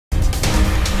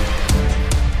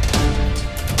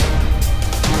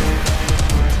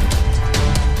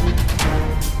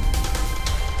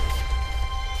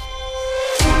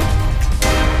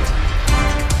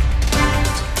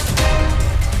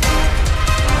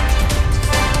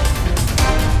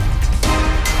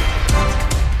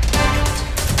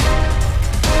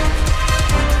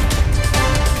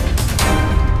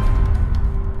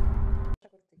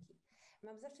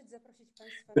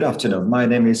Good afternoon. My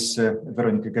name is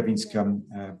Veronika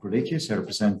Gawinska-Brulikis. I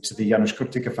represent the Janusz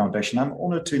Kurtyka Foundation. I'm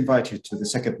honored to invite you to the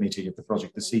second meeting of the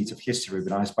project, The Seeds of History,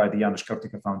 organized by the Janusz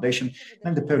Kurtyka Foundation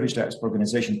and the Polish diaspora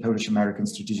organization, Polish American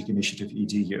Strategic Initiative,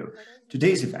 EDU.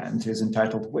 Today's event is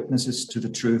entitled Witnesses to the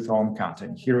Truth on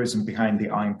Katyn, Heroism Behind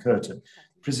the Iron Curtain,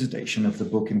 presentation of the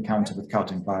book Encounter with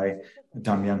Katyn by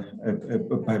Damian,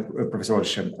 by Professor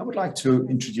Wolsza. I would like to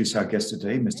introduce our guest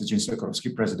today, Mr. Janusz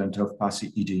Sokolowski, President of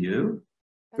PASI EDU.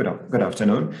 Good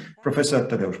afternoon. Professor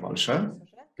Tadeusz Wolsza.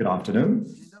 Good afternoon.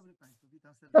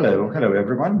 Hello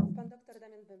everyone.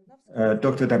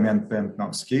 Dr. Damian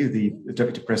Bębnowski, the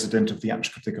Deputy President of the Janusz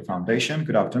Kurtyka Foundation.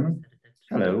 Good afternoon.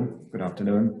 Hello, good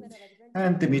afternoon.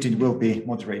 And the meeting will be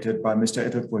moderated by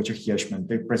Mr. Jeśman,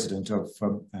 the President of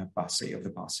PASI, of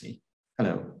the PASI.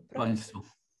 Hello.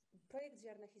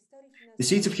 The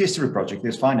Seeds of History project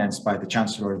is financed by the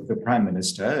Chancellor of the Prime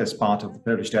Minister as part of the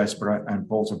Polish Diaspora and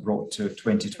Poles Abroad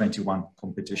 2021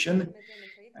 competition.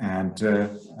 And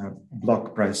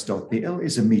blockpress.pl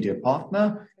is a media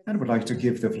partner, and would like to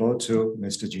give the floor to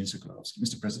Mr. Janusz Sokolowski.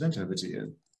 Mr. President, over to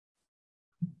you.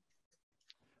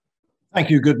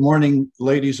 Thank you. Good morning,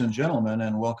 ladies and gentlemen,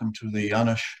 and welcome to the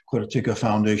Janusz Kurtyka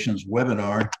Foundation's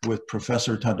webinar with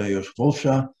Professor Tadeusz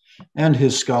Wolsza and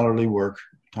his scholarly work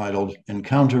titled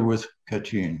Encounter with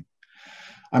Katyn.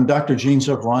 I'm Dr. Janusz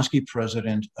Sokolowski,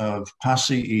 President of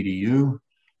PASI EDU,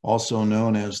 also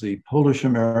known as the Polish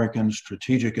American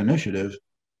Strategic Initiative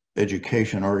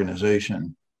Education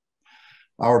Organization.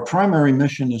 Our primary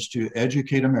mission is to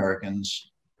educate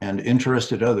Americans and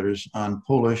interested others on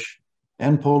Polish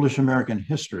and Polish American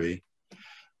history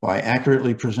by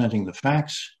accurately presenting the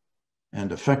facts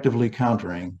and effectively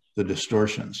countering the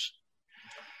distortions.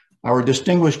 Our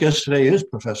distinguished guest today is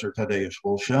Professor Tadeusz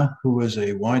Wolsza, who is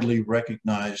a widely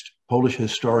recognized Polish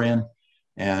historian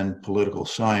and political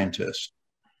scientist.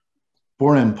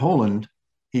 Born in Poland,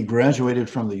 he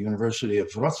graduated from the University of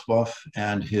Wrocław,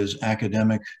 and his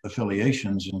academic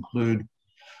affiliations include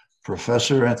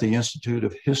professor at the Institute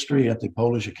of History at the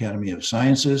Polish Academy of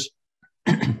Sciences,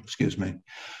 excuse me,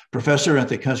 professor at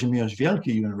the Kazimierz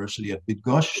Wielki University at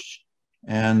Bydgoszcz,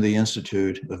 and the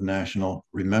Institute of National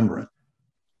Remembrance.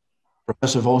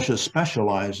 Professor Wolsza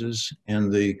specializes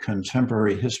in the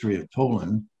contemporary history of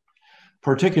Poland,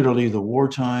 particularly the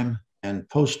wartime and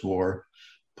post-war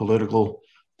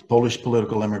Polish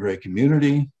political emigre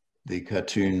community, the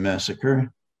Katyn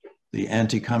massacre, the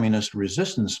anti-communist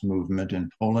resistance movement in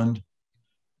Poland,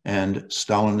 and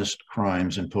Stalinist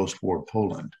crimes in post-war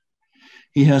Poland.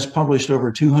 He has published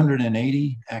over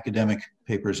 280 academic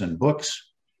papers and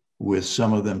books, with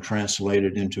some of them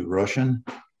translated into Russian,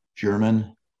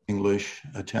 German, English,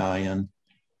 Italian,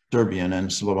 Serbian,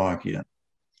 and Slovakian.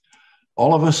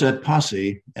 All of us at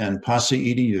PASI and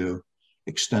PASI EDU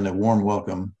extend a warm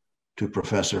welcome to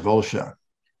Professor Wolsza.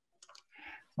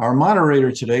 Our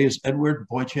moderator today is Edward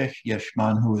Wojciech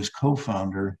Jeśman, who is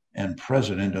co-founder and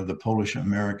president of the Polish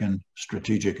American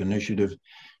Strategic Initiative,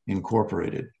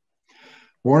 Incorporated.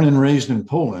 Born and raised in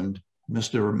Poland,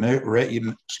 Mr.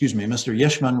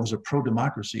 Jeśman was a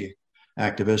pro-democracy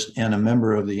activist and a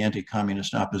member of the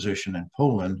anti-communist opposition in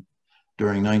Poland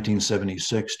during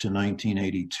 1976 to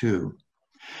 1982.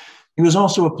 He was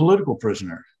also a political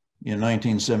prisoner in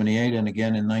 1978 and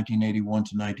again in 1981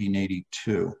 to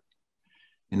 1982.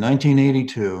 In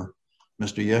 1982,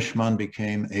 Mr. Jeśman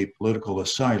became a political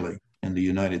asylee in the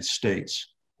United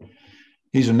States.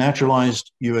 He's a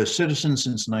naturalized U.S. citizen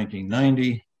since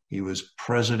 1990. He was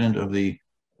president of the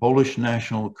Polish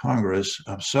National Congress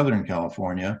of Southern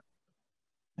California,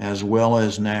 as well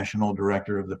as national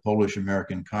director of the Polish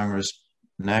American Congress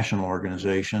National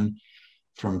Organization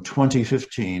from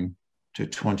 2015 to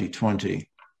 2020.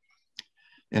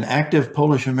 An active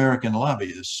Polish American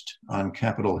lobbyist on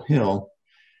Capitol Hill,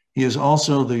 he is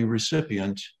also the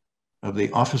recipient of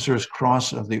the Officer's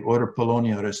Cross of the Order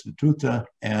Polonia Restituta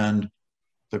and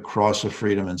the Cross of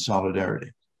Freedom and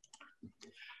Solidarity.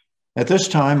 At this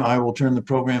time, I will turn the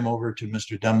program over to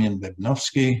Mr. Damian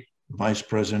Bębnowski, Vice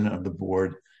President of the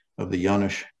Board of the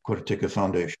Janusz Kurtyka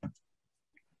Foundation.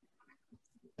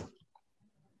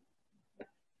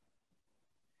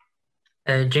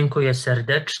 Dziękuję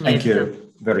serdecznie. Thank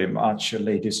you very much,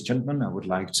 ladies and gentlemen. I would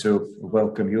like to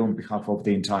welcome you on behalf of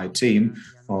the entire team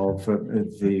of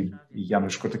the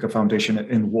Janusz Kurtyka Foundation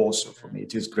in Warsaw. For me,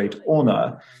 it is a great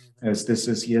honor, as this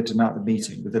is yet another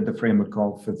meeting within the framework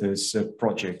of this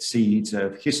project, Seeds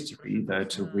of History,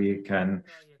 that we can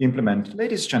implement.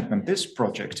 Ladies and gentlemen, this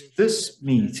project, this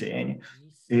meeting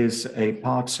is a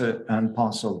part and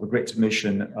parcel of the great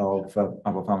mission of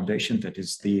our foundation, that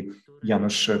is the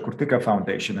Janusz Kurtyka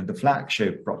Foundation. And the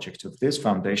flagship project of this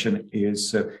foundation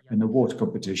is an award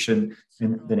competition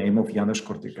in the name of Janusz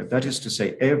Kurtyka. That is to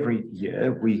say, every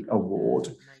year we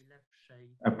award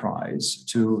a prize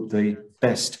to the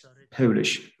best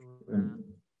Polish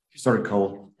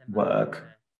historical work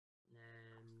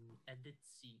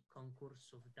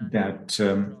that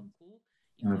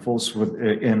falls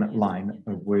in line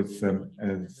with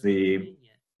the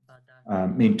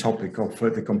main topic of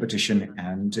the competition.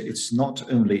 And it's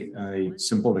not only a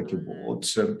symbolic award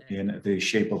in the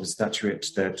shape of a statuette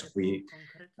that we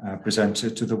present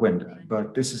to the winner,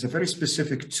 but this is a very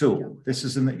specific tool. This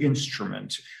is an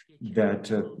instrument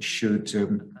that should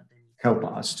help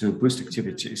us to boost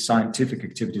activities, scientific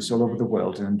activities all over the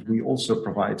world. And we also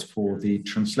provide for the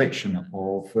translation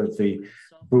of the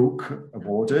book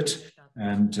awarded.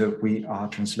 And we are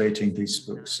translating these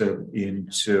books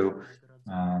into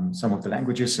some of the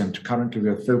languages. And currently we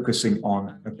are focusing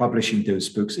on publishing those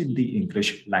books in the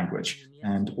English language.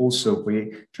 And also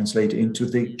we translate into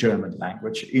the German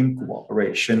language in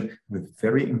cooperation with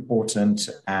very important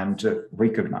and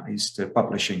recognized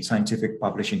scientific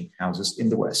publishing houses in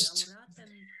the West.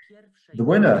 The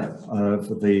winner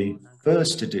of the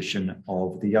first edition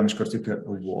of the Janusz Kurtyka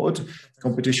Award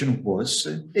competition was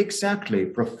exactly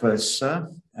Professor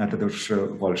Tadeusz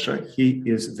Wolsza. He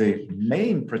is the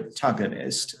main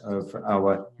protagonist of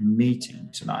our meeting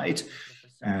tonight.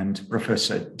 And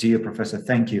dear Professor,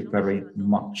 thank you very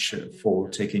much for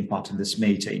taking part in this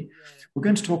meeting. We're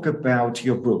going to talk about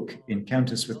your book,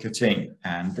 Encounters with Katyn.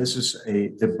 And this is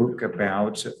the book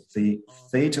about the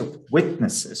fate of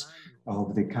witnesses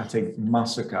of the Katyn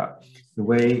massacre, the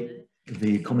way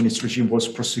the communist regime was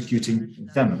prosecuting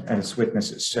them as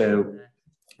witnesses. So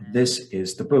this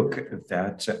is the book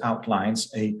that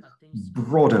outlines a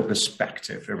broader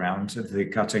perspective around the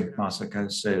Katyn massacre.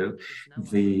 So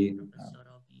the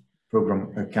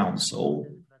Program Council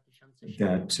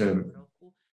that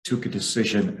took a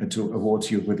decision to award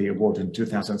you with the award in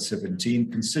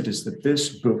 2017 considers that this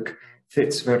book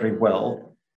fits very well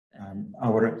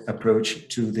our approach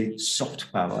to the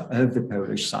soft power of the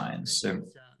Polish science.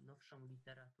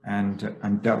 And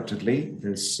undoubtedly,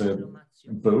 this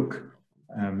book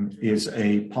is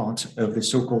a part of the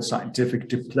so-called scientific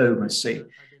diplomacy.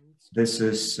 This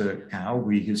is how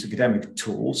we use academic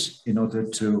tools in order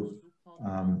to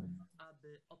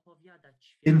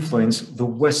influence the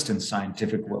Western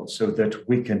scientific world so that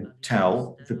we can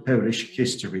tell the Polish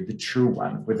history, the true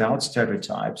one, without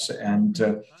stereotypes. And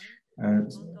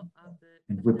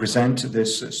we present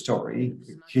this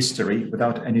history,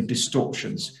 without any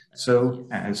distortions, so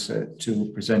as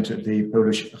to present the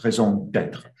Polish raison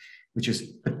d'être, which is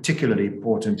particularly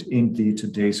important in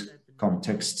today's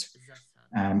context,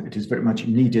 and it is very much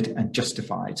needed and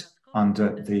justified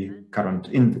under the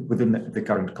within the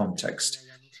current context.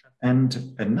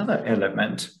 And another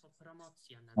element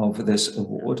of this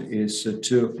award is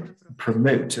to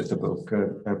promote the book.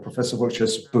 Professor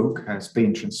Wolsza's book has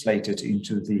been translated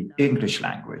into the English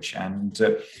language, and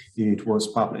it was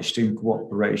published in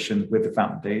cooperation with the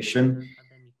foundation,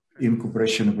 in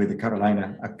cooperation with the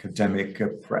Carolina Academic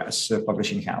Press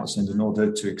publishing house. And in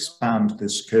order to expand the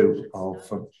scope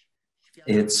of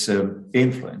its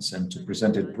influence and to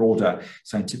present it broader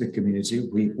scientific community,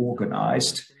 we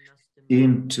organized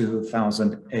in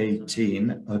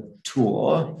 2018 a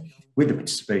tour with the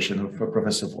participation of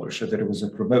Professor Wolsza. That it was a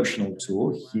promotional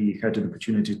tour. He had an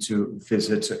opportunity to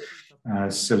visit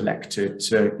selected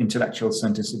intellectual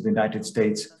centers in the United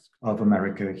States of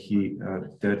America.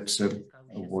 That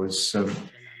was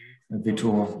the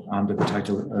tour under the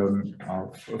title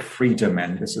of Freedom.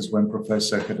 And this is when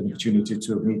Professor had an opportunity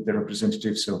to meet the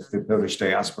representatives of the Polish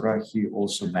diaspora. He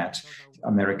also met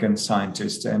American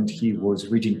scientists, and he was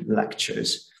reading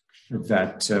lectures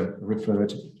that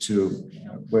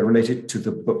were related to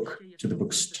the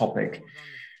book's topic.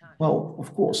 Well,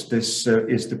 of course, this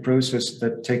is the process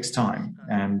that takes time,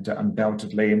 and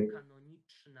undoubtedly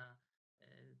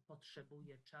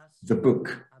the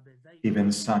book,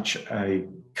 even such a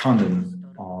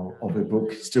canon of a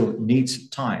book, still needs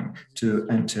time to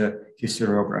enter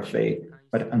historiography.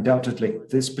 But undoubtedly,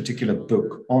 this particular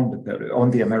book on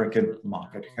the American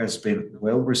market has been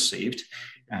well received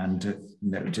and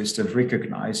noticed and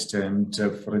recognized. And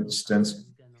for instance,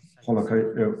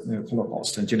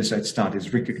 Holocaust and Genocide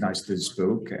Studies recognized this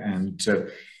book, and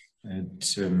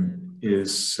it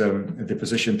is the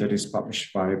position that is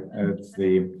published by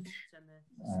the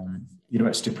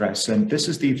University Press. And this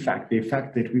is the effect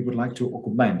that we would like to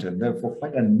augment, and therefore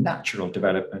quite a natural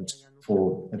development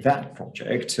for that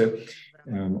project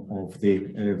of the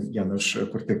Janusz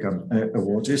Kurtyka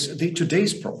Award is the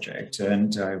Today's Project,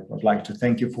 and I would like to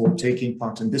thank you for taking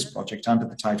part in this project under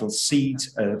the title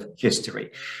Seeds of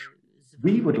History.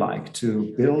 We would like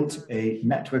to build a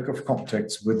network of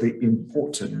contacts with the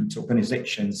important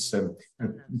organizations,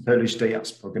 Polish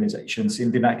diaspora organizations in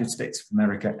the United States of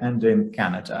America and in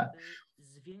Canada.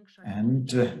 And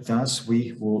thus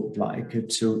we would like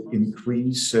to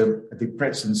increase the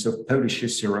presence of Polish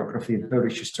historiography and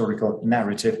Polish historical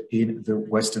narrative in the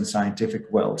Western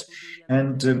scientific world.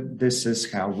 And this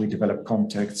is how we develop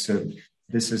contacts.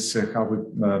 This is how we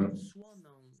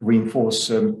reinforce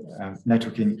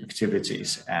networking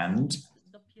activities. And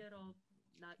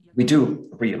we do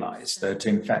realize that,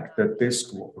 in fact, that this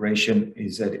cooperation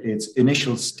is at its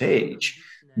initial stage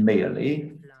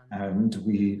merely, and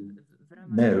we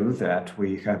know that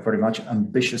we have very much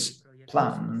ambitious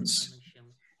plans,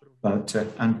 but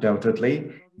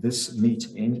undoubtedly this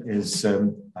meeting is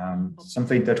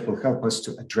something that will help us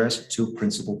to address two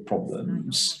principal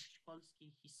problems.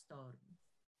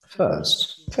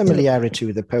 First, familiarity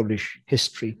with the Polish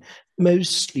history,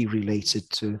 mostly related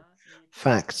to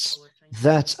facts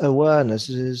that awareness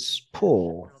is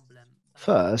poor.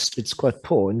 First, it's quite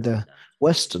poor in the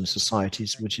Western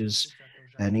societies, which is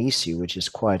an issue which is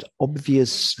quite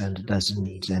obvious and doesn't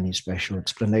need any special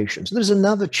explanations. There's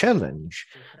another challenge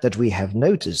that we have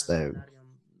noticed, though.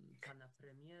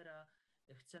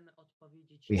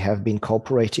 We have been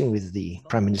cooperating with the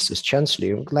Prime Minister's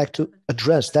Chancellor. I would like to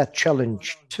address that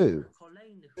challenge too.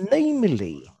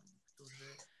 Namely,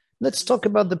 let's talk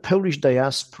about the Polish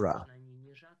diaspora.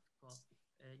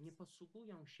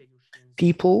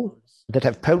 People that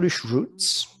have Polish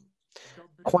roots,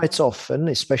 quite often,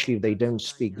 especially if they don't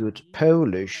speak good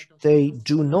Polish, they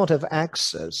do not have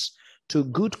access to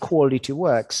good quality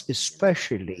works,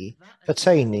 especially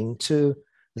pertaining to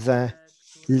the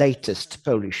latest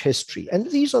Polish history. And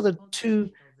these are the two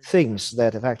things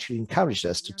that have actually encouraged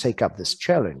us to take up this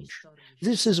challenge.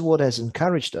 This is what has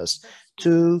encouraged us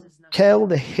to tell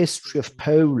the history of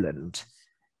Poland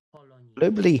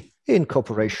globally in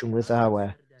cooperation with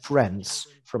our friends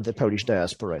from the Polish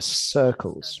diaspora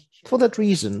circles. For that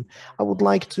reason, I would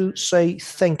like to say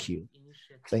thank you.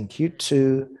 Thank you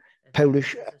to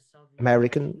Polish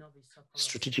American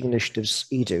Strategic Initiatives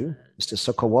EDU, Mr.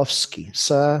 Sokolowski.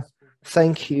 Sir,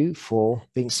 thank you for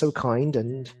being so kind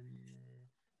and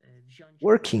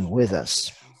working with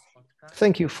us.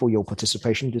 Thank you for your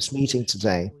participation in this meeting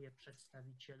today.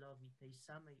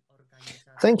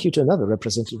 Thank you to another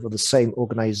representative of the same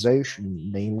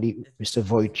organization, namely Mr.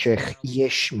 Wojciech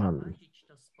Jeśman.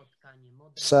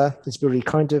 Sir, it's very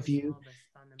kind of you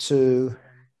to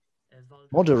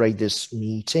moderate this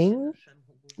meeting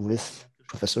with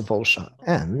Professor Wolsza.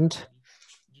 And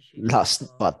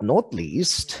last but not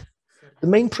least, the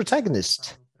main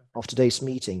protagonist of today's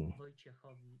meeting,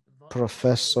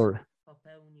 Professor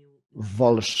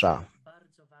Wolsza.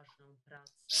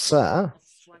 Sir,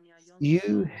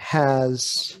 you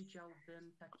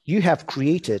have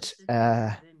created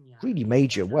a really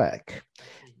major work,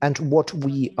 and what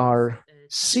we are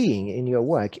seeing in your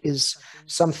work is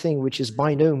something which is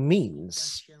by no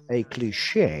means a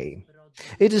cliché.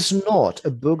 It is not a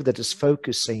book that is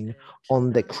focusing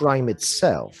on the crime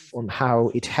itself, on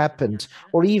how it happened,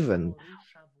 or even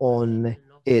on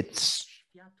its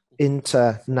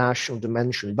international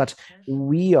dimension, but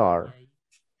we are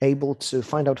able to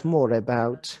find out more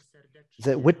about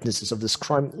the witnesses of this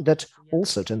crime that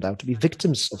also turned out to be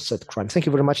victims of said crime. Thank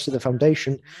you very much to the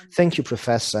Foundation. Thank you,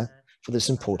 Professor, for this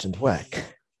important work.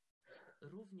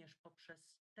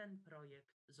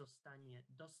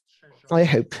 I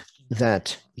hope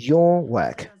that your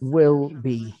work will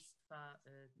be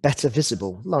better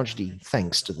visible, largely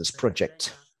thanks to this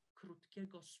project.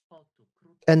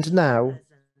 And now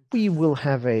we will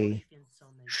have a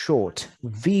short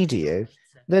video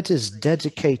that is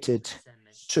dedicated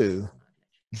to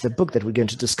the book that we're going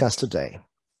to discuss today.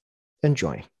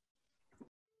 Enjoy.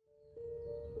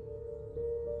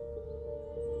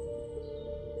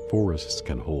 Forests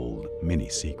can hold many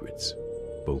secrets,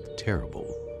 both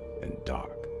terrible and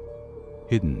dark,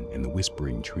 hidden in the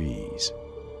whispering trees,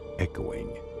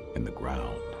 echoing in the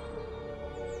ground.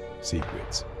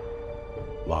 Secrets,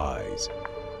 lies,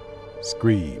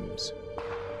 screams,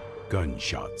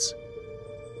 gunshots,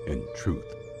 and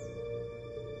truth.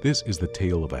 This is the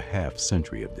tale of a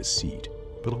half-century of deceit,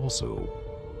 but also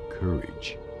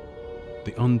courage.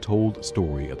 The untold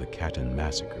story of the Katyn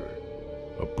massacre,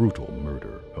 a brutal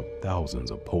murder of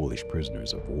thousands of Polish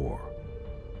prisoners of war.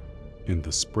 In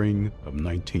the spring of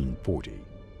 1940,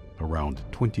 around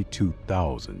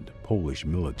 22,000 Polish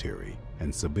military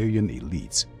and civilian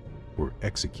elites were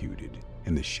executed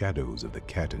in the shadows of the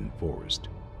Katyn forest.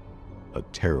 A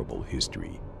terrible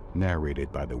history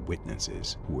narrated by the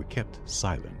witnesses who were kept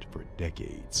silent for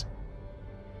decades.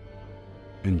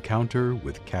 Encounter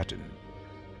with Katyn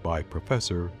by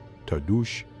Professor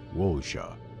Tadeusz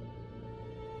Wolsza.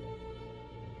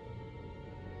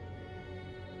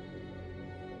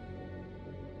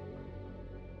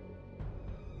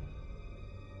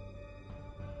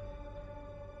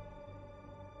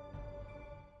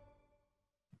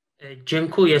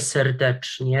 Dziękuję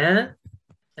serdecznie.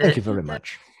 Thank you very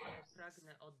much.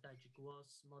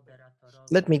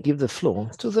 Let me give the floor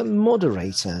to the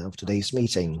moderator of today's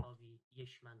meeting,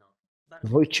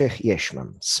 Wojciech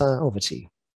Jeśman. Sir, over to you.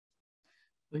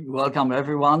 Welcome,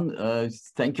 everyone.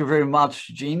 Thank you very much,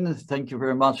 Jean. Thank you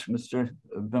very much, Mr.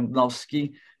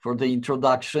 Bębnowski, for the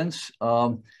introductions.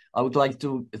 I would like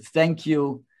to thank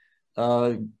you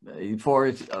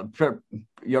for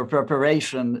your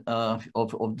preparation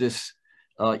of this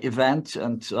event,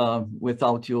 and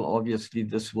without you, obviously,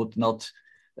 this would not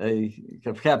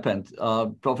have happened.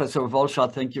 Professor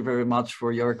Wolsza, thank you very much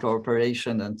for your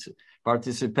cooperation and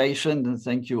participation, and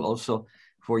thank you also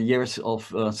for years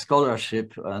of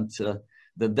scholarship and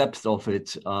the depth of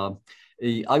it.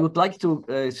 I would like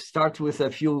to start with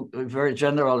a few very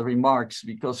general remarks,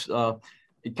 because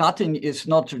Katyn is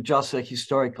not just a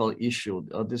historical issue.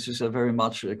 This is a very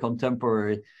much a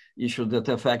contemporary issue that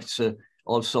affects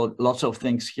also lots of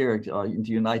things here in the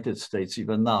United States,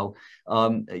 even now.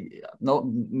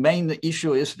 Main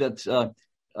issue is that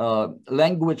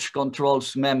language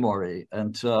controls memory,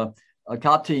 and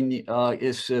Katyn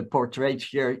is portrayed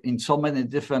here in so many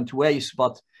different ways,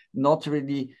 but not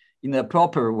really in a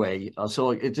proper way. So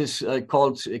it is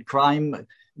called crime,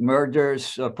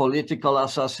 murders, political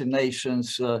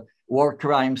assassinations, war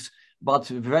crimes, but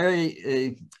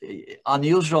very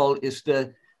unusual is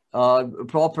the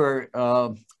proper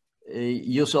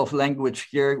use of language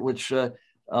here, which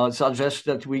suggests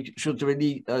that we should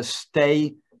really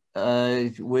stay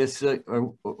with a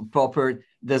proper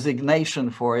designation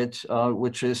for it,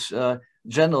 which is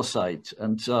genocide.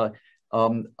 And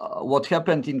what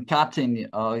happened in Katyn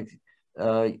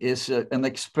is an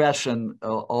expression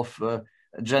of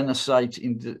genocide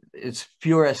in its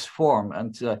purest form,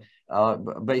 and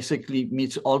basically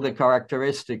meets all the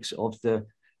characteristics of the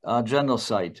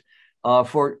genocide.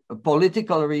 For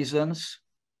political reasons,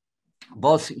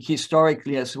 both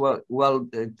historically as well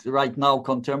right now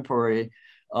contemporary,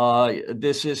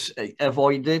 this is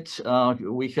avoided.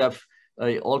 We have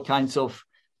all kinds of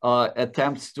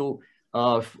attempts to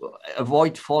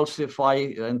avoid, falsify,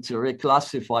 and to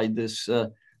reclassify this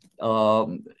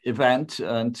event,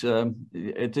 and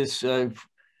it is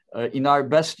in our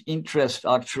best interest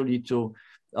actually to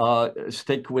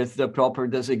stick with the proper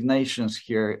designations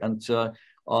here. And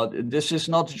this is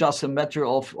not just a matter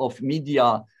of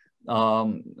media,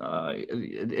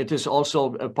 it is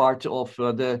also a part of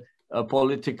the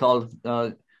political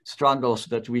struggles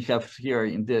that we have here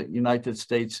in the United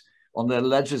States on the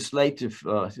legislative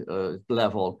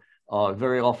level.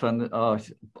 Very often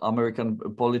American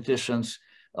politicians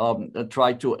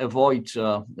try to avoid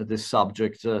this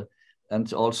subject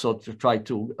and also to try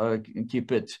to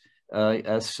keep it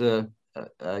as a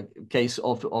case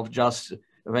of just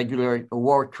regular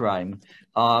war crime.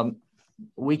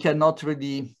 We cannot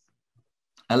really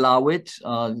allow it.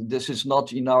 This is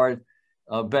not in our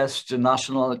best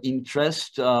national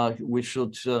interest. We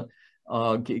should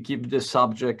keep the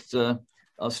subject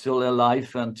still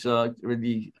alive and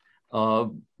really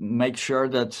make sure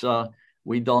that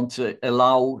we don't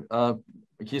allow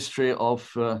history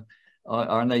of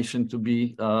our nation to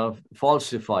be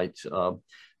falsified.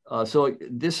 So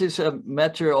this is a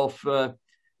matter of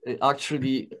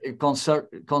actually a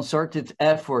concerted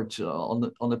effort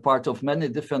on the part of many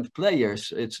different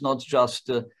players. It's not just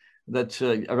that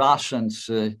Russians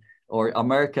or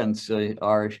Americans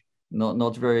are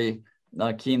not very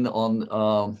keen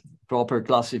on proper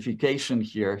classification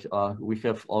here. We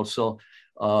have also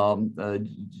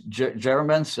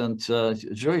Germans and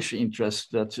Jewish interests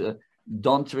that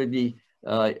don't really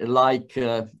like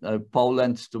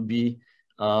Poland to be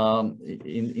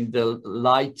in the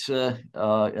light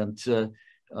and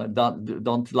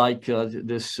don't like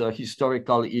this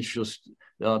historical issues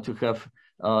to have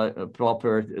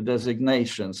proper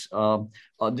designations.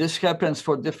 This happens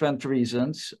for different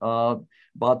reasons,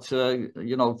 but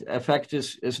you know, effect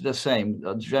is the same.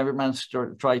 Germans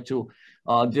try to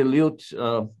dilute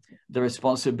the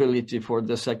responsibility for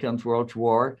the Second World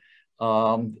War.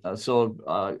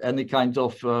 So any kind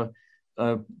of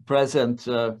present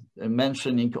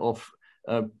mentioning of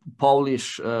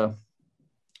Polish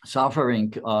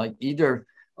suffering either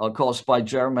caused by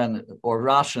German or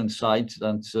Russian side.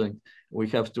 And we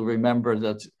have to remember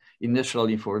that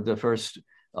initially for the first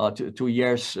 2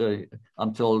 years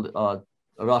until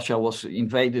Russia was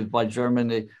invaded by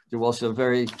Germany, there was a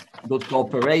very good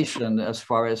cooperation as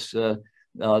far as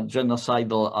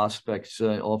genocidal aspects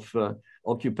of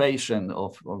occupation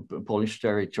of Polish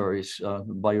territories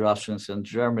by Russians and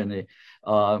Germany.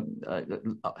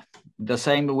 The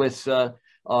same with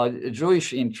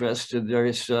Jewish interest. There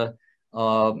is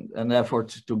an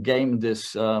effort to game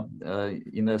this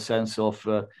in a sense of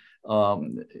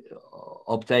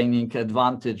obtaining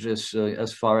advantages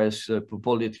as far as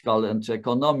political and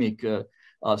economic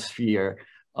sphere.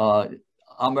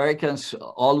 Americans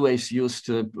always used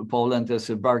Poland as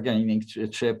a bargaining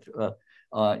chip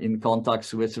in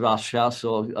contacts with Russia.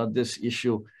 So this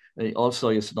issue also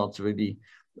is not really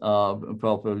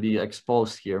properly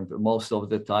exposed here most of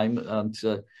the time. And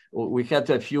we had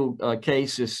a few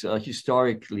cases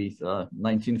historically,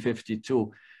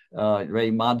 1952,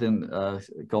 Ray Madden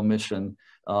Commission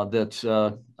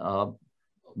that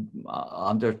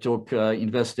undertook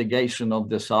investigation of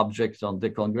the subject on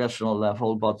the congressional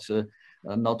level, but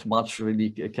not much really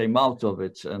came out of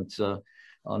it. And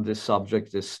on this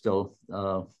subject is still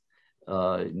not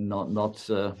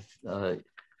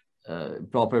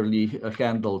properly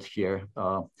handled here.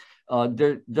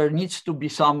 There needs to be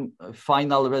some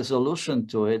final resolution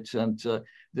to it. And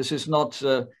this is not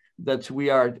that we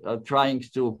are trying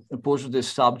to push this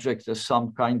subject as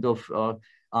some kind of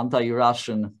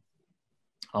anti-Russian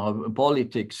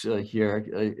politics here.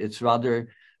 It's rather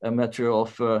a matter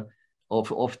of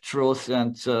truth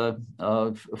and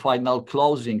final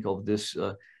closing of this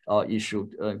issue.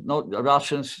 No, the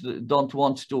Russians don't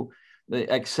want to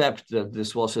accept that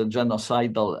this was a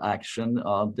genocidal action.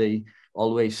 They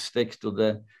always stick to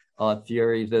the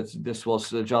theory that this was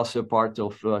just a part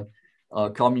of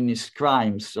communist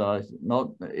crimes.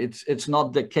 No, it's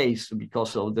not the case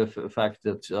because of the fact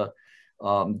that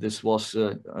this was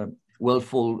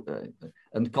willful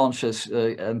and conscious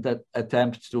and that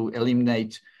attempt to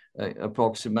eliminate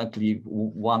approximately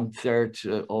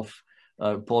 1/3 of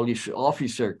Polish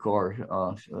officer corps.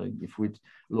 If we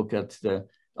look at the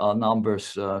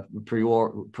numbers,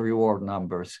 pre-war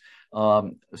numbers.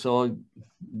 So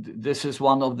this is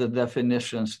one of the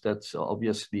definitions that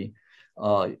obviously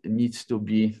needs to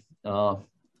be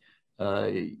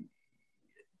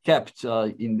kept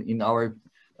in our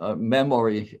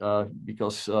memory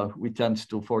because we tend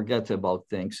to forget about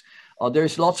things.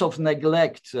 There's lots of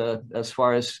neglect as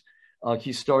far as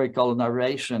historical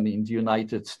narration in the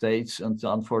United States, and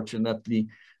unfortunately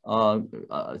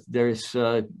there is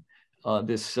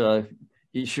this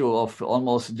issue of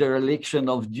almost dereliction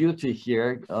of duty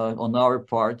here on our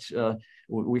part.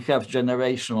 We have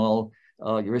generational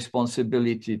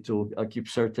responsibility to keep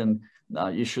certain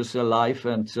issues alive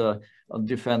and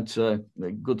defend the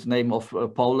good name of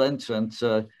Poland, and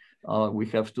we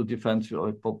have to defend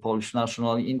Polish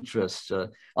national interests.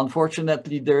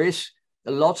 Unfortunately, there is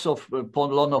lots of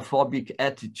Polonophobic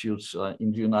attitudes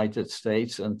in the United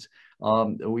States, and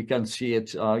we can see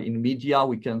it in media,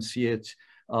 we can see it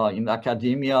in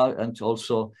academia, and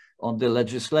also on the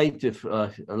legislative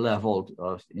level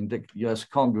in the US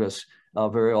Congress.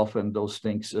 Very often those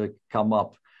things come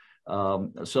up.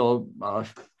 So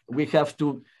we have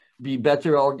to be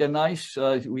better organized.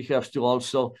 We have to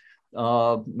also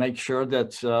make sure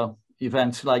that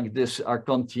events like this are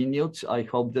continued. I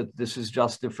hope that this is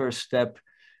just the first step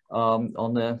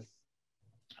on a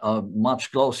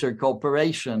much closer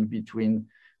cooperation between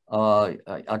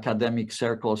academic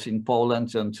circles in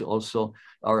Poland and also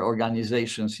our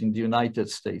organizations in the United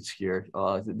States here.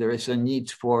 There is a need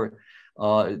for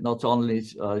not only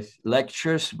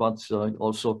lectures, but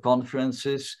also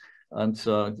conferences, and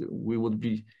we would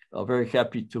be very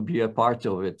happy to be a part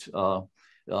of it.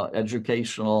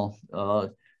 Educational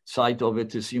side of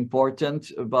it is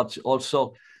important, but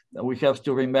also we have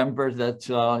to remember that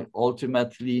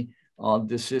ultimately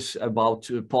this is about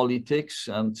politics,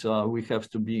 and we have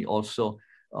to be also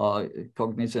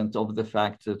cognizant of the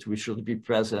fact that we should be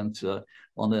present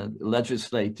on a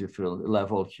legislative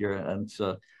level here, and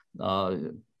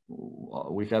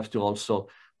we have to also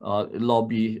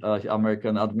lobby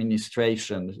American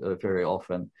administration very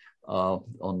often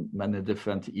on many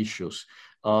different issues.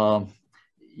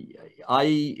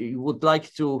 I would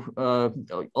like to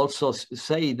also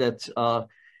say that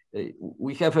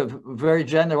we have a very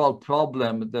general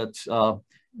problem that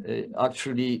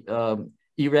actually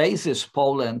erases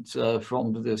Poland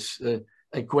from this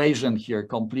equation here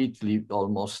completely,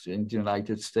 almost, in the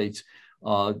United States.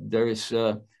 There is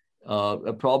a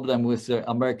problem with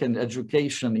American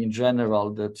education in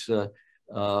general that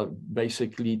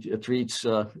basically treats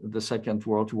the Second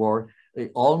World War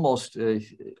almost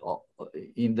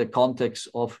in the context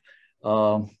of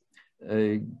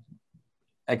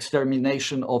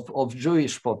extermination of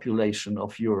Jewish population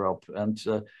of Europe. And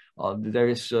there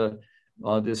is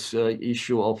this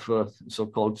issue of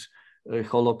so-called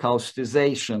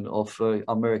Holocaustization of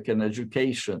American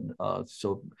education.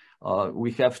 So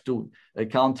we have to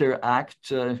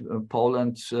counteract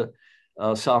Poland's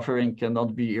suffering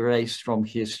cannot be erased from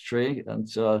history. And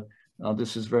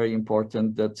this is very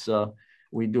important that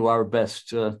we do our best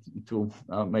to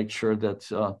make sure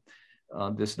that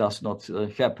this does not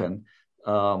happen.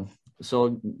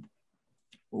 So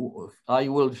I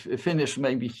will finish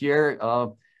maybe here.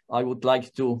 I would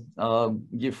like to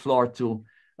give floor to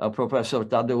Professor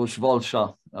Tadeusz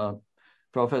Wolsza.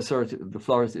 Professor, the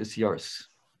floor is yours.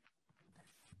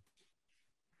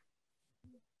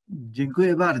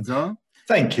 Dziękuję bardzo.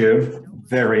 Thank you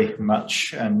very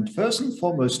much. And first and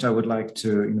foremost, I would like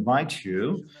to invite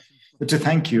you to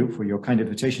thank you for your kind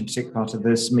invitation to take part in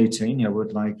this meeting. I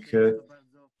would like to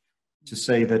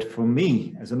say that for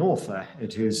me as an author,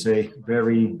 it is a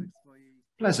very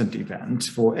pleasant event.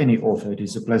 For any author, it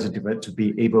is a pleasant event to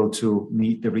be able to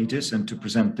meet the readers and to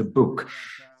present the book,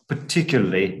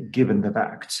 particularly given the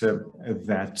fact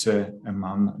that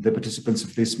among the participants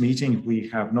of this meeting, we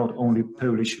have not only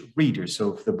Polish readers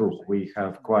of the book, we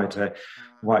have quite a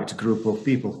wide group of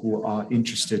people who are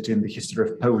interested in the history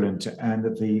of Poland, and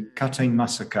the Katyn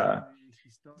massacre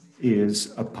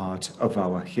is a part of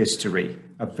our history,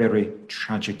 a very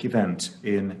tragic event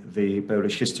in the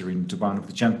Polish history. And one of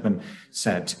the gentlemen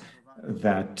said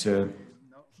that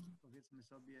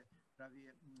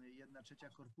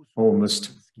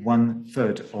almost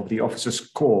 1/3 of the officers'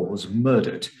 corps was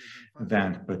murdered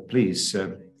then. But please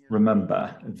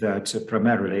remember that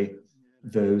primarily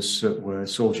those were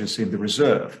soldiers in the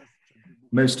reserve.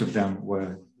 Most of them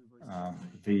were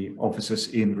the officers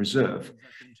in reserve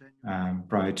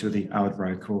prior to the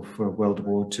outbreak of World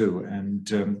War II.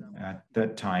 And at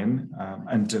that time,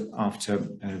 and after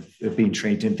being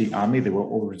trained in the army, they were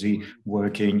already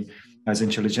working as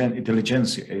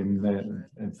intelligentsia.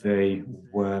 They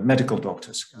were medical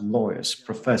doctors, lawyers,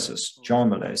 professors,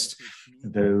 journalists.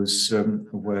 Those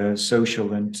were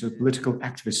social and political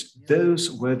activists.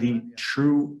 Those were the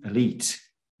true elite.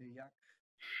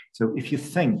 So if you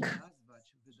think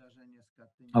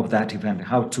of that event,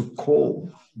 how to call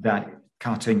that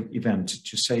Katyn event,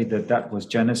 to say that that was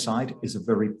genocide is a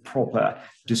very proper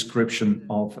description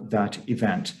of that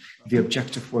event. The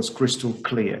objective was crystal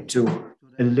clear: to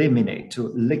eliminate, to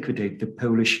liquidate the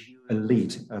Polish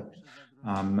elite,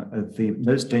 the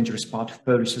most dangerous part of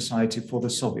Polish society for the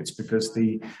Soviets, because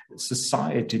the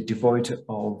society devoid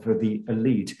of the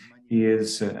elite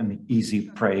is an easy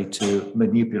prey to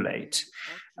manipulate.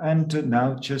 And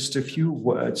now just a few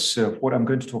words of what I'm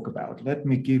going to talk about. Let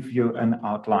me give you an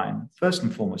outline. First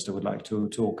and foremost, I would like to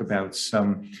talk about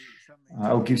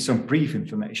I'll give some brief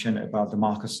information about the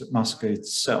massacre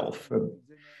itself,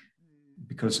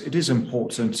 because it is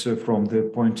important from the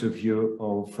point of view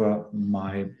of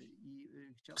my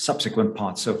subsequent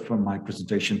parts of my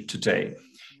presentation today.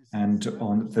 And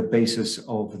on the basis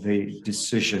of the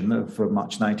decision of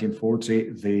March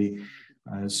 1940, the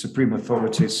supreme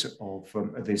authorities of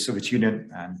the Soviet Union,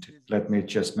 and let me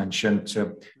just mention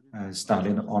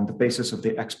Stalin, on the basis of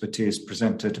the expertise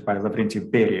presented by Lavrentiy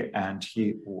Beria, and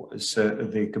he was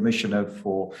the commissioner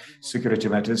for security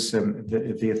matters,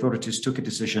 the authorities took a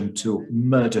decision to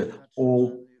murder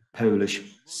all Polish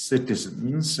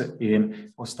citizens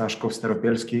in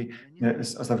Ostaszków-Starobielskie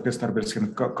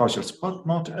and Koziels, but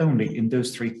not only in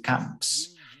those three camps.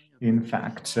 In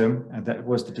fact, that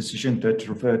was the decision that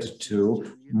referred to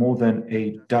more than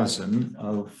a dozen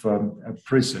of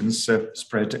prisons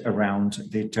spread around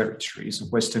the territories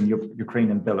of Western Ukraine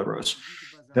and Belarus.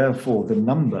 Therefore, the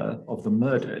number of the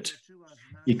murdered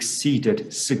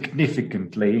exceeded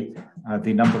significantly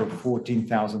the number of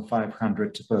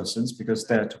 14,500 persons, because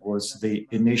that was the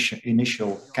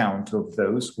initial count of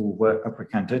those who were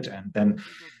apprehended and then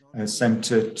sent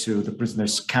to the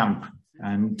prisoners' camp.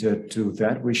 And to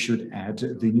that, we should add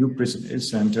the new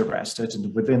prisoners and arrested.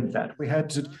 And within that, we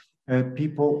had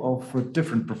people of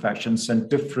different professions and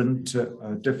different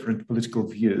political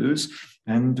views.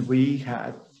 And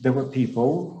there were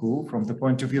people who, from the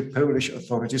point of view of Polish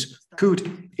authorities, could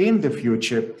in the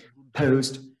future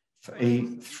pose a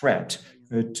threat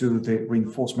to the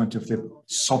reinforcement of the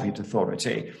Soviet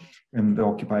authority in the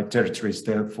occupied territories.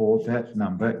 Therefore, that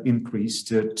number increased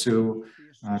to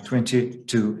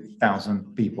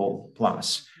 22,000 people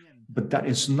plus. But that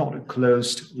is not a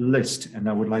closed list, and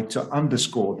I would like to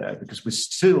underscore that, because we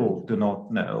still do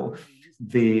not know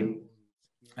the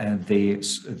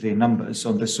numbers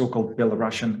on the so-called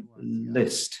Belarusian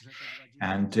list.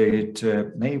 And it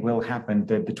may well happen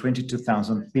that the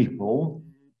 22,000 people,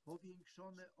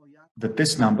 that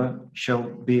this number shall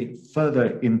be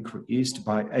further increased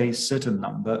by a certain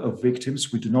number of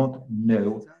victims we do not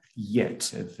know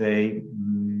yet. They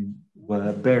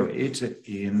were buried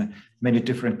in many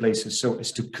different places so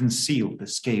as to conceal the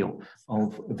scale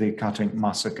of the Katyn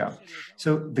massacre.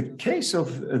 So the case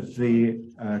of the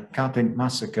Katyn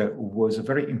massacre was a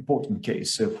very important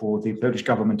case for the Polish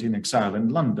government in exile in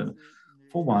London.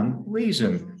 For one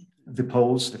reason, the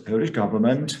Polish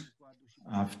government,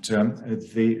 after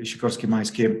the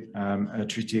Sikorski-Majskie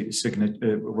treaty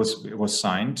was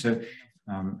signed,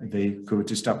 they could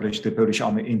establish the Polish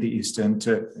army in the east, and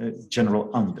General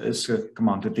Anders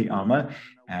commanded the army,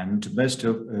 and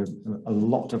a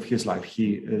lot of his life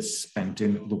he spent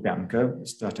in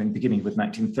Lubyanka, beginning with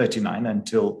 1939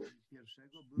 until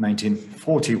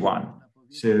 1941.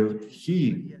 So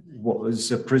he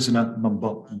was prisoner number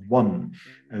one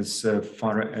as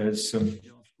far as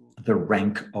the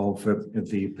rank of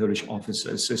the Polish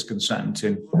officers is concerned,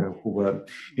 who were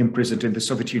imprisoned in the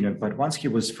Soviet Union. But once he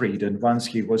was freed and once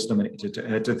he was nominated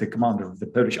as the commander of the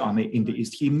Polish army in the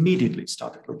East, he immediately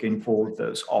started looking for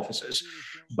those officers.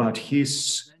 But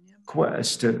his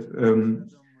quest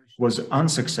was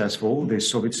unsuccessful. The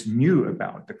Soviets knew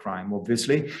about the crime,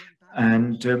 obviously,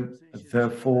 and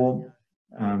therefore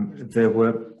they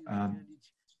were,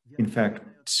 in fact,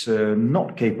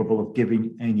 not capable of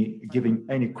giving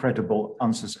any credible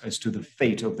answers as to the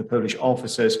fate of the Polish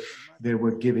officers. They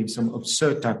were giving some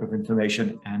absurd type of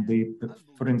information, and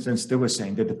for instance, they were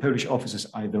saying that the Polish officers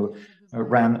either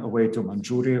ran away to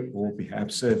Manchuria, or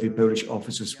perhaps the Polish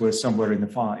officers were somewhere in the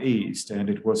Far East, and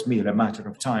it was merely a matter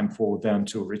of time for them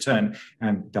to return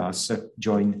and thus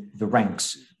join the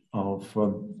ranks of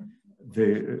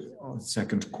the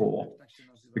Second Corps,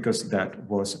 because that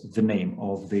was the name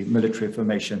of the military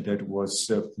formation that was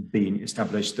being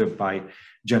established by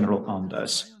General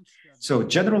Anders. So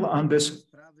General Anders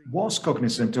was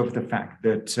cognizant of the fact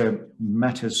that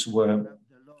matters were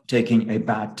taking a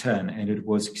bad turn, and it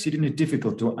was exceedingly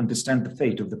difficult to understand the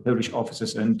fate of the Polish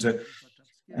officers. And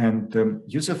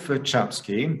Józef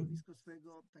Czapski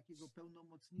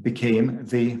became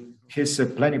his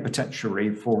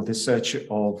plenipotentiary for the search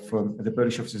of the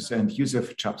Polish officers. And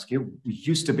Józef Czapski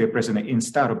used to be a prisoner in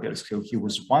Starobielsk. He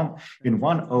was in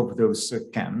one of those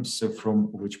camps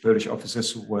from which Polish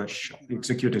officers were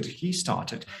executed.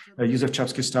 Józef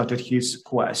Czapski started his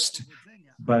quest,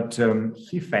 but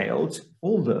he failed,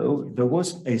 although there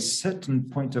was a certain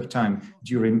point of time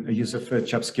during Józef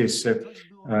Czapski's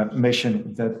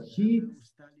mission that he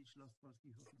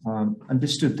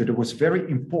understood that it was very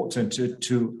important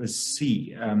to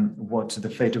see what the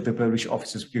fate of the Polish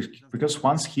officers, because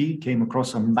once he came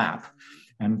across a map,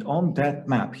 and on that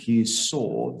map he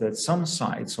saw that some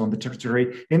sites in the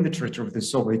territory of the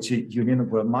Soviet Union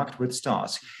were marked with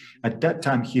stars. At that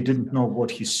time he didn't know what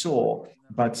he saw,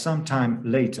 but sometime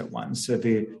later, once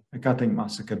the Katyn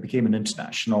massacre became an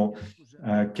international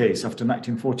case after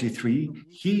 1943,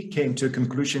 he came to a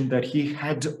conclusion that he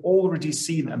had already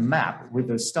seen a map with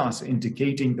the stars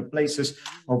indicating the places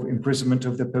of imprisonment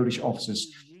of the Polish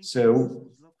officers. So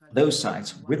those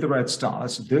sites with the red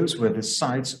stars, those were the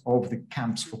sites of the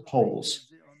camps for Poles.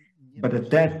 But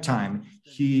at that time,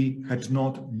 he had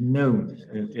not known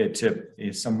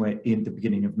it somewhere in the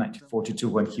beginning of 1942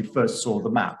 when he first saw the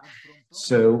map.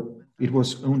 So it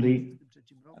was only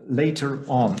later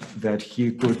on that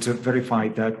he could verify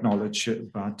that knowledge,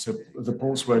 but the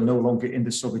Poles were no longer in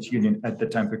the Soviet Union at the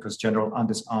time, because General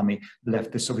Anders' army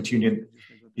left the Soviet Union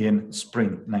in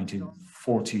spring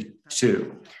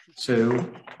 1942. So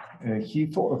he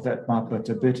thought of that map, but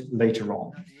a bit later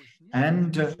on.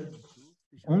 And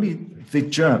only the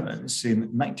Germans in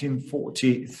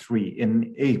 1943,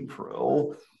 in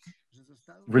April,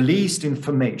 released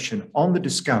information on the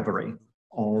discovery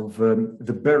of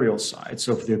the burial sites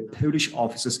of the Polish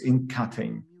officers in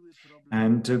Katyn.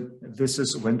 And this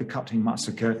is when the Katyn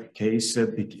massacre case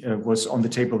was on the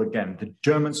table again. The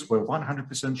Germans were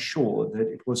 100% sure that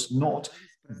it was not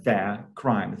their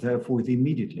crime. Therefore, they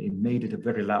immediately made it a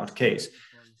very loud case.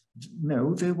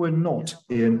 No, they were not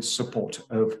in support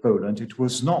of Poland. It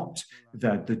was not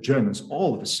that the Germans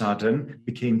all of a sudden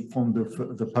became fond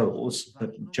of the Poles.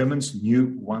 The Germans knew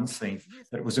one thing,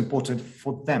 that it was important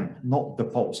for them, not the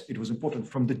Poles. It was important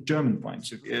from the German point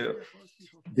of view.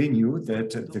 They knew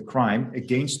that the crime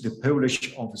against the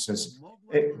Polish officers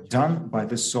done by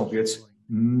the Soviets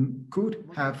could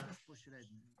have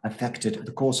affected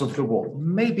the course of the war.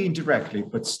 Maybe indirectly,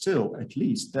 but still, at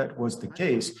least that was the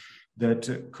case.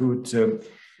 that could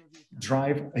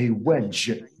drive a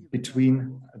wedge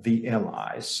between the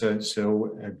allies.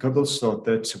 So Goebbels thought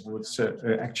that would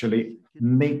actually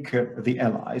make the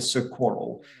allies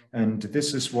quarrel. And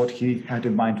this is what he had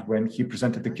in mind when he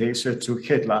presented the case to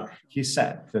Hitler. He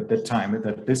said at the time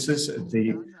that this is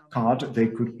the card they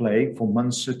could play for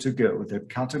months to go. That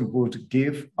Katyn would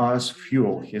give us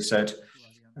fuel, he said,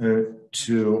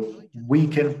 to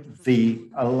weaken the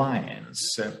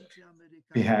alliance.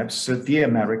 Perhaps the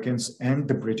Americans and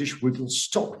the British would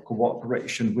stop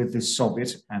cooperation with the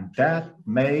Soviets, and that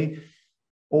may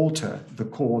alter the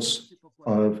course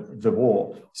of the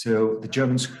war. So the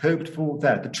Germans hoped for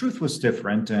that. The truth was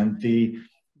different, and the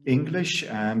English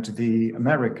and the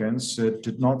Americans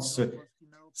did not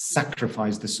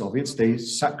sacrifice the Soviets, they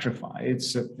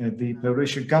sacrificed the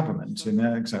Polish government in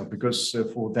exile, because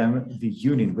for them the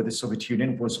union with the Soviet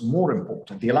Union was more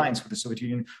important. The alliance with the Soviet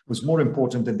Union was more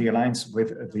important than the alliance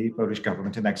with the Polish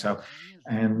government in exile.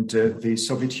 And the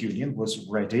Soviet Union was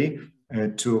ready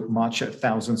to march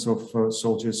thousands of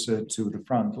soldiers to the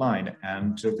front line,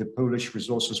 and the Polish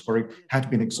resources had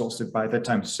been exhausted by that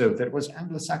time. So there was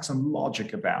Anglo-Saxon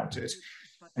logic about it.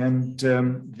 And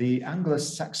the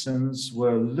Anglo-Saxons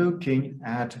were looking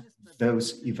at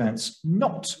those events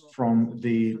not from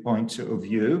the point of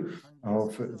view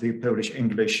of the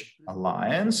Polish-English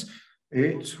alliance.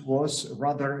 It was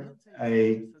rather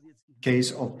a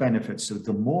case of benefits. So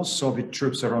the more Soviet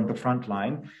troops are on the front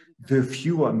line, the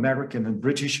fewer American and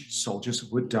British soldiers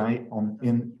would die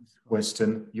in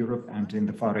Western Europe and in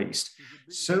the Far East.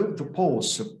 So the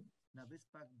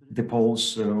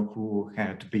Poles who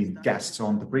had been guests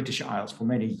on the British Isles for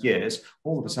many years,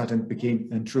 all of a sudden became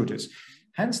intruders.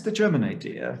 Hence the German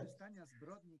idea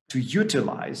to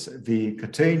utilize the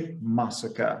Katyn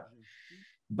massacre.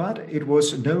 But it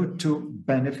was no to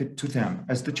benefit to them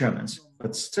as the Germans,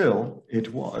 but still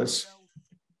it was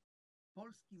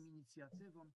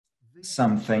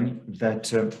something that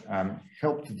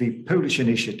helped the Polish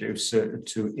initiatives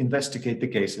to investigate the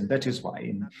case. And that is why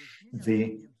in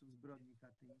the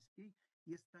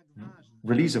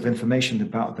release of information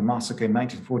about the massacre in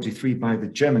 1943 by the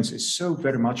Germans is so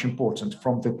very much important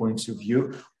from the point of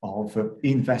view of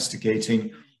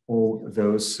investigating all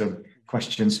those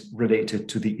questions related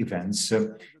to the events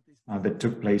that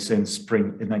took place in spring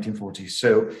in 1940.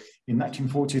 So in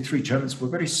 1943, Germans were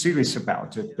very serious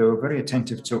about it. They were very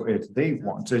attentive to it. They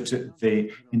wanted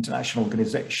the international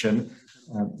organization,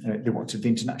 they wanted the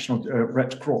International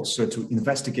Red Cross to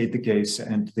investigate the case,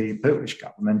 and the Polish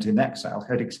government in exile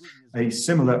had a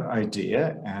similar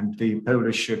idea, and the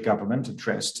Polish government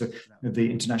addressed the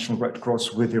International Red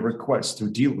Cross with a request to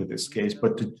deal with this case.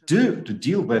 But to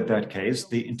deal with that case,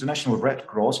 the International Red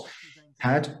Cross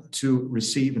had to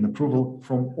receive an approval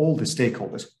from all the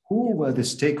stakeholders. Who were the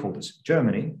stakeholders?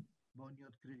 Germany,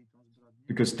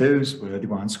 because those were the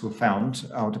ones who found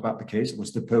out about the case. It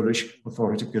was the Polish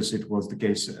authority, because it was the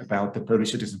case about the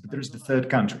Polish citizens. But there is the third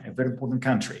country, a very important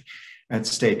country at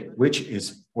stake, which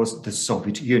was the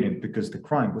Soviet Union, because the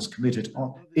crime was committed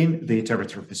in the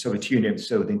territory of the Soviet Union.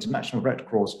 So the International Red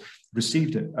Cross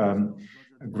received a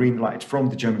green light from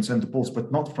the Germans and the Poles,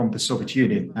 but not from the Soviet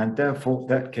Union. And therefore,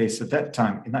 that case at that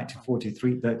time, in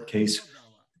 1943, that case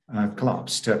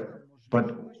collapsed.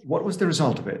 But what was the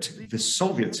result of it? The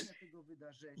Soviets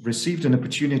received an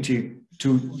opportunity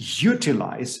to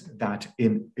utilize that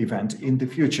event in the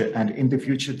future. And in the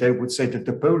future, they would say that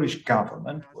the Polish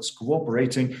government was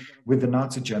cooperating with the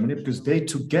Nazi Germany because they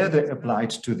together applied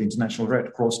to the International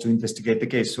Red Cross to investigate the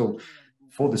case. So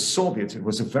for the Soviets, it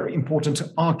was a very important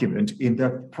argument in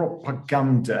their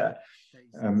propaganda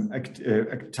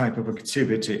type of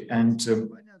activity. And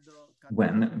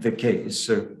when the case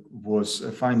was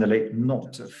finally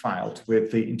not filed with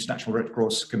the International Red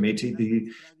Cross Committee, the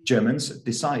Germans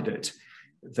decided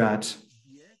that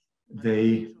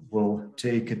they will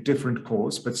take a different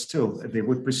course, but still they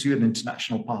would pursue an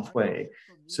international pathway.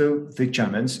 So the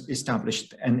Germans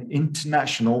established an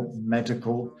international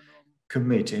medical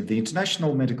committee. The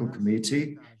International Medical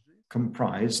Committee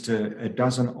comprised a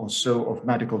dozen or so of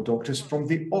medical doctors from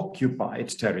the occupied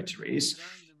territories.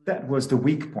 That was the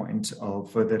weak point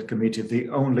of that committee. The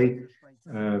only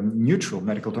neutral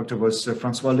medical doctor was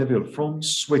Francois Leville from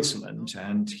Switzerland,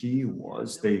 and he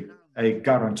was a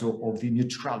guarantor of the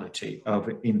neutrality of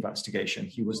investigation.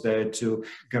 He was there to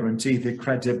guarantee the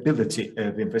credibility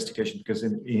of the investigation, because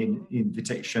in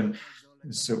invitation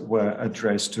were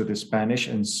addressed to the Spanish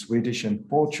and Swedish and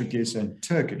Portuguese and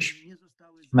Turkish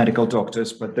medical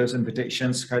doctors, but those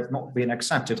invitations had not been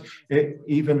accepted.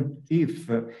 Even if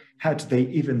had they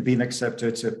even been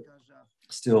accepted,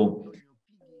 still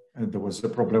there was a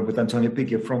problem with Antonio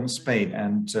Pique from Spain,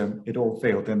 and it all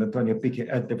failed. And Antonio Pique,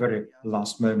 at the very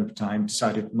last moment of time,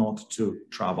 decided not to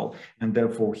travel, and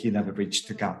therefore he never reached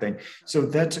Katyn. So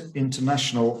that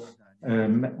international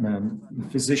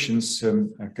physicians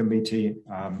committee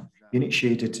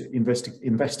initiated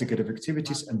investigative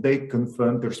activities, and they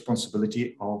confirmed the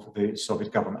responsibility of the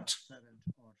Soviet government.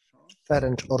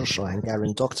 Ferenc Orsa and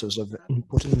Garen Doctors are an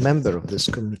important member of this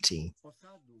committee.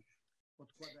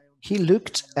 He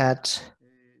looked at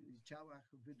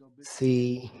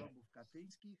the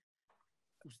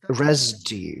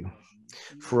residue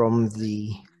from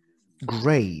the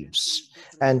graves,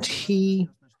 and he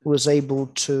was able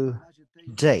to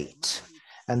date,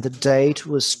 and the date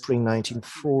was spring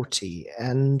 1940,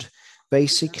 and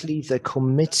basically the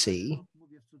committee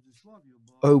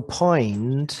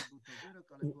opined,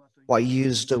 I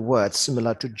used a word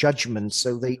similar to judgment,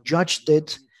 so they judged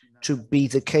it to be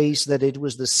the case that it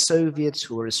was the Soviets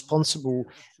who were responsible,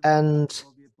 and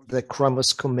the crime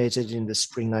was committed in the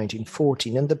spring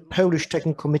 1914. And the Polish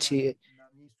Technical Committee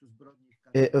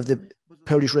of the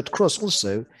Polish Red Cross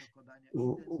also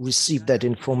received that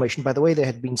information. By the way, they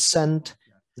had been sent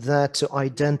there to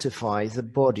identify the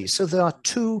body. So there are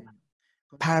two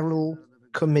parallel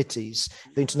committees,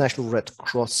 the International Red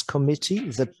Cross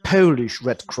Committee, the Polish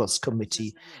Red Cross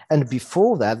Committee, and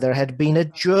before that there had been a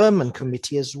German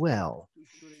committee as well,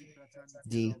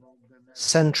 the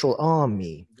Central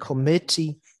Army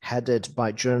Committee, headed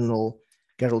by General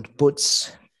Gerald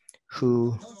Butz,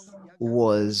 who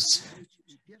was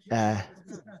a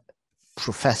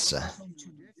professor.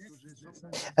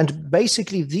 And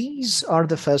basically these are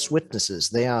the first witnesses.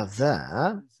 They are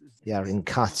there, they are in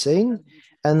Katyn,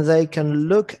 and they can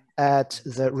look at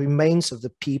the remains of the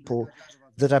people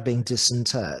that are being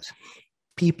disinterred.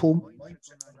 People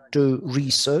do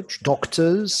research,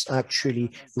 doctors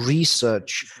actually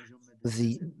research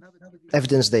the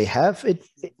evidence they have.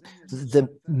 The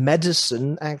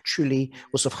medicine actually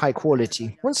was of high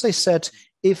quality. Once they said,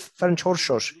 if Ferenc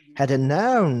Orsa had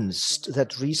announced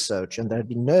that research and there had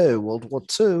been no World War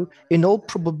II, in all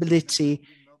probability,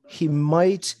 he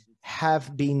might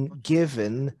have been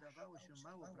given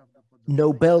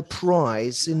Nobel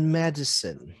Prize in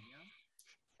medicine.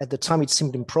 At the time, it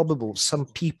seemed improbable. Some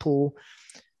people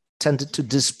tended to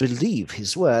disbelieve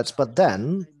his words, but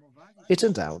then it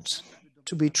turned out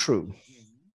to be true.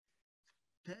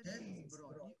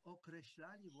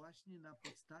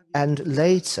 And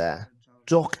later,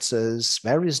 doctors,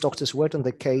 various doctors who worked on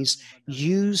the case,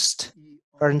 used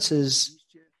Ferenc's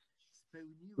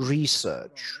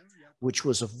research, which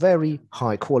was of very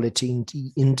high quality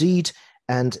indeed,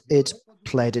 and it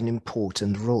played an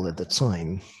important role at the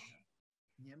time.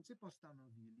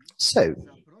 So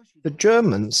the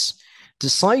Germans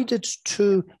decided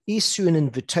to issue an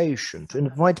invitation to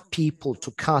invite people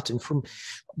to Katyn,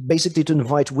 basically to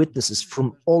invite witnesses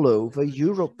from all over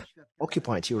Europe,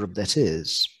 occupied Europe that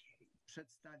is.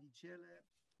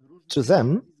 To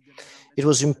them, it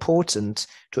was important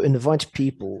to invite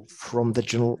people from the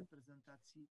general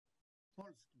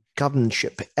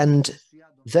governorship, and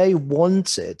they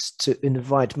wanted to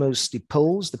invite mostly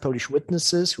Poles, the Polish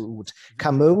witnesses who would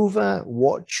come over,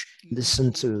 watch,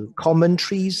 listen to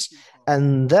commentaries,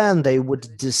 and then they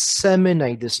would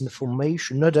disseminate this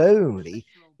information not only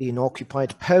in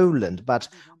occupied Poland, but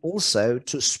also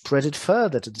to spread it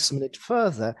further, to disseminate it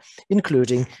further,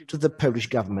 including to the Polish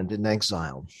government in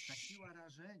exile.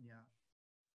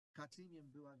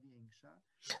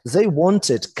 They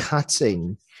wanted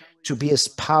Katyn to be as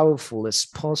powerful as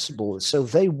possible, so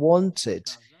they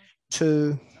wanted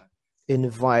to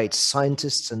invite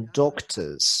scientists and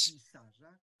doctors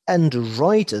and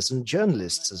writers and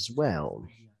journalists as well,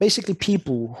 basically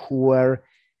people who were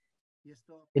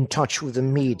in touch with the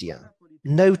media.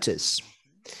 Notice,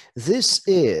 this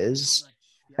is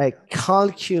a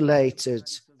calculated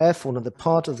effort on the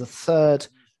part of the Third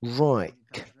Reich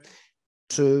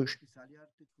to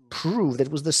prove that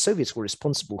it was the Soviets who were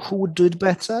responsible. Who would do it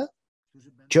better?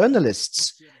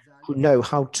 Journalists who know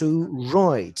how to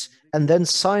write, and then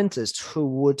scientists who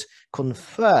would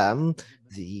confirm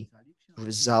the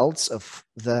results of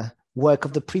the work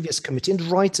of the previous committee, and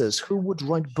writers who would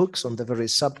write books on the very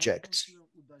subject.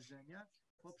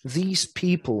 These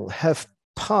people have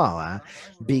power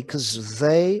because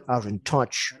they are in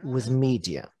touch with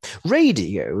media.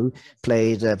 Radio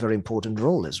played a very important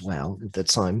role as well at that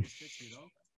time.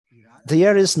 The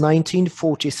year is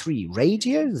 1943.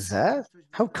 Radio there?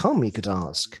 How come, you could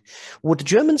ask? What the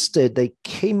Germans did, they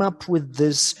came up with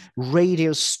this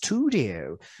radio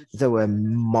studio. There were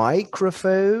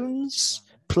microphones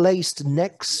placed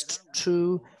next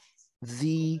to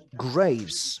the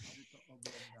graves,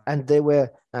 and they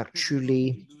were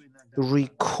actually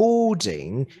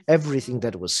recording everything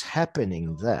that was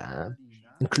happening there,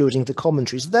 including the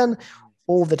commentaries. Then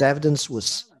all that evidence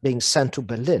was being sent to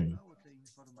Berlin.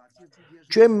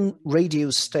 German radio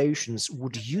stations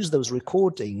would use those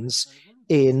recordings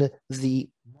in the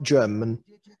German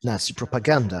Nazi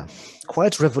propaganda.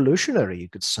 Quite revolutionary, you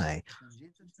could say.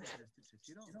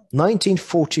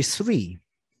 1943,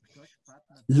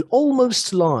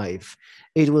 almost live.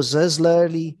 It was as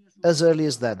early as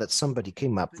that somebody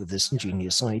came up with this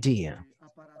ingenious idea.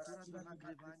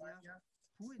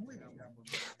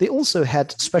 They also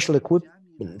had special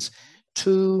equipment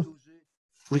to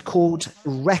record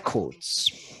records,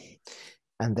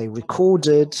 and they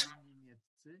recorded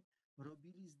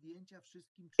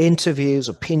interviews,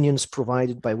 opinions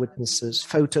provided by witnesses,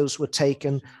 photos were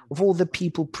taken of all the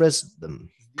people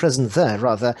present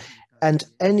there, and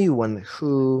anyone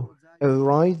who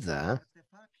arrived there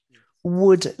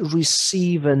would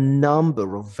receive a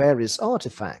number of various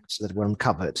artifacts that were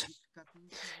uncovered.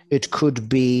 It could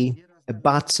be a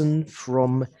button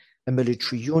from a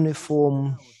military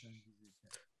uniform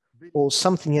or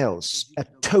something else, a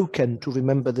token to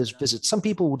remember this visit. Some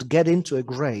people would get into a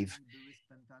grave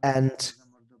and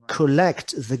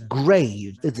collect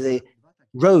the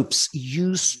ropes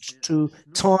used to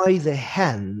tie the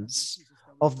hands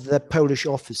of the Polish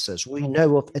officers. We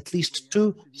know of at least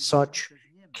 2 such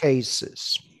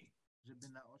cases.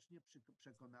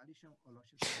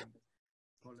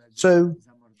 So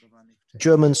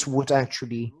Germans would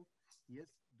actually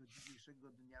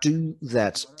do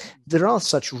that. There are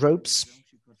such ropes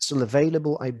still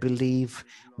available. I believe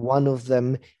one of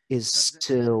them is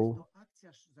still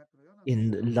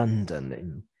in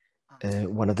London,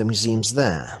 in one of the museums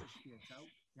there.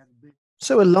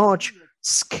 So a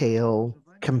large-scale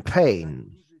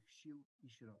campaign.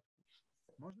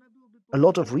 A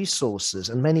lot of resources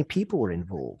and many people were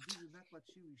involved.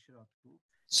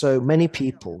 So many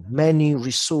people, many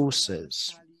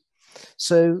resources.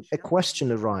 So a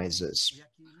question arises.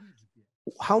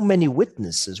 How many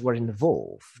witnesses were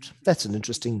involved? That's an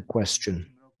interesting question.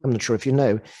 I'm not sure if you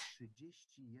know.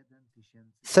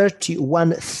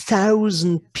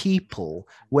 31,000 people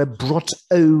were brought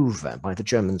over by the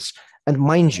Germans. And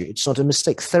mind you, it's not a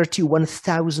mistake,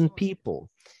 31,000 people.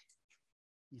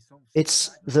 It's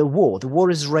the war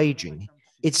is raging.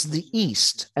 It's the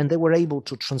East, and they were able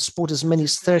to transport as many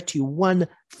as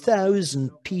 31,000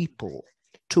 people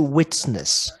to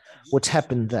witness what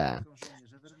happened there.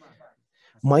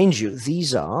 Mind you,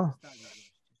 these are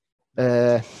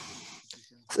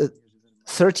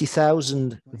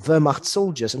 30,000 Wehrmacht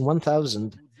soldiers and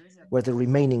 1,000 were the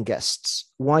remaining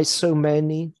guests. Why so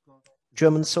many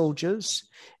German soldiers?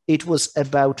 It was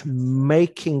about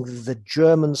making the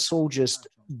German soldiers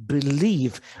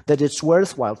believe that it's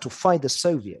worthwhile to fight the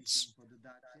Soviets.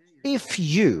 If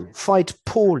you fight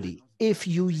poorly, if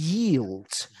you yield,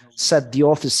 said the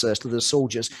officers to the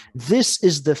soldiers, this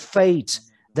is the fate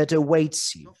that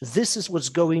awaits you. This is what's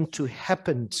going to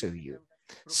happen to you,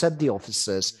 said the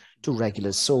officers to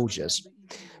regular soldiers.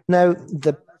 Now,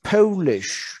 the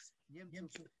Polish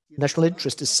national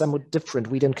interest is somewhat different.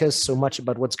 We don't care so much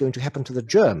about what's going to happen to the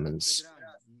Germans.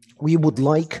 We would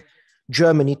like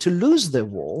Germany to lose the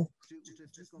war,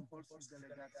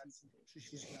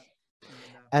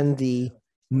 and the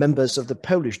members of the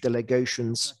Polish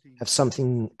delegations have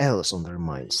something else on their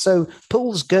minds. So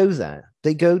Poles go there,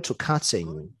 they go to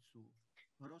Katyn,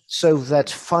 so that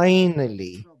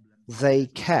finally they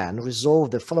can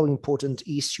resolve the following important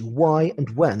issue: why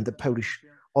and when the Polish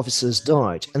officers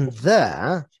died. And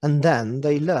then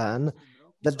they learn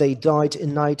that they died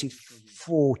in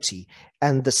 1940,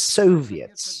 and the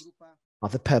Soviets are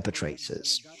the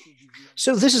perpetrators.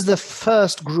 So this is the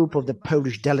first group of the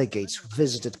Polish delegates who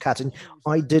visited Katyn.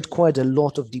 I did quite a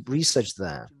lot of deep research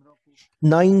there.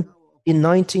 In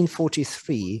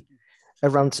 1943,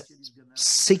 around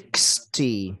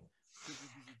 60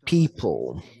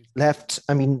 people left,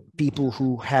 people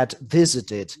who had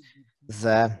visited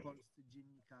the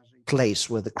place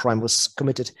where the crime was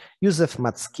committed. Józef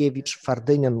Mackiewicz,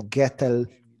 Ferdynand Gettel,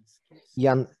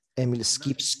 Jan Emil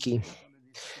Skipski,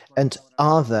 and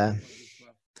other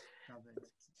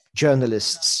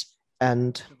journalists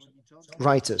and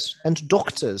writers, and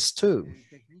doctors too.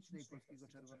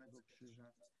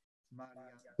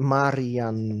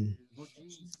 Marian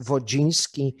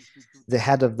Wodziński, the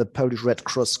head of the Polish Red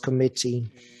Cross Committee,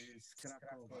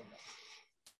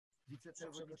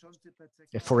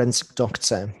 a forensic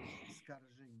doctor,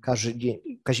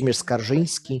 Kazimierz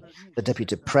Skarżyński, the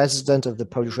deputy president of the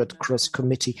Polish Red Cross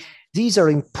Committee. These are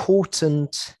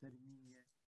important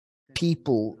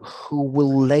people who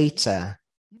will later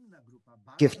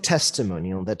give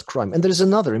testimony on that crime. And there is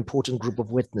another important group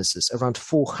of witnesses, around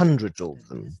 400 of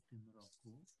them.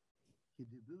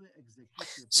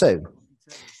 So,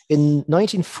 in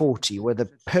 1940, where the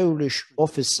Polish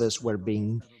officers were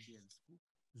being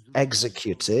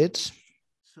executed,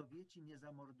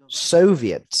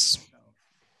 Soviets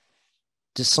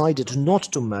decided not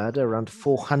to murder around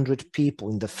 400 people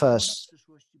in the first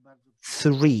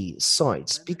 3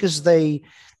 sites because they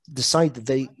decided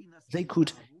they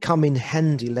could come in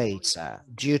handy later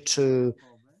due to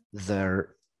their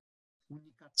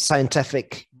scientific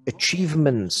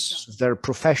achievements, their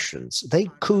professions. They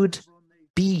could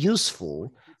be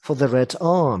useful for the Red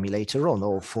Army later on,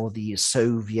 or for the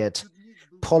Soviet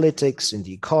politics and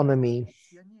the economy.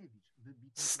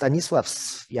 Stanisław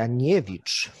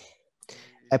Janiewicz,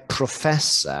 a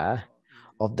professor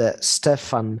of the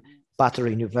Stefan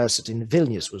Batory University in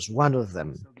Vilnius, was one of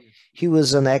them. He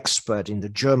was an expert in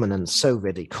the German and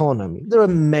Soviet economy. There are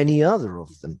many other of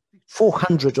them,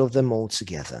 400 of them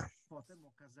altogether.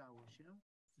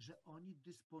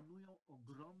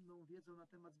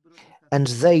 And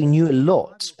they knew a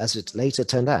lot, as it later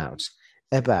turned out,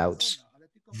 about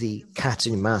the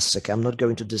Katyn massacre. I'm not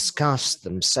going to discuss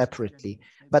them separately,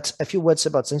 but a few words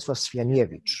about Stanisław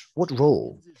Janiewicz, what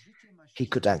role he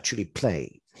could actually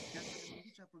play.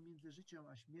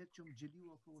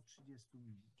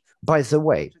 By the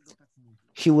way,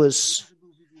 he was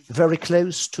very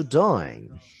close to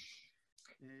dying.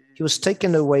 He was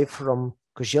taken away from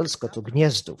Kozielsko to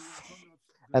Gniezdów,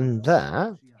 and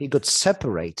there he got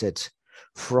separated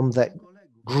from the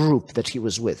group that he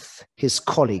was with. His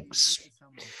colleagues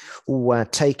were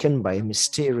taken by a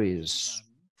mysterious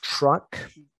truck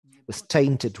with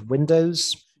tainted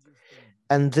windows,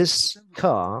 and this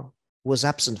car was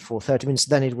absent for 30 minutes,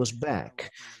 then it was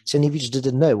back. Janiewicz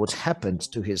didn't know what happened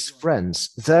to his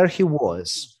friends. There he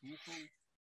was,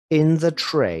 in the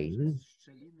train.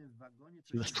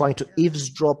 He was trying to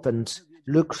eavesdrop and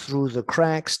look through the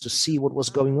cracks to see what was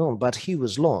going on, but he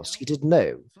was lost. He didn't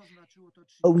know.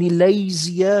 Only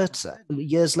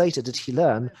years later did he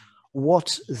learn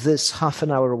what this half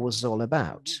an hour was all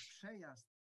about.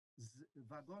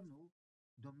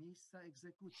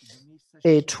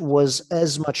 It was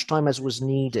as much time as was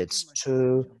needed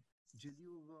to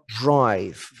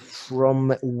drive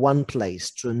from one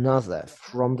place to another,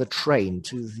 from the train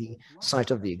to the site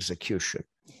of the execution.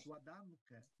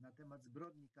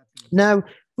 Now,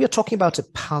 we are talking about a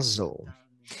puzzle,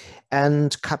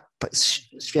 and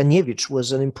Janiewicz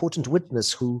was an important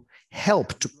witness who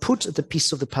helped to put the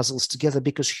piece of the puzzles together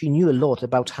because he knew a lot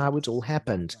about how it all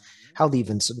happened, how the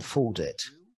events unfolded.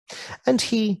 And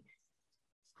he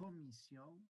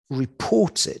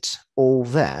reported all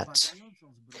that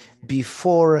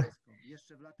before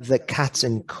the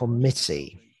Katyn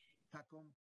committee.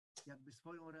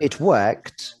 It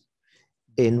worked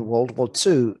in World War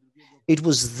II. It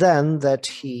was then that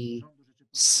he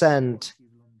sent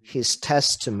his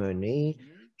testimony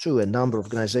to a number of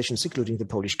organizations, including the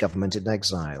Polish government in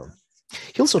exile.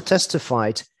 He also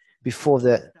testified before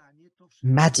the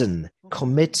Madden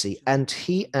committee, and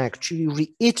he actually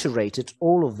reiterated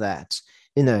all of that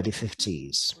in the early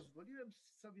 50s.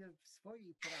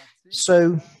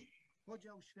 So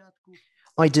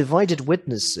I divided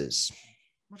witnesses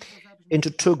into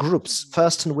 2 groups,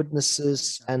 first-hand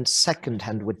witnesses and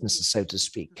second-hand witnesses, so to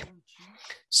speak.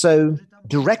 So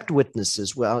direct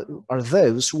witnesses are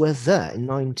those who were there in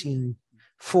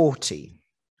 1940.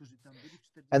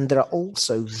 And there are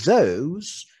also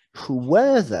those who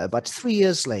were there, but 3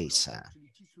 years later.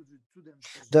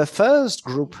 The first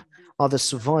group are the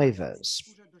survivors.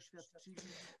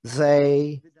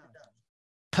 They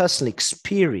personally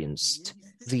experienced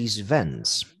these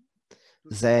events.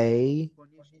 They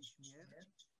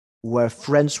were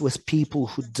friends with people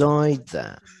who died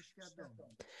there.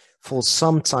 For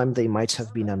some time, they might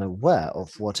have been unaware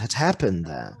of what had happened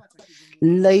there.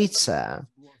 Later,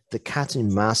 the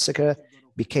Katyn massacre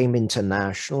became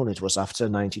international. It was after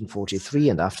 1943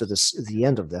 and after the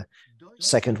end of the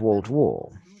Second World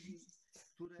War.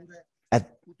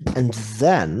 And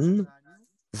then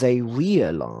they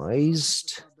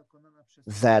realized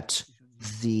that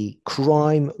the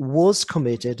crime was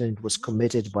committed, and it was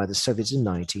committed by the Soviets in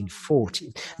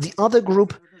 1940. The other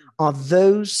group are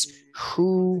those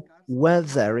who were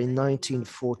there in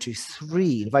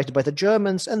 1943, invited by the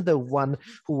Germans, and the one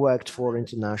who worked for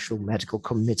International Medical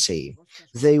Committee.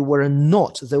 They were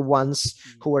not the ones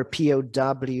who were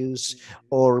POWs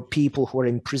or people who were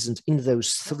imprisoned in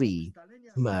those 3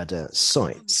 murder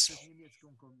sites.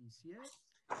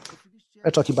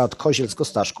 We're talking about Kozielsko,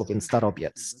 Staszków, and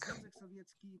Starobieck.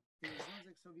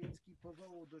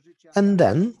 And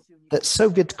then the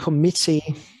Soviet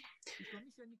committee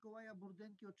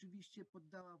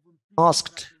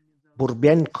asked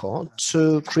Burbienko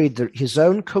to create his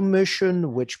own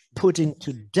commission, which put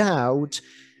into doubt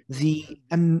the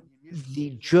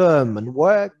German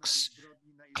works,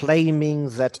 claiming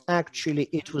that actually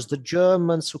it was the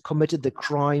Germans who committed the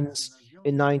crimes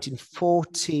in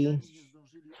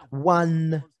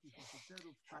 1941,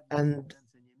 and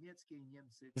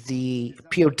the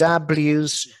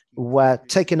POWs were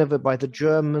taken over by the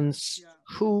Germans,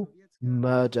 who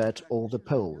murdered all the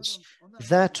Poles.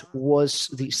 That was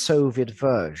the Soviet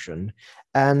version,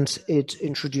 and it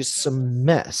introduced some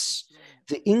mess.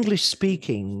 The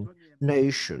English-speaking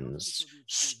nations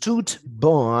stood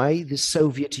by the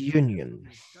Soviet Union,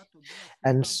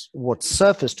 and what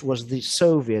surfaced was the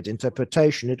Soviet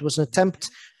interpretation. It was an attempt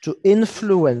to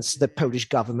influence the Polish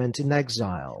government in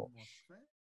exile.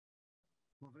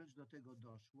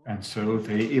 And so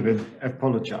they even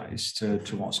apologized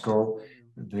to Moscow.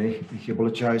 He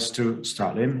apologized to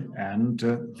Stalin, and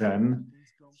then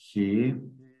he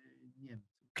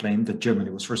claimed that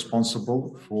Germany was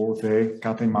responsible for the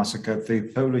Katyn massacre.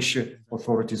 The Polish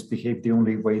authorities behaved the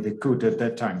only way they could at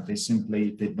that time. They simply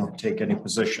did not take any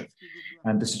position.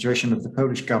 And the situation of the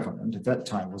Polish government at that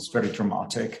time was very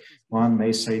dramatic. One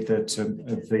may say that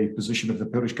the position of the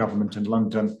Polish government in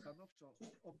London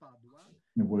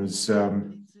was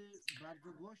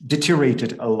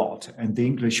deteriorated a lot, and the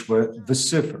English were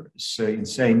vociferous in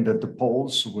saying that the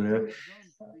Poles were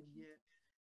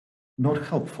not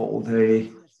helpful.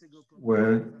 They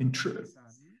were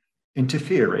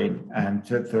interfering, and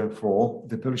therefore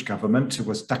the Polish government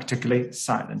was tactically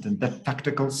silent, and that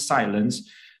tactical silence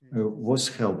was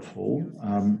helpful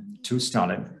to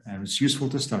Stalin, and it was useful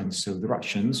to Stalin. So the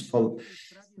Russians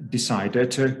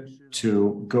decided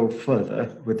to go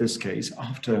further with this case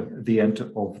after the end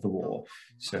of the war.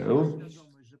 So,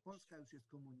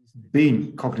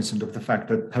 being cognizant of the fact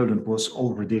that Poland was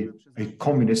already a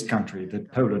communist country,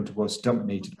 that Poland was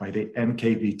dominated by the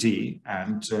NKVD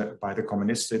and by the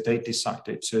communists, they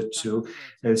decided to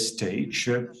stage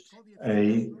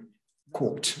a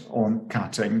court on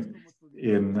Katyn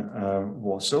in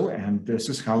Warsaw, and this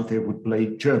is how they would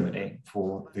blame Germany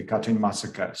for the Katyn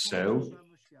massacre. So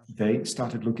they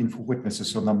started looking for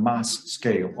witnesses on a mass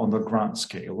scale, on the ground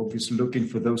scale, obviously looking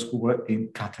for those who were in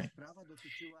Katyn.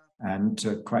 And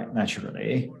quite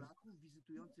naturally,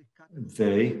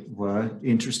 they were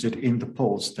interested in the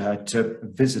Poles that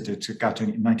visited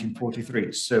Katyn in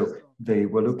 1943. So they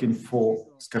were looking for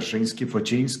Skarżyński, for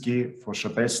Dziński, for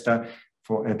Szabesta,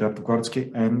 for Edward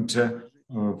Gorski, and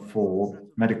for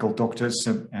medical doctors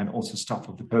and also staff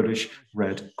of the Polish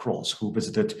Red Cross who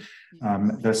visited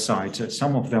their site.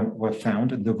 Some of them were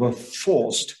found, and they were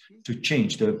forced to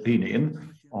change their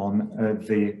opinion on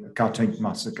the Katyn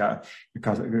massacre, the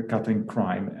Katyn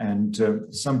crime. And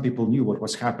some people knew what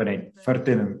was happening.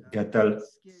 Ferdynand Gettel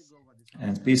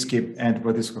and Piski and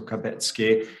Władysław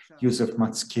Kabecki, Józef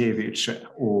Mackiewicz,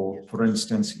 or for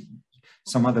instance,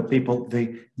 some other people,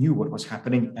 they knew what was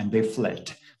happening and they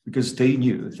fled, because they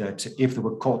knew that if they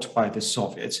were caught by the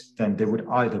Soviets, then they would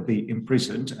either be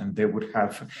imprisoned and they would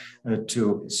have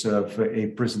to serve a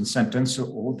prison sentence,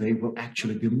 or they will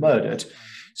actually be murdered.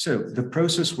 So the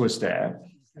process was there.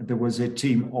 There was a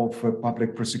team of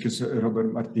public prosecutor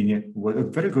Robert Martini, who was a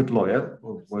very good lawyer,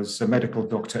 who was a medical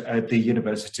doctor at the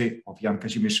University of Jan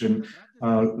Kazimierz in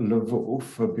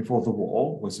Lwów before the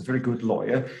war, was a very good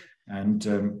lawyer. And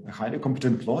a highly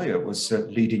competent lawyer was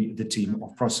leading the team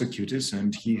of prosecutors,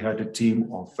 and he had a team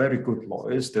of very good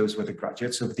lawyers. Those were the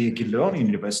graduates of the Jagiellonian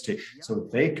University. So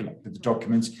they collected the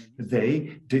documents,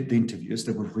 they did the interviews,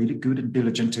 they were really good and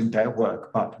diligent in their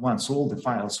work. But once all the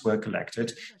files were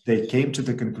collected, they came to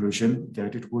the conclusion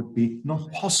that it would be not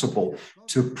possible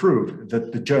to prove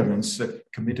that the Germans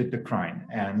committed the crime.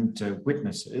 And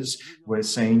witnesses were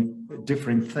saying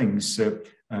different things,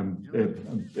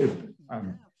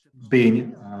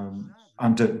 being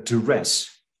under duress.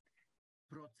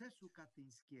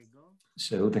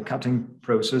 So the Katyn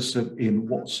process in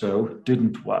Warsaw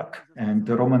didn't work, and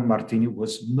Roman Martini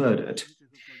was murdered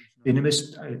in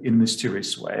a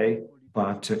mysterious way,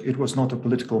 but it was not a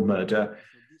political murder.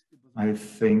 I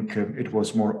think it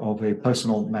was more of a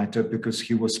personal matter, because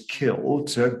he was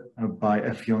killed by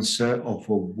a fiancé of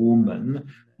a woman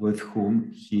with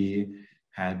whom he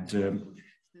had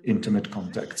intimate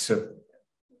contacts.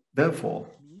 Therefore,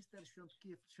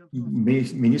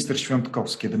 Minister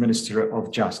Świątkowski, the Minister of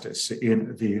Justice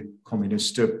in the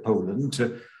communist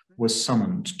Poland, was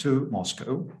summoned to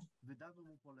Moscow,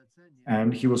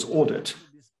 and he was ordered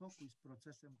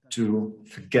to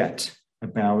forget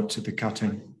about the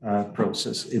Katyn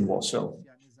process in Warsaw.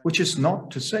 which is not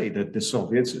to say that the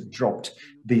Soviets dropped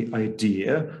the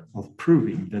idea of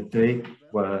proving that they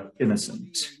were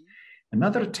innocent.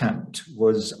 Another attempt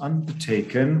was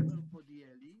undertaken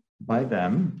by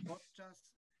them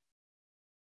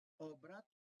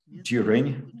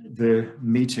during the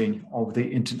meeting of the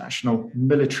International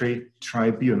Military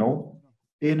Tribunal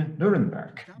in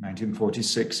Nuremberg,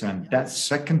 1946. And that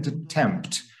second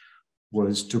attempt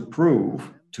was to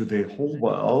prove to the whole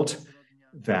world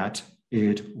that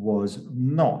it was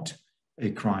not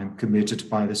a crime committed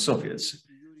by the Soviets.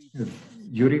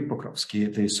 Yuri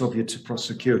Pokrovsky, the Soviet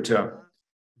prosecutor,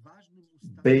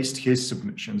 based his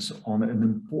submissions on an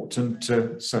important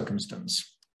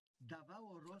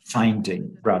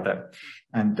finding,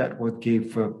 and that what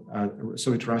gave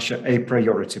Soviet Russia a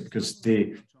priority, because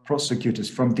the prosecutors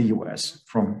from the US,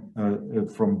 from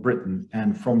Britain,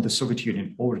 and from the Soviet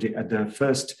Union already at their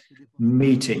first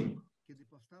meeting,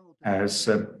 as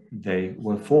they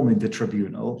were forming the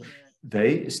tribunal,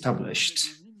 they established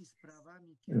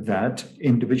that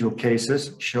individual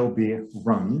cases shall be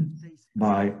run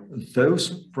by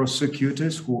those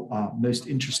prosecutors who are most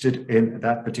interested in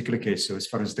that particular case. So as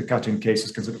far as the Katyn case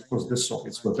is concerned, of course, the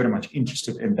Soviets were very much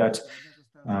interested in that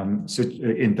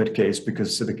case,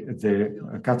 because the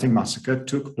Katyn massacre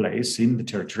took place in the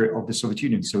territory of the Soviet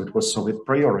Union. So it was Soviet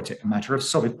priority, a matter of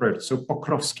Soviet priority. So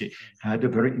Pokrovsky had a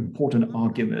very important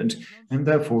argument, and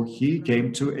therefore he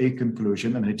came to a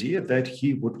conclusion, an idea that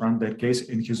he would run that case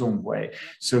in his own way.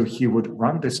 So he would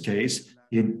run this case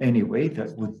in any way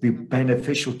that would be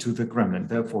beneficial to the Kremlin.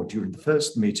 Therefore, during the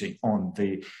first meeting on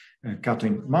the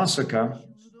Katyn massacre,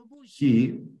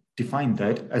 he defined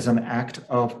that as an act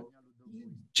of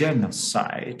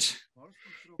genocide.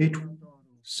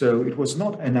 So it was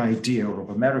not an idea of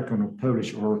American or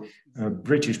Polish or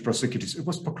British prosecutors. It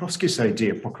was Pokrovsky's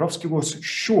idea. Pokrovsky was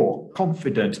sure,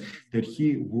 confident that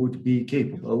he would be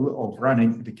capable of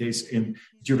running the case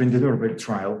during the Nuremberg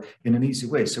trial in an easy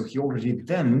way. So he already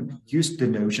then used the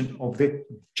notion of the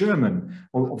German,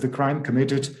 or of the crime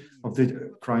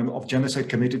of genocide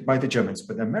committed by the Germans.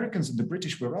 But the Americans and the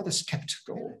British were rather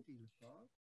skeptical.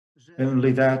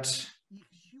 Only that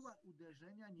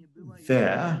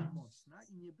their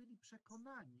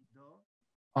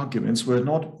arguments were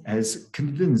not as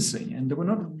convincing, and they were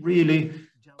not really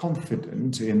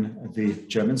confident in the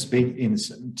Germans being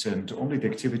innocent, and only the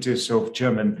activities of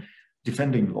German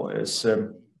defending lawyers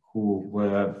who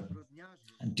were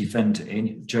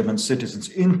defending German citizens,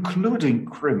 including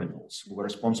criminals who were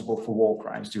responsible for war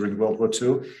crimes during World War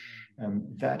II,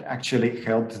 that actually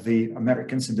helped the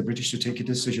Americans and the British to take a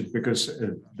decision, because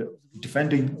the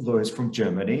defending lawyers from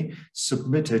Germany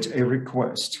submitted a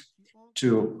request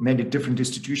to many different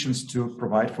institutions to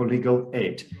provide for legal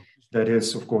aid. That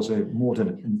is, of course, a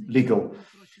modern legal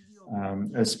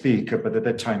speak, but at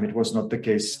that time it was not the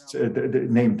case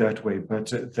named that way.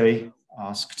 But they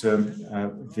asked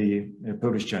the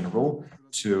Polish general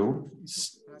to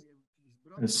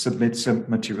submit some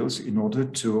materials in order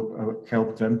to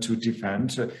help them to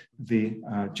defend the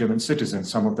German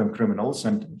citizens, some of them criminals.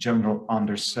 And General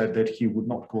Anders said that he would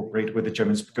not cooperate with the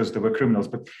Germans because they were criminals,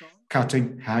 but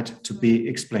Katyn had to be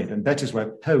explained. And that is why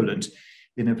Poland,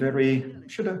 in a very,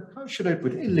 how should I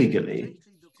put it, illegally,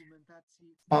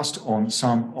 passed on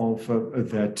some of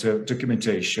that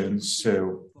documentation.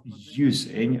 So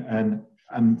using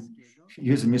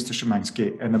Mr.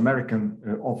 Szymański, an American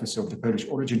officer of the Polish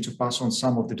origin, to pass on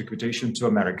some of the documentation to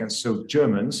Americans. So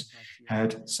Germans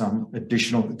had some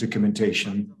additional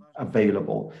documentation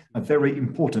available, a very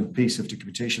important piece of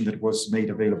documentation that was made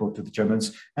available to the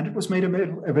Germans, and it was made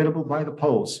available by the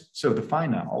Poles. So the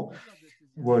final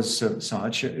was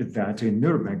such that in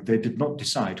Nuremberg, they did not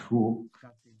decide who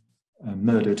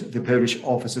murdered the Polish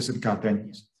officers in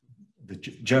Katyn.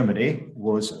 Germany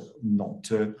was not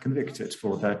convicted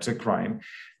for that crime.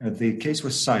 The case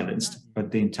was silenced,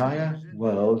 but the entire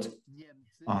world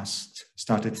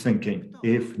started thinking,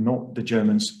 if not the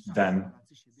Germans, then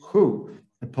who?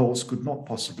 The Poles could not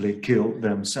possibly kill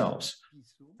themselves.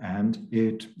 And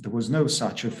there was no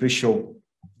such official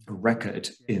record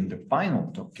in the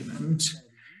final document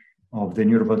of the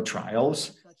Nuremberg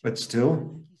trials, but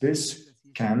still this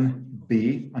can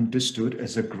be understood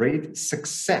as a great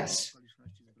success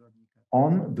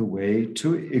on the way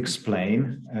to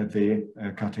explain the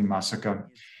Katyn massacre.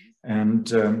 And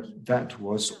that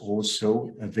was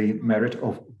also the merit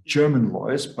of German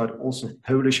lawyers, but also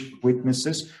Polish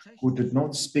witnesses who did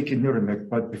not speak in Nuremberg,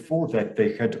 but before that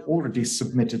they had already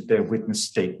submitted their witness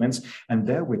statements, and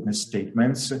their witness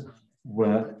statements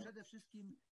were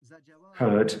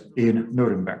heard in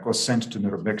Nuremberg or sent to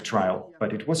Nuremberg trial.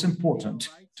 But it was important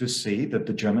to see that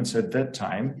the Germans at that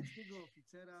time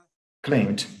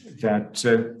claimed that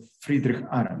Friedrich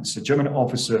Ahrens, a German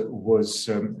officer, was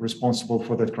responsible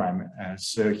for that crime,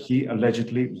 as he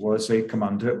allegedly was a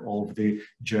commander of the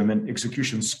German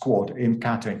execution squad in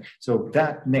Katyn. So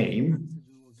that name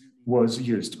was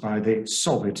used by the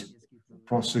Soviet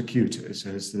prosecutors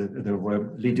as they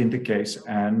were leading the case,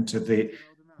 and the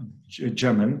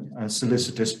German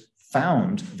solicitors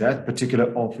found that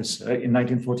particular officer in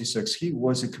 1946. He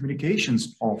was a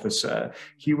communications officer.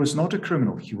 He was not a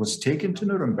criminal. He was taken to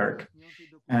Nuremberg.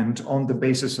 And on the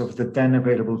basis of the then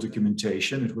available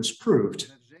documentation, it was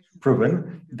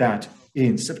proven that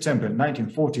in September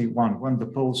 1941, when the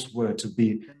Poles were to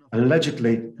be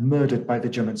allegedly murdered by the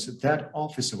Germans, that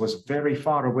officer was very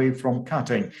far away from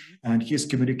Katyn, and his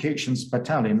communications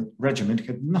battalion regiment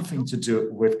had nothing to do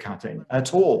with Katyn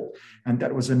at all. And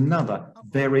that was another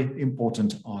very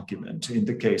important argument in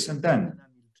the case. And then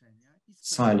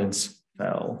silence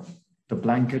fell. The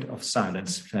blanket of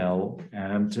silence fell,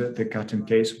 and the Katyn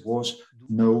case was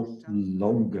no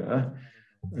longer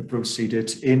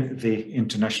proceeded in the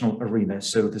international arena.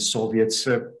 So the Soviets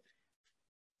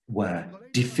were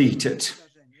defeated.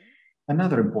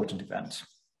 Another important event,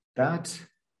 that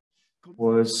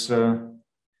was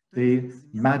the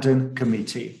Madden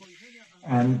Committee.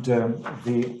 And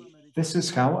this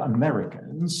is how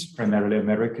Americans, primarily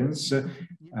Americans,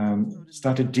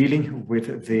 started dealing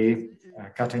with the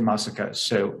Katyn massacre.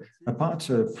 So apart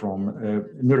from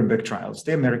Nuremberg trials,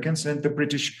 the Americans and the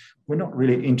British were not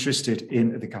really interested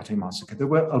in the Katyn massacre. They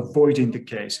were avoiding the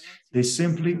case. They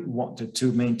simply wanted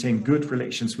to maintain good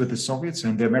relations with the Soviets,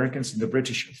 and the Americans and the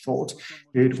British thought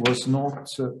it was not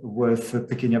worth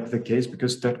picking up the case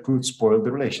because that could spoil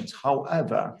the relations.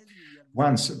 However,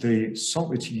 once the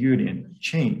Soviet Union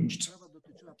changed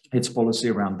its policy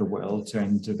around the world,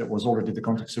 and that was already the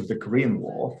context of the Korean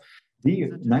War, the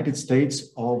United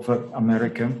States of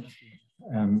America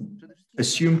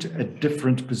assumed a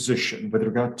different position with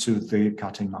regard to the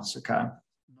Katyn massacre.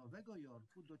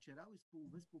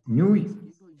 In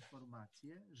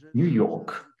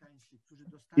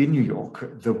New York,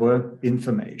 there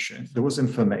was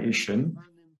information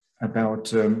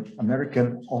about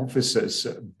American officers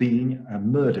being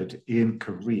murdered in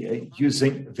Korea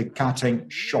using the Katyn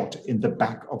shot in the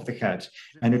back of the head.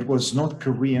 And it was not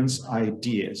Koreans'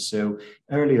 idea. So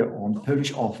earlier on,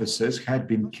 Polish officers had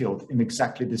been killed in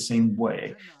exactly the same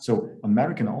way. So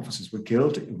American officers were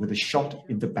killed with a shot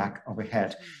in the back of a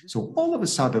head. So all of a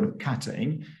sudden,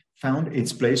 Katyn found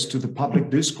its place to the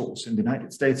public discourse in the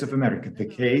United States of America. The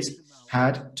case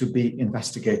had to be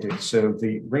investigated. So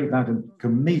the Ray Madden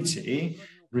Committee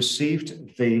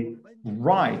received the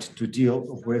right to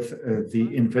deal with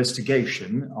the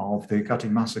investigation of the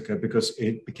Katyn massacre because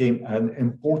it became an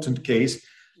important case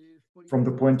from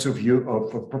the point of view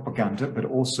of propaganda, but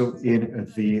also in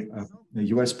the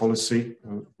US policy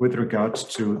with regard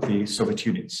to the Soviet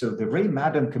Union. So the Ray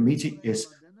Madden Committee is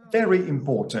very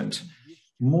important.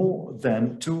 More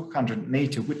than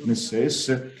 280 witnesses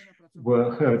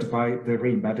were heard by the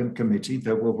Ray Madden Committee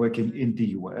that were working in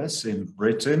the US, in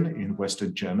Britain, in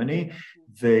Western Germany.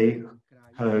 They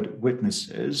heard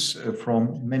witnesses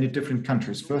from many different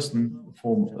countries. First and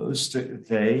foremost,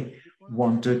 they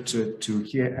wanted to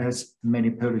hear as many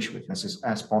Polish witnesses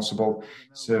as possible.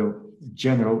 So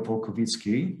General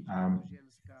Volkowicki,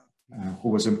 who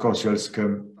was in Kozielsk,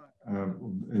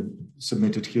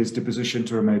 submitted his deposition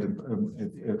to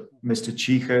Mr.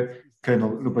 Ciche.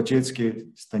 Colonel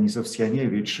Lubadziecki, Stanisław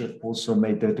Sianiewicz also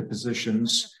made their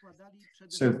depositions.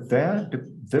 So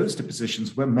those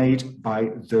depositions were made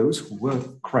by those who were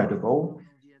credible,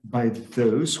 by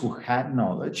those who had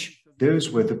knowledge. Those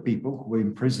were the people who were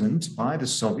imprisoned by the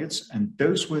Soviets, and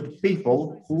those were the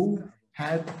people who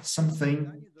had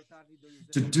something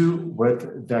to do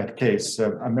with that case.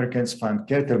 Americans found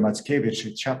Ketel,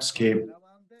 Mackiewicz, Chapsky,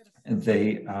 and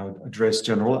they addressed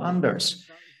General Anders.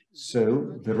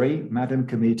 So the Ray Madden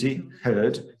Committee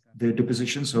heard the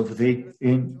depositions of the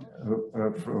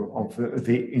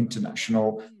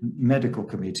International Medical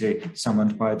Committee,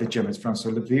 summoned by the Germans,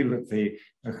 François Leville, the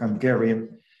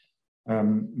Hungarian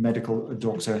medical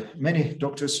doctor. Many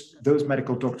doctors, those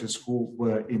medical doctors who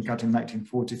were in Katyn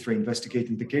 1943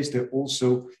 investigating the case, they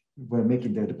also were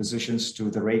making their depositions to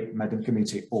the Ray Madden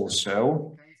Committee.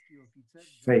 Also,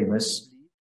 famous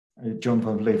John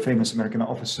Van Vliet, famous American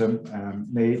officer,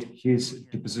 made his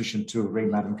deposition to Ray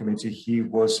Madden Committee. He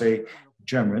was a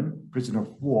German prisoner of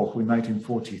war who in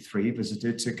 1943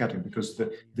 visited Katyn because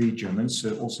the Germans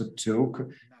also took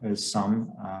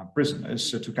some prisoners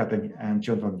to Katyn, and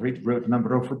John Van Vliet wrote a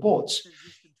number of reports.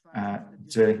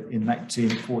 In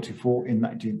 1944, in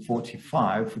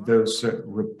 1945, those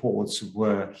reports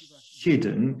were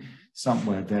hidden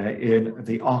somewhere there in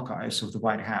the archives of the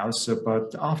White House.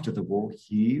 But after the war,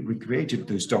 he recreated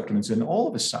those documents. And all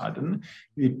of a sudden,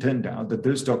 it turned out that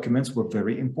those documents were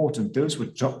very important. Those were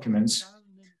documents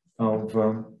of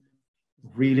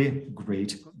really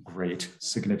great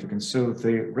significance. So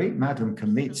the Rape Madam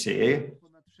Committee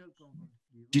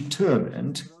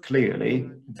determined clearly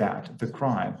that the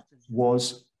crime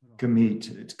was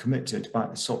committed by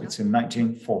the Soviets in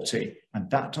 1940. And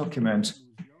that document,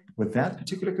 with that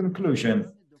particular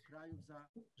conclusion,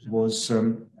 was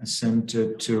sent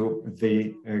to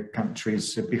the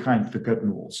countries behind the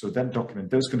curtain wall. So that document,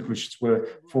 those conclusions were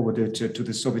forwarded to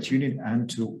the Soviet Union and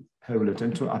to Poland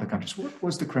and to other countries. What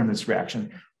was the Kremlin's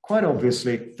reaction? Quite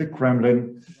obviously, the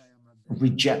Kremlin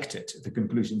rejected the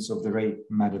conclusions of the Rape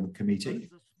Madam Committee.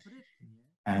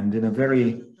 And in a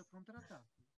very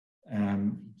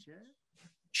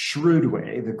shrewd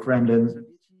way, the Kremlin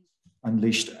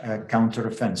unleashed a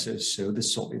counteroffensive. So the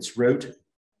Soviets wrote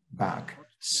back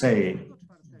saying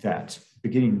that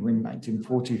beginning in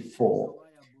 1944,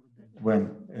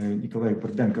 when Nikolai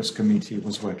Burdenko's committee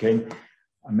was working,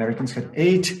 Americans had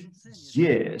 8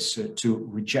 years to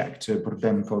reject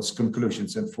Burdenko's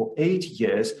conclusions. And for 8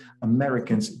 years,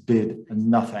 Americans did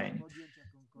nothing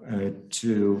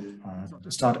to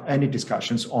start any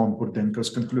discussions on Burdenko's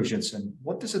conclusions. And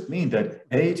what does it mean that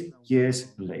 8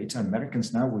 years later,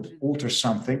 Americans now would alter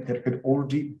something that had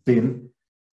already been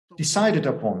decided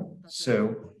upon?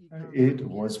 So it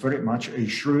was very much a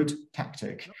shrewd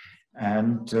tactic.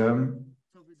 And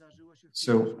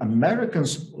so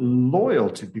Americans'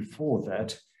 loyalty before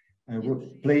that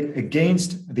played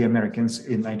against the Americans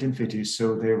in 1950.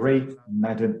 So the Rape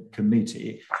Madam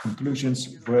Committee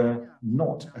conclusions were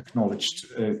not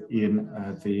acknowledged in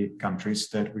the countries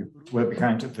that were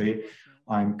behind the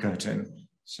Iron Curtain.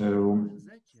 So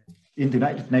in the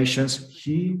United Nations,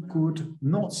 he could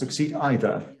not succeed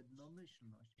either.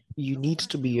 You need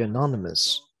to be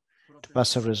anonymous to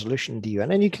pass a resolution in the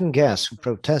UN, and you can guess who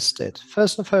protested.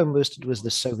 First and foremost, it was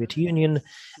the Soviet Union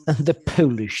and the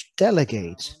Polish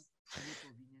delegate.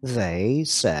 They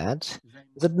said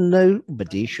that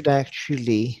nobody should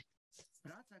actually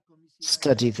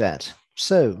study that.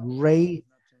 So Ray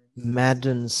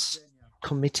Madden's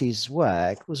committee's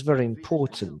work was very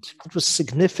important. It was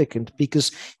significant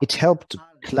because it helped to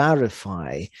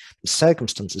clarify the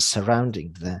circumstances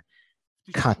surrounding the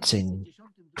Katyn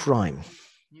crime.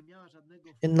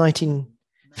 In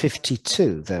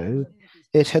 1952, though,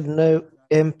 it had no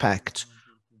impact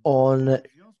on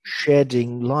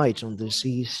shedding light on this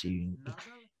issue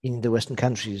in the Western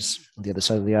countries on the other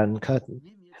side of the Iron Curtain,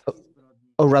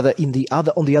 or rather on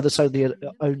the other side of the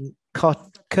Iron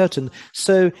Curtain.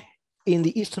 So in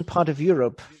the eastern part of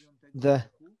Europe, the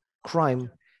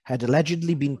crime had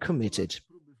allegedly been committed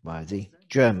by the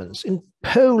Germans. In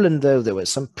Poland, though, there were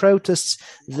some protests.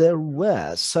 There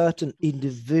were certain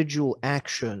individual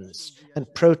actions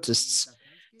and protests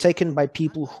taken by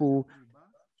people who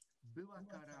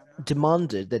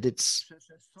demanded that it's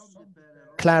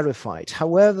clarified.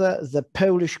 However, the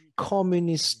Polish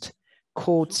communist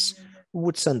courts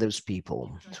would send those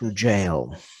people to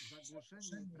jail.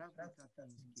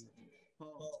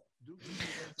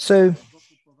 So,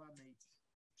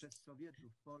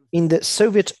 in the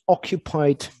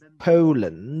Soviet-occupied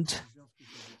Poland,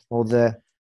 or the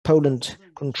Poland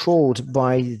controlled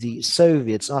by the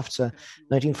Soviets after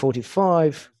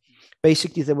 1945,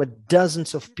 basically there were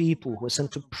dozens of people who were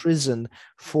sent to prison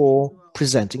for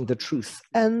presenting the truth.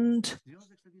 And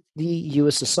the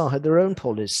USSR had their own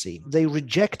policy. They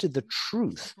rejected the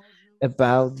truth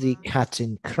about the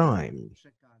Katyn crime.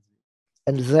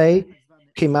 And they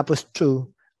came up with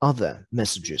two other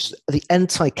messages. The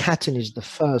anti-Katyn is the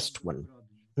first one,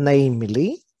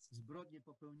 namely,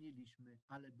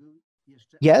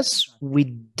 yes, we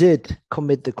did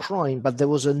commit the crime, but there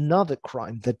was another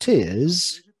crime, that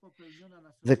is,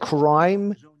 the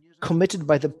crime committed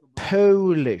by the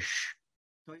Polish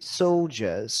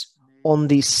soldiers on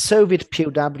the Soviet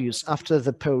POWs after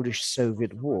the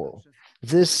Polish-Soviet War.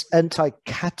 This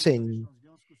anti-Katyn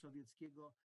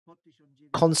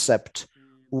concept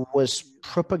was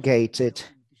propagated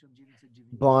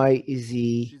by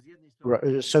the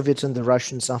Soviets and the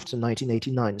Russians after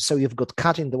 1989. So you've got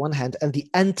Katyn on the one hand and the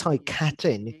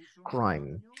anti-Katyn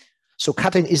crime. So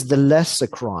Katyn is the lesser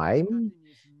crime,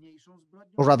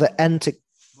 or rather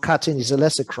anti-Katyn is a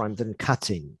lesser crime than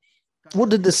Katyn. What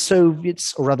did the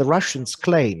Soviets, or rather Russians,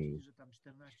 claim?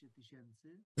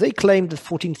 They claimed that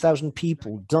 14,000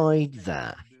 people died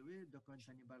there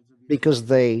because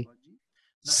they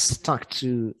stuck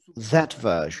to that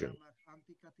version.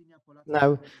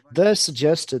 Now, they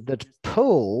suggested that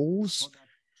Poles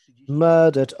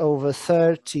murdered over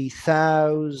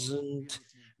 30,000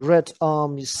 Red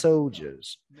Army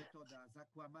soldiers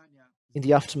in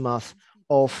the aftermath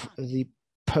of the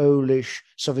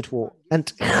Polish-Soviet War. And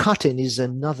Katyn is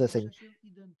another thing.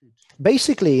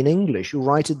 Basically, in English, you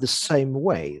write it the same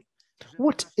way.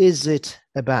 What is it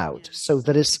about? So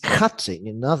there is Katyn,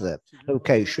 another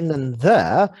location, and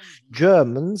there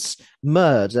Germans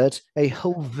murdered a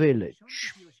whole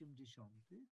village.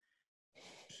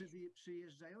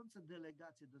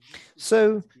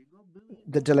 So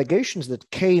the delegations that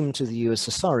came to the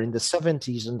USSR in the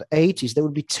 70s and 80s, they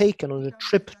would be taken on a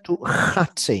trip to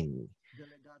Katyn.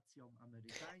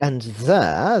 And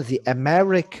there, the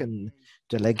American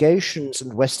delegations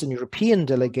and Western European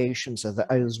delegations,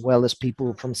 as well as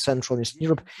people from Central and Eastern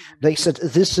Europe, they said,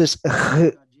 this is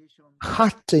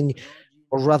Katyn,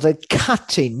 or rather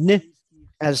Katyn,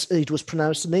 as it was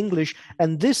pronounced in English,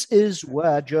 and this is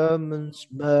where Germans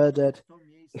murdered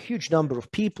a huge number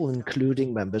of people,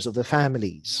 including members of the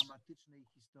families.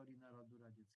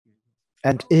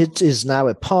 And it is now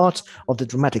a part of the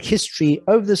dramatic history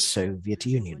of the Soviet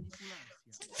Union.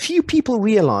 Few people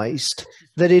realized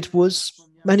that it was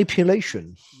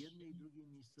manipulation.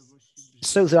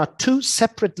 So there are two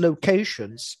separate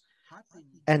locations,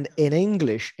 and in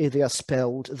English they are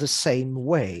spelled the same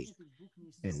way.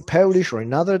 In Polish or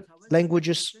in other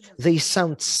languages, they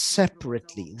sound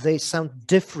separately, they sound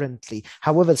differently.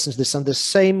 However, since they sound the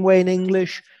same way in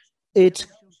English, it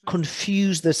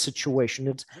confused the situation,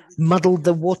 it muddled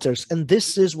the waters, and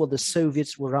this is what the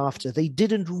Soviets were after. They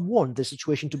didn't want the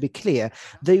situation to be clear.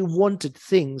 They wanted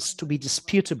things to be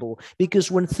disputable,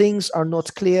 because when things are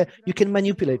not clear, you can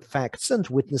manipulate facts, and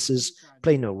witnesses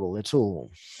play no role at all.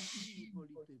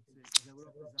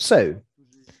 So,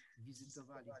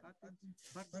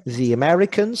 the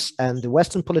Americans and the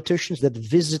Western politicians that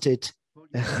visited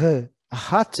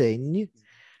Katyn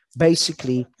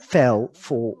basically fell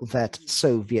for that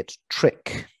Soviet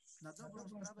trick.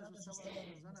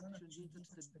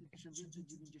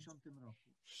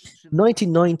 In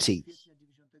 1990,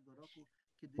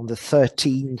 on the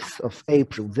 13th of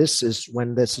April, this is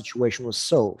when the situation was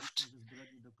solved,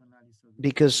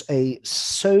 because a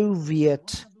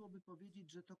Soviet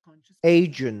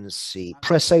agency,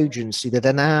 press agency, that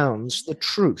announced the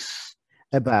truth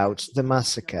about the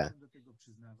massacre.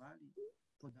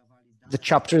 The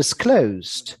chapter is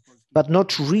closed, but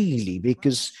not really,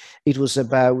 because it was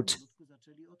about,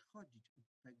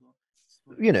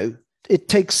 it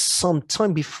takes some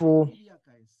time before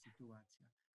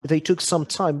they took some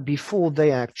time before they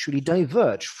actually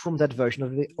diverge from that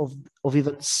version of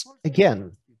events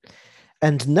again.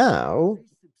 And now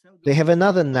they have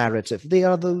another narrative. They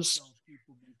are those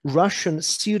Russian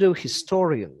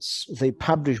pseudo-historians. They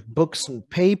publish books and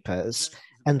papers,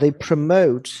 and they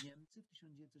promote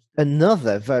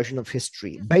another version of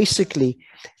history. Basically,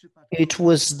 it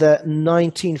was the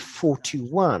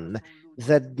 1941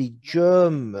 that the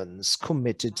Germans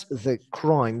committed the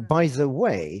crime. By the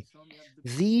way,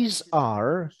 these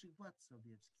are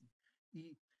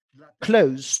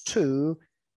close to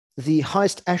the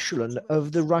highest echelon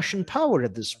of the Russian power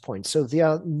at this point. So they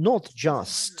are not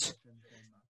just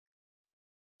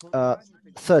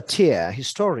third-tier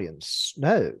historians,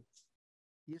 no.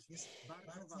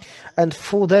 And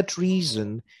for that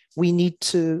reason, we need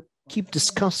to keep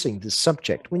discussing this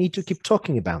subject. We need to keep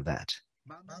talking about that.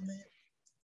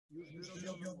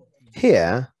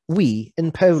 Here, we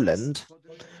in Poland,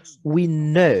 we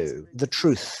know the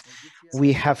truth.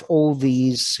 We have all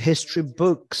these history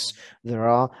books. There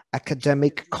are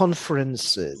academic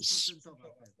conferences,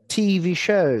 TV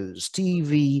shows,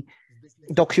 TV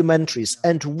documentaries,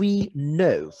 and we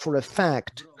know for a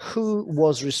fact who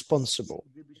was responsible.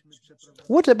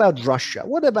 What about Russia?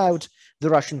 What about the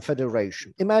Russian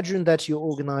Federation? Imagine that you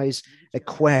organize a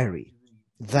query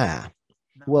there.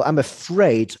 Well, I'm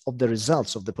afraid of the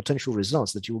results, of the potential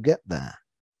results that you will get there.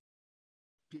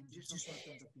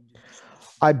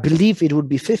 I believe it would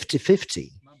be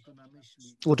 50-50.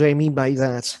 What do I mean by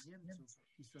that?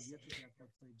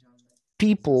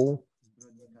 People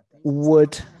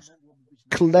would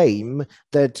claim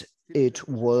that it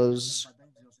was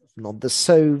not the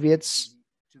Soviets,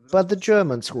 but the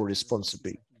Germans who were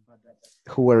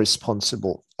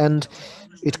responsible. And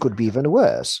it could be even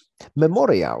worse.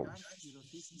 Memorial.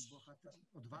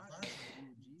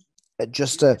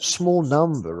 Just a small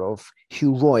number of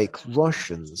heroic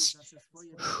Russians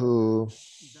who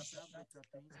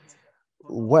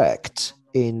worked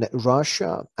in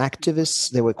Russia,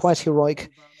 activists, they were quite heroic,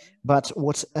 but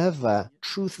whatever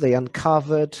truth they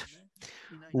uncovered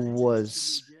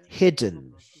was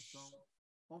hidden.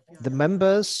 The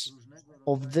members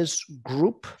of this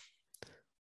group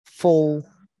fall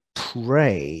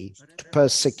prey to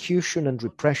persecution and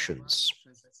repressions.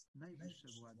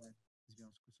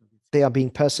 They are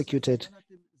being persecuted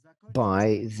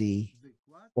by the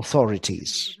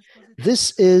authorities.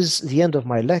 This is the end of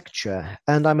my lecture,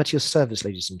 and I'm at your service,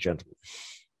 ladies and gentlemen.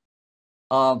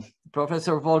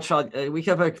 Professor Wolsza, we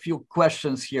have a few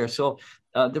questions here. So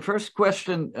the first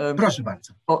question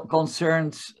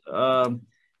concerns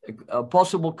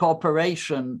possible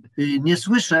cooperation. Nie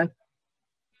słyszę.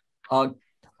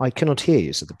 I cannot hear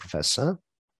you, said the professor.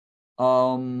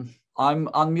 I'm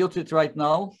unmuted right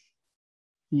now.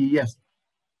 Yes.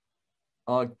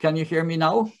 Can you hear me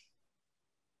now?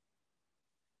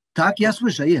 Tak, ja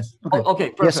słyszę, yes. Okay. Okay,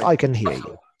 perfect. Yes, I can hear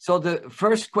you. So the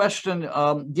first question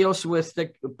deals with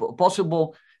the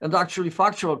possible and actually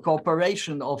factual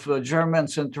cooperation of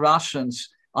Germans and Russians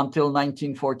until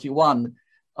 1941.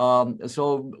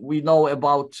 So we know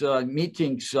about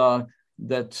meetings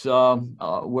that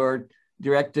were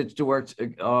directed towards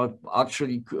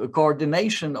actually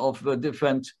coordination of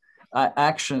different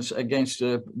actions against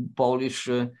Polish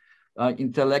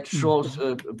intellectuals,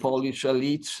 Polish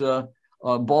elites,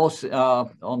 both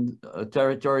on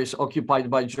territories occupied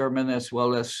by Germany as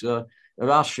well as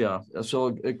Russia.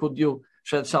 So could you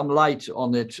shed some light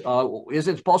on it? Is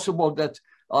it possible that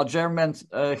Germans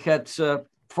had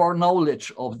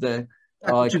foreknowledge of the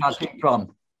Katyn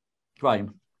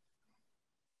crime?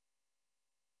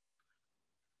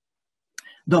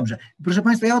 Dobrze. Proszę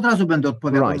Państwa, ja od razu będę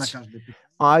odpowiadał na każde pytanie.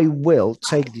 I will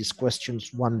take these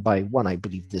questions one by one. I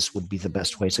believe this would be the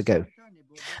best way to go.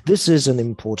 This is an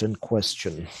important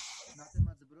question.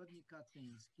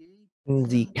 In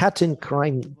the Katyn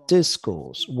crime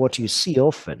discourse, what you see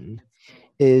often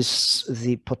is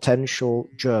the potential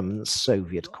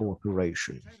German-Soviet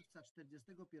cooperation.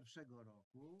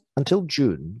 Until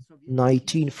June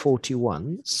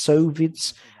 1941,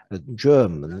 Soviets and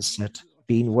Germans had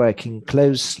been working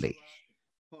closely.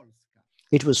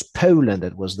 It was Poland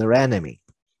that was their enemy.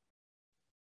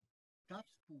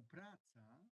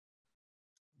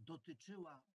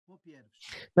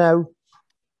 Now,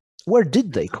 where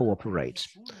did they cooperate?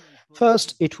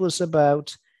 First, it was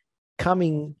about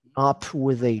coming up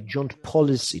with a joint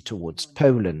policy towards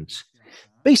Poland.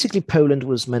 Basically, Poland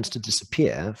was meant to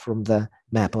disappear from the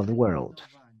map of the world.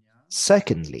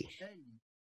 Secondly,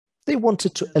 they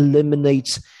wanted to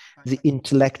eliminate the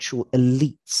intellectual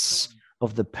elites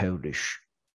of the Polish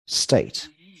state.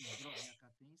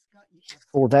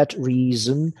 For that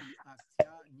reason,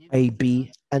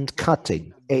 AB and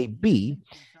Katyn. AB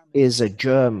is a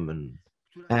German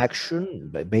action,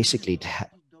 but basically it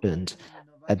happened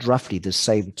at roughly the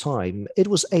same time. It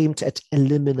was aimed at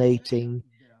eliminating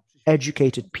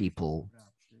educated people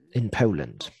in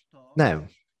Poland. Now,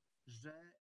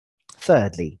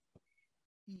 thirdly,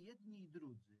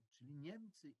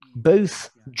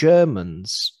 both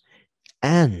Germans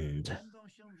and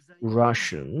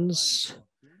Russians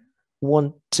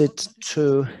wanted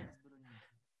to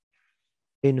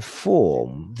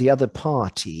inform the other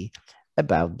party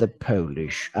about the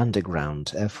Polish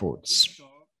underground efforts,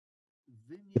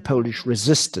 the Polish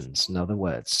resistance, in other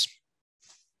words.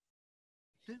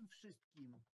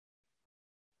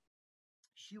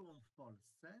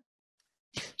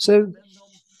 So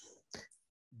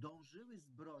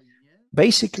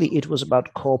basically, it was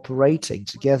about cooperating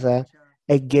together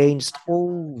against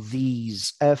all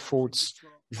these efforts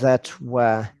that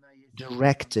were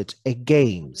directed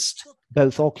against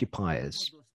both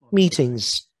occupiers.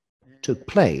 Meetings took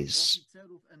place.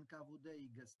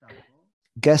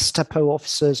 Gestapo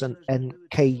officers and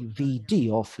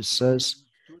NKVD officers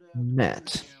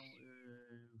met.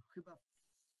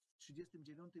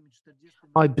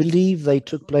 I believe they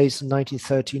took place in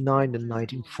 1939 and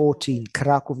 1940 in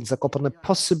Kraków and Zakopane,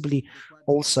 possibly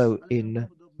also in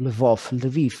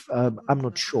Lviv. I'm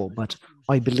not sure, but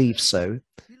I believe so.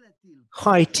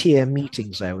 High-tier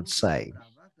meetings, I would say.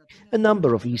 A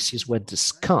number of issues were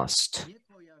discussed.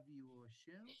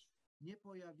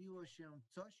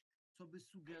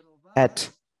 At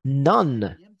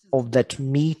none of that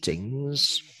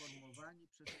meetings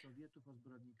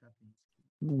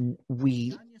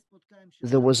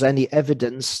there was any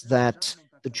evidence that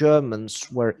the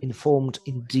Germans were informed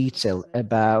in detail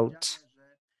about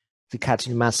the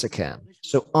Katyn massacre.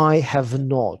 So I have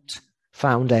not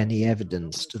found any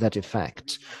evidence to that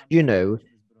effect. You know,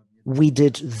 we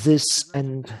did this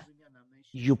and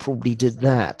you probably did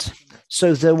that.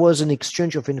 So there was an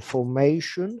exchange of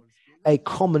information, a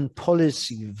common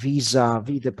policy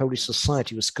vis-a-vis the Polish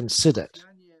society was considered.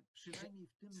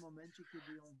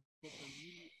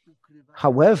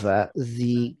 However,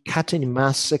 the Katyn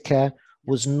massacre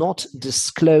was not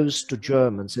disclosed to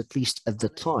Germans, at least at the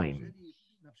time.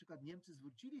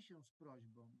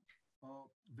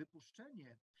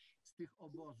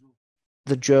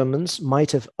 The Germans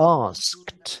might have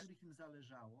asked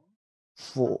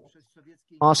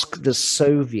the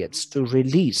Soviets to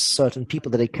release certain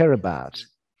people that they care about.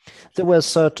 There were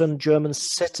certain German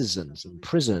citizens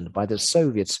imprisoned by the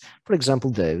Soviets, for example,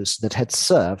 those that had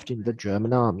served in the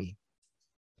German army.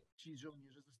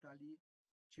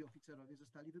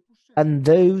 And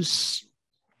those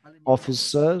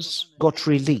officers got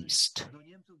released.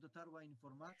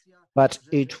 But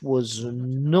it was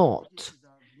not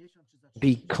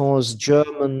because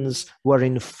Germans were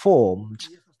informed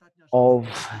of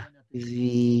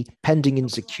the pending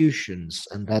executions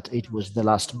and that it was the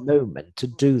last moment to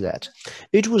do that.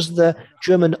 It was the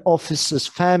German officers'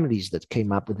 families that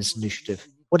came up with this initiative.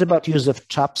 What about Józef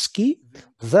Czapski?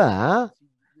 There,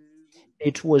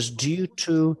 it was due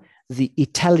to the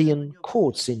Italian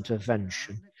court's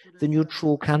intervention. The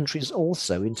neutral countries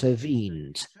also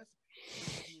intervened.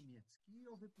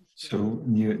 So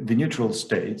the neutral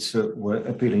states were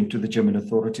appealing to the German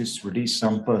authorities to release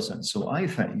some persons. So I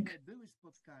think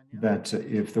that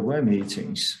if there were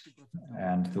meetings,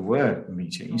 and there were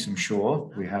meetings, I'm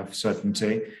sure we have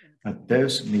certainty that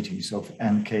those meetings of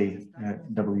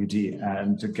NKWD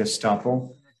and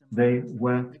Gestapo, they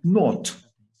were not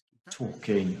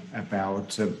talking about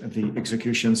the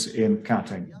executions in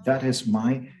Katyn. That is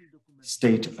my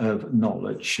state of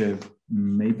knowledge.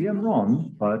 Maybe I'm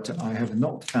wrong, but I have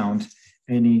not found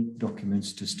any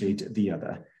documents to state the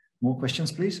other. More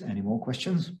questions, please? Any more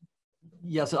questions?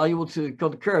 Yes, I would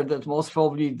concur that most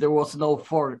probably there was no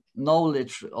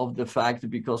foreknowledge of the fact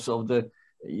because of the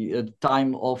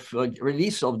time of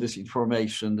release of this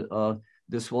information.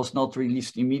 This was not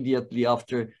released immediately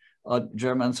after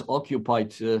Germans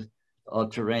occupied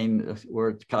terrain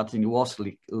where Katyn was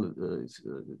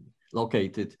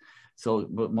located. So,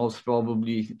 but most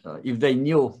probably, if they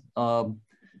knew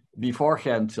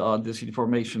beforehand, this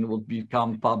information would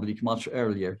become public much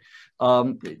earlier.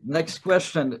 Next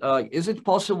question, is it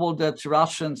possible that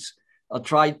Russians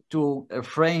tried to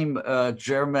frame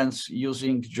Germans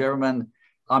using German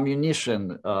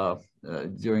ammunition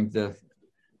during the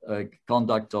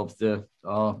conduct of the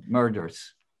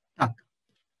murders? Tak.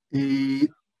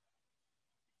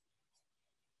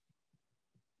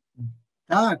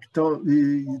 Tak, to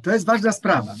jest ważna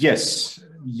sprawa.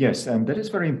 Yes, and that is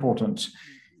very important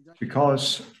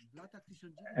because,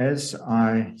 as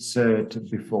I said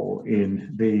before,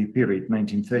 in the period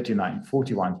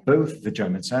 1939-41, both the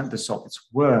Germans and the Soviets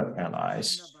were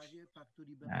allies.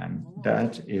 And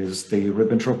that is the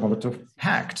Ribbentrop-Molotov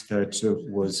Pact that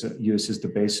was used as the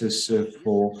basis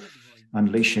for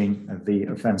unleashing the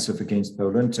offensive against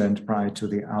Poland. And prior to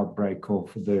the outbreak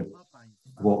of the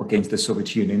war against the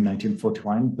Soviet Union in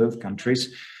 1941, both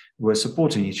countries were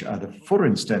supporting each other. For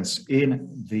instance, in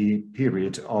the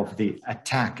period of the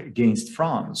attack against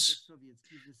France,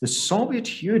 the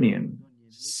Soviet Union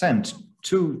sent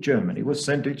to Germany, was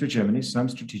sending to Germany some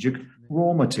strategic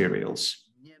raw materials.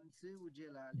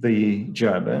 The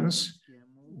Germans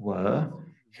were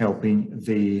helping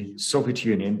the Soviet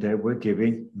Union. They were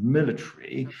giving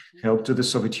military help to the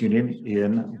Soviet Union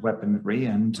in weaponry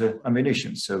and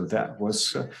ammunition. So that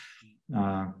was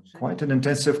quite an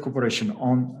intensive cooperation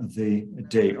on the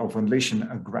day of unleashing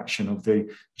aggression of the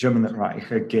German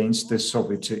Reich against the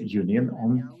Soviet Union.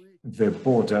 On the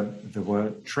border, there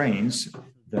were trains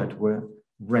that were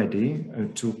ready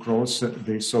to cross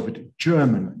the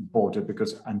Soviet-German border,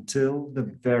 because until the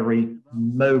very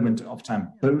moment of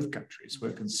time, both countries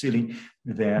were concealing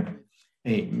their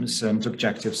aims and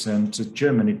objectives, and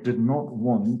Germany did not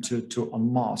want to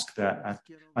unmask their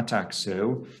attack.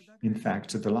 So, in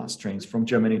fact, the last trains from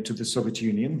Germany to the Soviet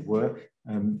Union were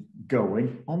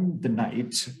going on the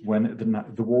night when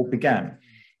the war began.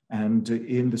 And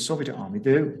in the Soviet army,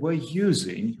 they were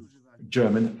using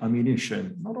German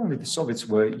ammunition. Not only the Soviets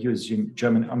were using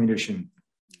German ammunition,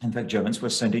 in fact, Germans were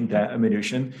sending their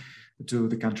ammunition to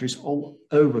the countries all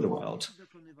over the world.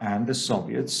 And the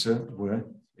Soviets were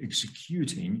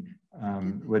executing,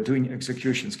 were doing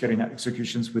executions, carrying out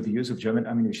executions with the use of German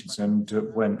ammunition. And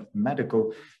when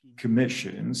medical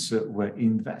commissions were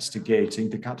investigating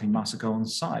the Katyn massacre on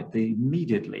site, they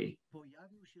immediately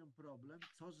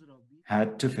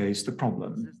had to face the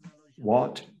problem.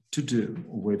 What to do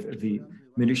with the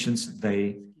munitions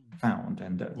they found,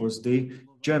 and that was the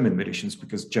German munitions,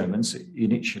 because Germans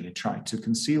initially tried to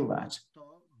conceal that,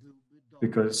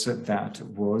 because that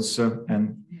was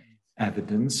an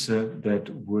evidence that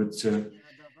would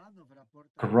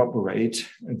corroborate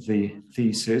the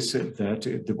thesis that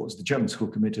it was the Germans who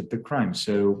committed the crime.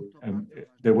 So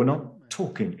they were not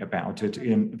talking about it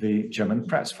in the German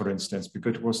press, for instance,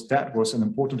 because that was an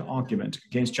important argument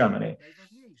against Germany.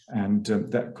 And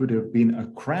that could have been a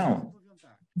crown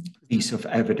piece of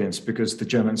evidence, because the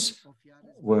Germans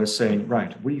were saying,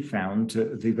 right, we found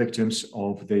the victims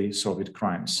of the Soviet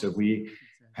crimes. So we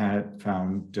had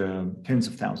found tens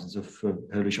of thousands of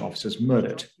Polish officers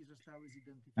murdered,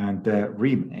 and their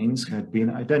remains had been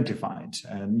identified.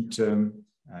 And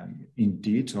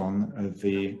indeed, on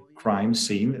the crime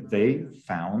scene, they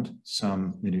found some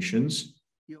munitions.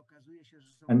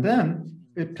 And then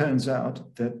it turns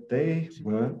out that they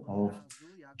were of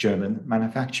German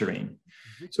manufacturing.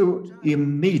 So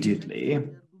immediately,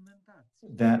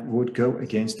 that would go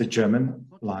against the German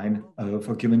line of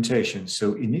argumentation.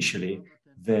 So initially,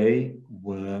 they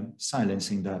were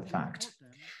silencing that fact.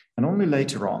 And only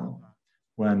later on,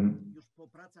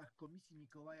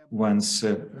 once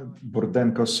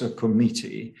Burdenko's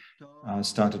committee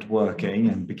started working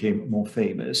and became more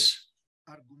famous,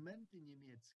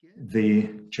 the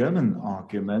German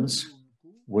arguments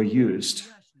were used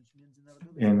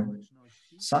in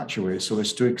such a way so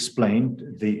as to explain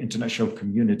the international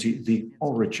community the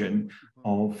origin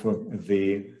of the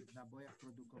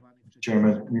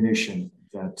German munition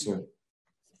that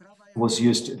was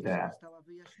used there.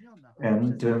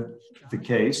 And the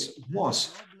case was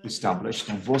established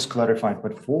and was clarified,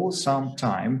 but for some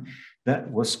time, that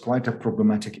was quite a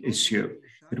problematic issue.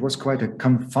 It was quite a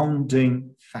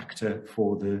confounding factor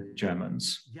for the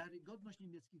Germans.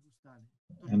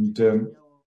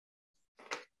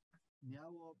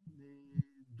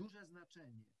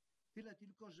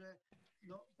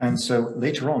 And so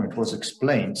later on it was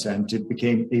explained and it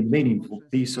became a meaningful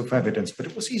piece of evidence, but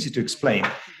it was easy to explain.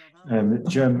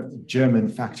 German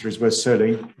factories were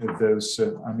selling those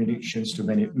munitions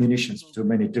to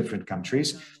many different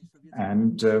countries,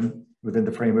 and within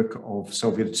the framework of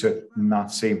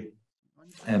Soviet-Nazi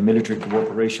military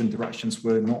cooperation, the Russians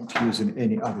were not using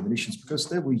any other munitions because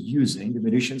they were using the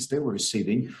munitions they were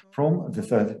receiving from the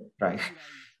Third Reich.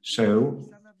 So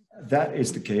that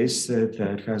is the case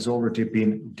that has already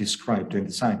been described in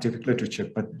the scientific literature.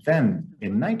 But then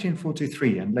in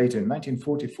 1943 and later in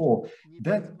 1944,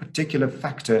 that particular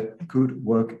factor could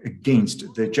work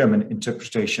against the German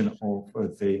interpretation of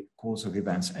the course of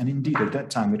events. And indeed, at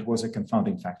that time, it was a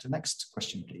confounding factor. Next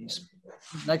question, please.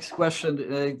 Next question.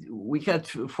 We had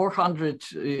 400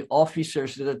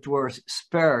 officers that were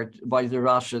spared by the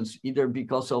Russians, either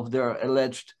because of their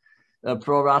alleged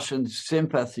pro-Russian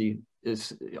sympathies,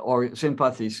 or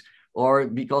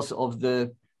because of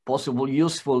the possible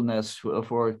usefulness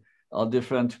for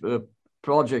different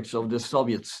projects of the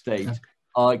Soviet state.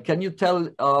 Can you tell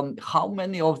how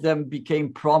many of them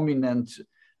became prominent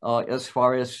as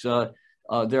far as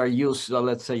their use,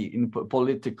 let's say, in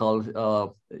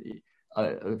political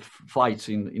fights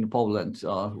in Poland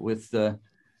with the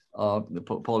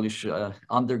Polish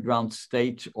underground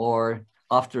state or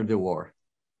after the war?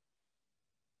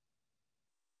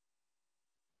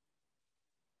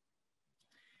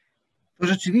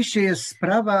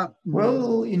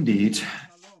 Well, indeed,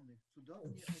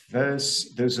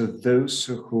 those are those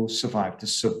who survived, the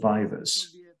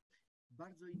survivors,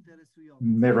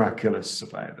 miraculous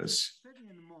survivors.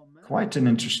 Quite an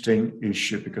interesting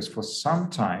issue, because for some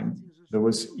time there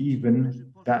was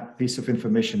even that piece of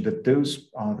information that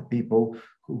those are the people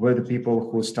who were the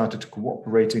people who started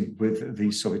cooperating with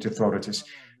the Soviet authorities.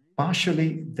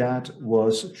 Partially that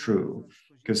was true,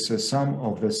 because some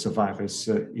of the survivors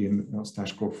in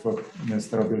Stashkov,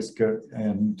 Starobilsk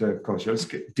and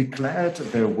Kozielsk declared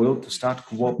their will to start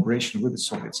cooperation with the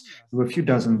Soviets. There were a few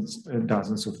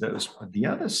dozens of those, but the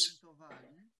others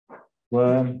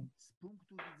were,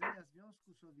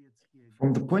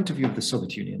 from the point of view of the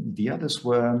Soviet Union, the others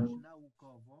were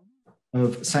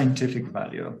of scientific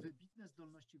value,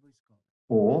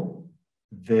 or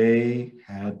they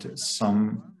had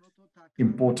some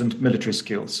important military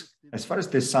skills. As far as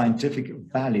the scientific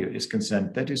value is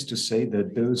concerned, that is to say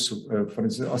that those, for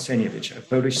instance, Oseniewicz, a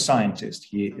Polish scientist,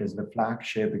 he is the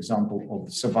flagship example of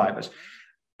the survivors,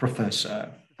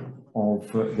 professor of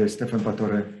the Stefan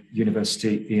Batory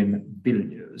University in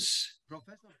Vilnius.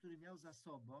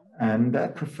 And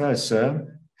that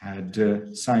professor had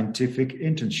scientific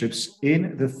internships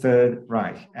in the Third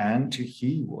Reich, and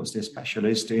he was a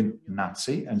specialist in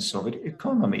Nazi and Soviet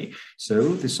economy.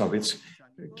 So the Soviets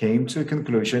came to a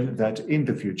conclusion that in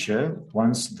the future,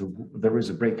 once there is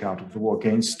a breakout of the war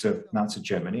against Nazi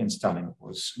Germany, and Stalin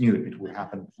knew it would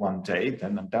happen one day,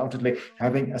 then undoubtedly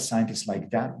having a scientist like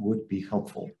that would be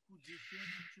helpful.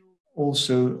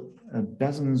 Also,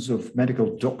 dozens of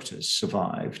medical doctors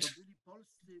survived,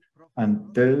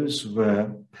 and those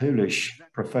were Polish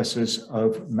professors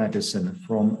of medicine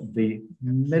from the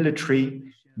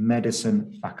military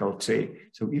medicine faculty.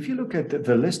 So if you look at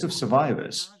the list of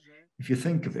survivors, if you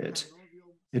think of it,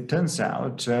 it turns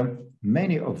out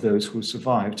many of those who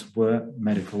survived were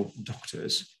medical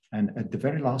doctors. And at the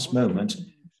very last moment,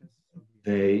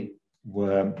 it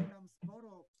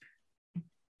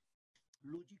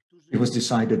was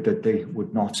decided that they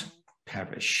would not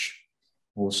perish.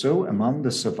 Also, among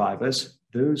the survivors,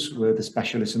 those were the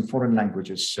specialists in foreign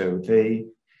languages. So they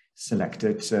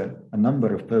selected a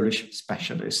number of Polish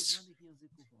specialists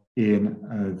in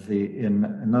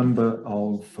a number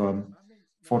of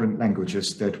foreign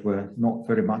languages that were not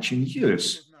very much in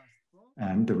use.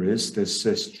 And there is this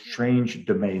strange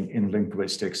domain in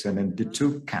linguistics. And in the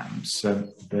two camps,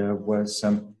 there were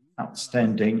some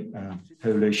outstanding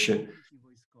Polish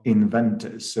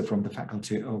inventors from the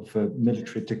Faculty of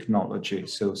Military Technology.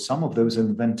 So some of those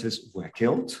inventors were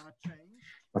killed,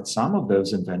 but some of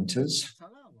those inventors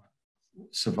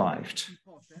survived.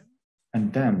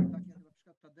 And then,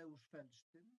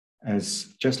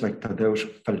 just like Tadeusz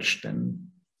Wolsza,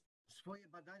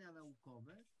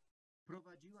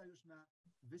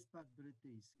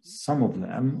 some of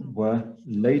them were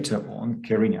later on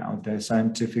carrying out their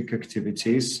scientific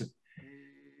activities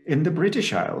in the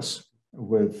British Isles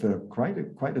with quite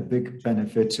a big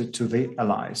benefit to the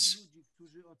Allies.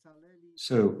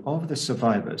 So, of the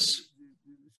survivors,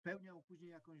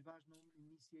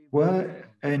 were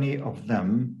any of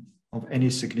them of any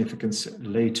significance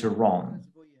later on?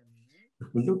 If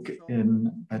we look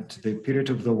at the period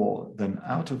of the war, then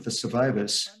out of the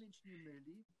survivors,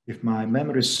 if my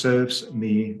memory serves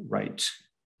me right,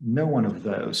 no one of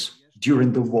those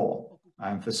during the war,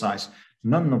 I emphasize,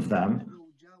 none of them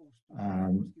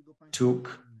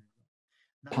took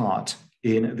part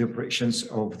in the operations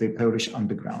of the Polish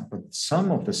underground. But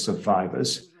some of the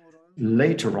survivors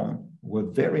later on were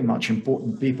very much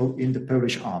important people in the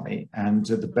Polish army, and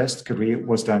the best career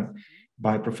was done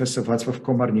by Professor Wacław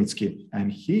Komornicki,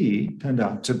 and he turned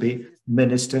out to be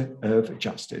Minister of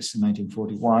Justice. In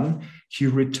 1941, he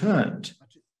returned.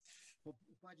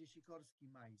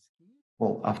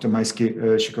 Well, after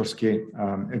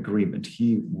Majski-Sikorski agreement,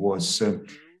 he was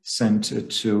sent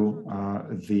to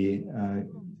the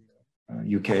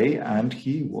UK, and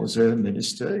he was a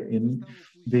minister in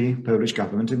the Polish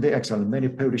government in the exile. Many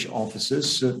Polish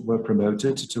officers were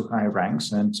promoted to high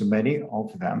ranks, and many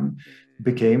of them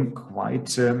became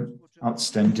quite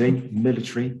outstanding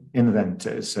military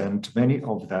inventors, and many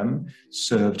of them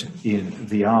served in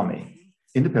the army,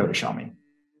 in the Polish army.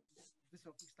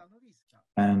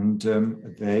 And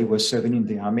they were serving in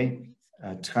the army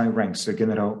at high ranks,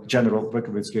 General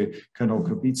Wojciechowski, Colonel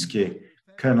Kubicki,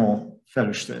 Colonel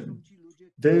Felsztyn.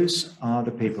 Those are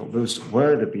the people, those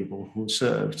were the people who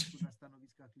served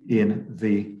in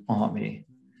the army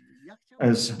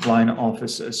as line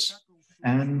officers.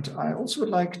 And I also would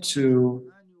like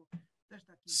to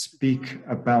speak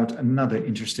about another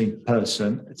interesting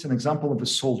person. It's an example of a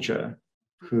soldier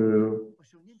whose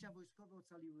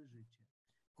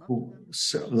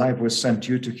life was sent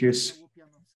due to his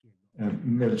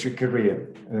military career.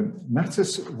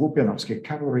 Narcyz Łupianowski,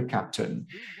 cavalry captain.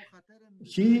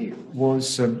 He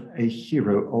was a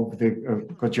hero of the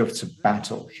Godziowce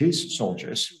battle. His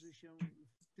soldiers,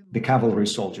 the cavalry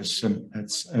soldiers,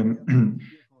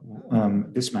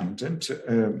 dismounted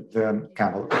the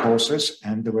cavalry horses,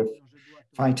 and they were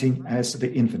fighting as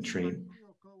the infantry.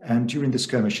 And during the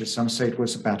skirmishes, some say it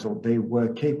was a battle, they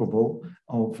were capable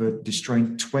of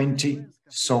destroying 20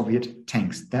 Soviet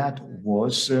tanks. That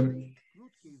was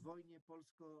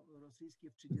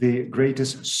the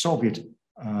greatest Soviet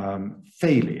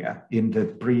failure in the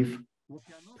brief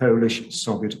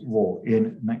Polish-Soviet war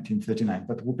in 1939.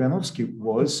 But Łupianowski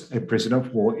was a prisoner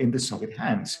of war in the Soviet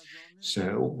hands.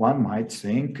 So one might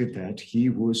think that he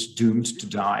was doomed to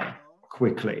die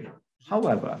quickly.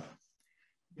 However,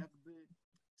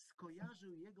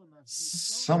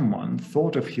 someone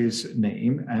thought of his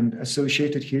name and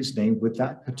associated his name with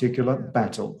that particular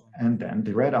battle, and then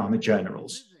the Red Army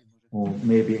generals, or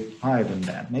maybe higher than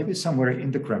that, maybe somewhere in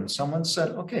the Kremlin, someone said,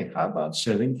 okay, how about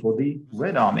serving for the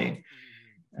Red Army?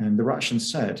 And the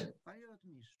Russians said,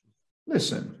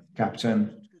 listen,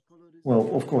 Captain, well,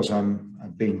 of course, I'm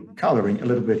being coloring a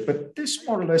little bit, but this is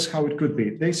more or less how it could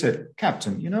be. They said,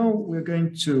 Captain, you know, we're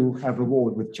going to have a war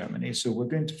with Germany, so we're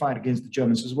going to fight against the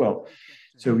Germans as well.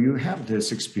 So you have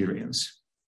this experience.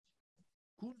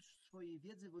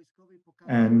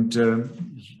 And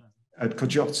at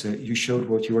Koziowce, you showed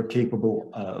what you were capable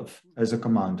of as a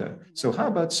commander. So how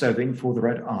about serving for the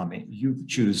Red Army? You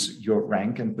choose your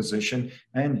rank and position,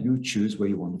 and you choose where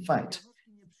you want to fight.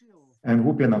 And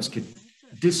Bębnowski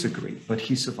disagreed, but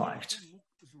he survived.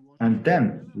 And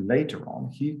then later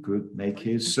on, he could make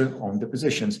his own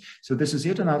depositions. So this is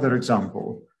yet another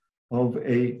example of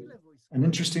an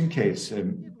interesting case.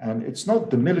 And it's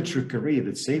not the military career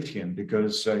that saved him,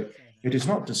 because it is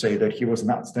not to say that he was an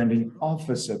outstanding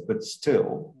officer, but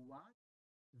still,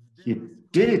 he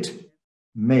did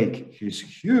make his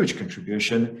huge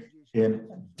contribution in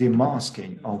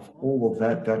demasking of all of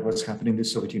that was happening in the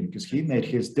Soviet Union, because he made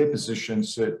his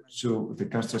depositions to the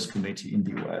Karsten's committee in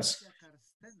the US.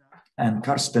 And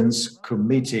Karsten's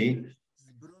committee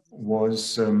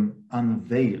was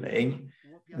unveiling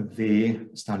the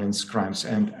Stalin's crimes.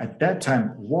 And at that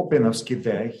time, Bębnowski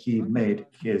there, he made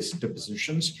his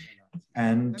depositions,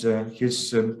 and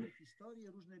his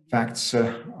facts,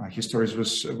 his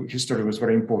story was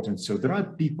very important. So there are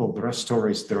people, there are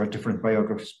stories, there are different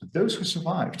biographies, but those who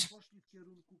survived,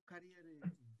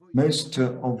 most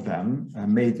of them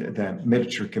made their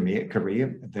military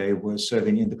career. They were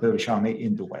serving in the Polish army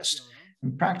in the West.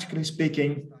 And practically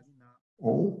speaking,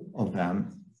 all of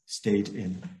them stayed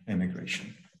in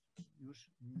emigration.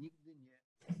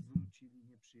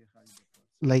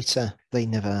 Later, they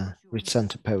never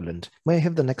returned to Poland. May I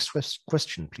have the next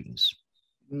question, please?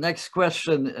 Next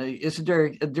question, is there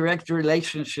a direct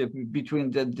relationship between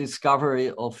the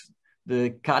discovery of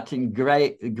the Katyn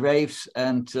graves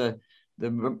and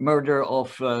the murder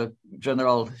of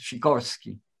General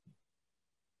Sikorski?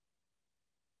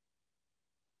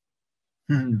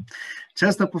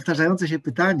 Często powtarzające się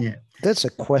pytanie. That's a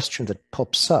question that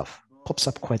pops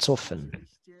up quite often.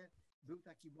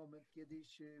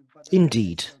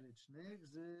 Indeed,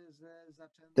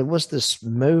 there was this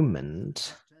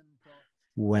moment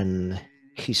when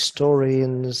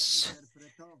historians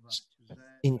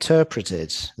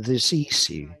interpreted this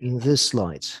issue in this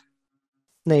light,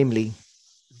 namely,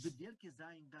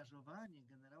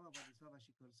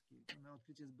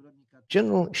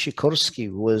 General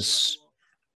Sikorski was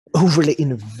overly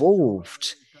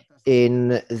involved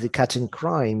in the Katyn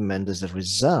crime, and as a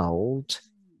result,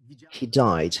 he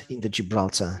died in the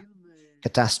Gibraltar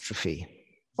catastrophe.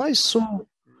 I saw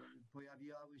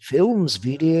films,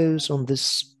 videos on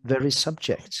this very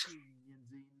subject.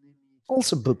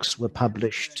 Also, books were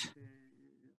published,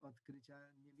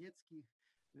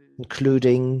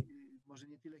 including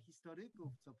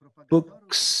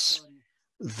books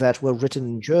that were written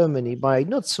in Germany by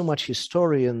not so much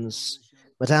historians,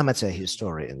 but amateur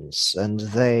historians, and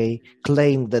they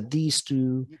claimed that these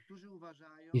two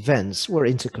events were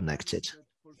interconnected.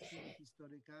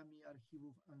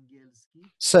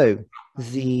 So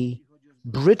the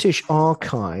British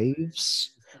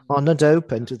archives are not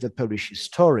open to the Polish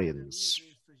historians,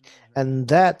 and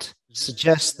that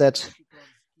suggests that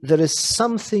there is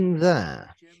something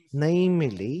there.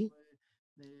 Namely,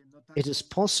 it is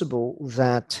possible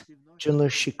that General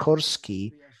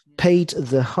Sikorski paid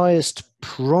the highest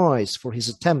price for his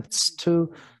attempts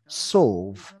to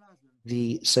solve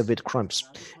the Soviet crimes.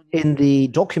 In the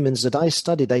documents that I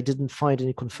studied, I didn't find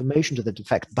any confirmation to that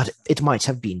effect, but it might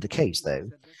have been the case, though.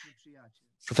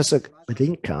 Professor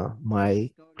Gawinka,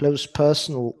 my close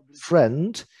personal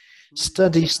friend,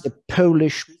 studies the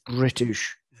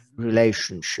Polish-British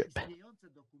relationship.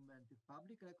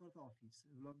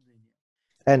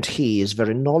 And he is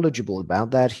very knowledgeable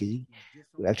about that. He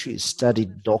actually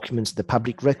studied documents, the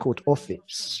Public Record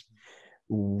Office,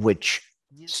 which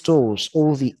stores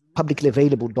all the publicly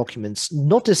available documents.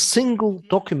 Not a single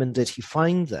document that he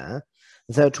finds there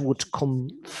that would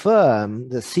confirm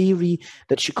the theory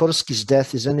that Sikorski's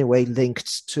death is anyway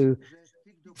linked to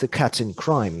the Katyn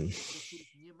crime.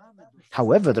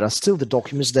 However, there are still the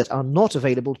documents that are not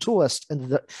available to us, and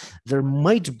that there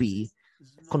might be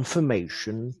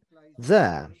confirmation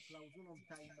there.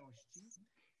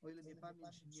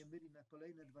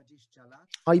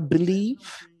 I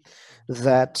believe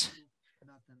that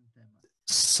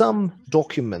some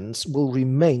documents will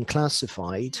remain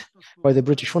classified by the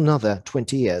British for another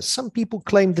 20 years. Some people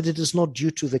claim that it is not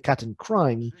due to the Katyn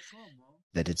crime,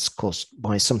 that it's caused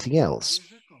by something else.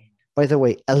 By the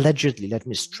way, allegedly, let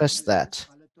me stress that.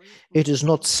 It is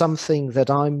not something that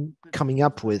I'm coming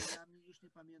up with.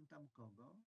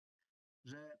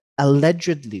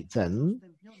 Allegedly, then,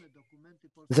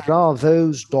 there are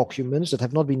those documents that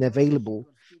have not been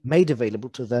made available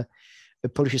to the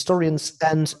Polish historians,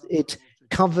 and it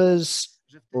covers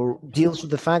or deals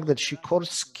with the fact that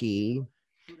Sikorski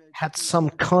had some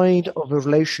kind of a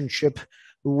relationship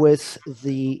with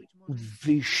the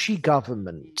Vichy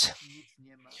government,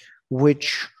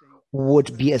 which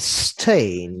would be a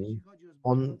stain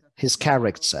on his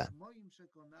character.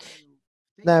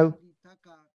 Now,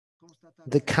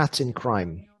 the Katyn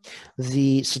crime.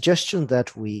 The suggestion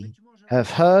that we have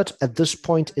heard at this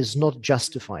point is not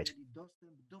justified.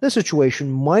 The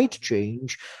situation might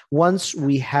change once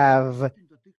we have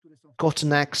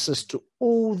gotten access to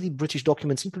all the British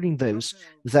documents, including those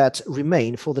that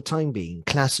remain for the time being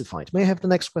classified. May I have the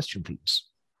next question, please?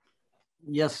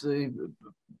 Yes,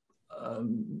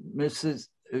 Mrs.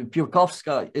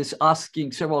 Piórkowska is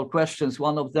asking several questions.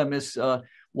 One of them is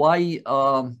why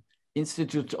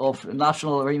Institute of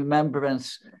National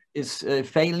Remembrance is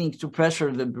failing to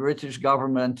pressure the British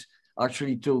government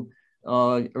actually to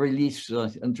release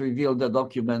and reveal the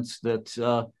documents that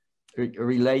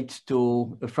relate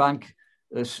to Frank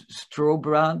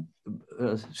Stuband,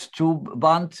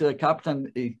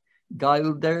 Captain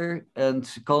Gilder, and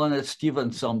Colonel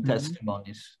Stevenson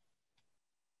testimonies.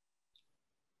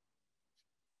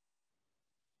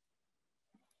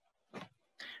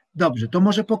 Dobrze, to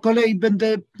może po kolei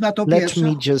będę na to Let pierwszy.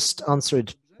 me just answer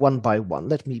it one by one.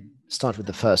 Let me start with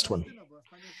the first one.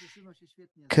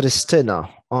 Krystyna.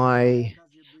 I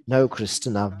know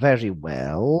Krystyna very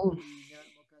well.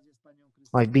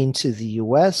 I've been to the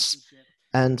US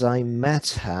and I met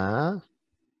her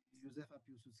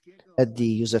at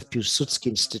the Józef Piłsudski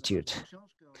Institute.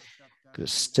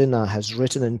 Krystyna has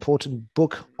written an important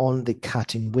book on the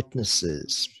Katyn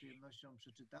witnesses.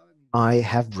 I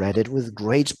have read it with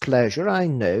great pleasure. I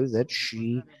know that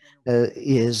she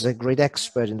is a great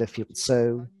expert in the field.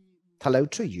 So, hello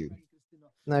to you.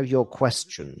 Now, your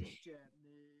question.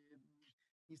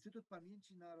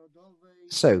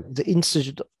 So, the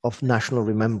Institute of National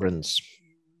Remembrance,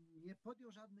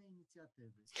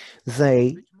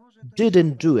 they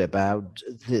didn't do about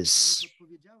this.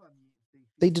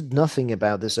 They did nothing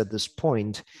about this at this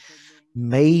point.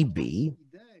 Maybe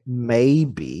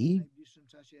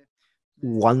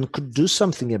one could do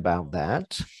something about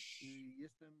that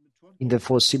in the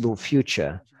foreseeable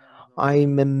future.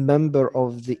 I'm a member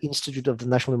of the Institute of the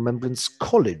National Remembrance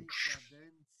College.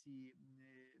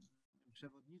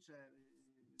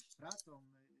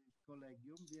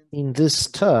 In this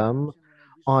term,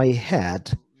 I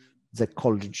had the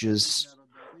college's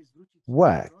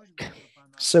work.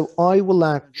 So I will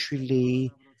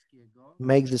actually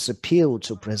make this appeal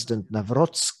to President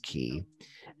Nawrocki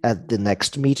at the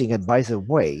next meeting. And by the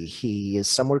way, he is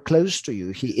somewhere close to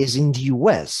you. He is in the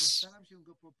US.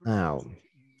 Now,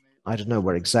 I don't know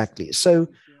where exactly. So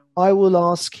I will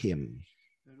ask him.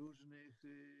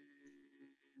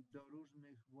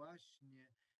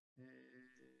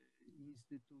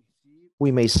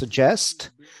 We may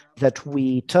suggest that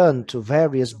we turn to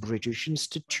various British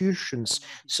institutions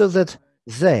so that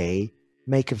they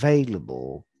make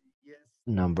available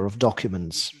a number of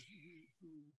documents.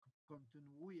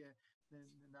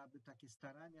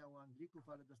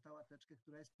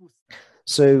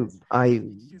 So I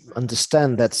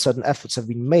understand that certain efforts have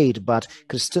been made, but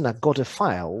Krystyna got a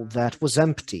file that was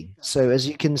empty. So as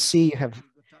you can see, you have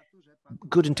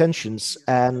good intentions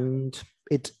and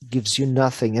it gives you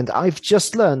nothing. And I've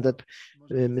just learned that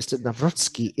Mr.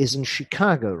 Nawrocki is in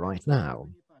Chicago right now.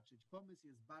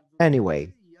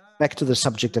 Anyway, back to the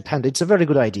subject at hand. It's a very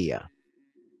good idea.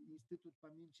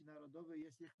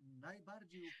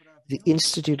 The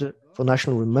Institute for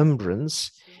National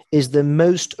Remembrance is the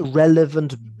most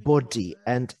relevant body,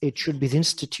 and it should be the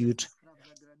institute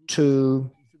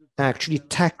to actually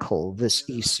tackle this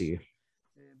issue.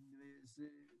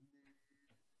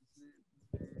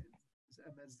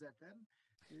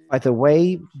 By the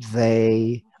way,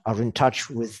 they are in touch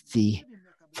with the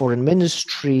foreign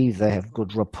ministry, they have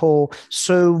good rapport,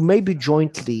 so maybe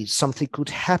jointly something could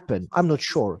happen. I'm not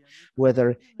sure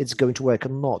whether it's going to work or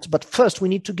not, but first we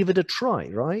need to give it a try,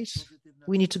 right?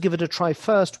 We need to give it a try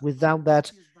first. Without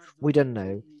that, we don't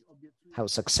know how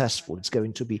successful it's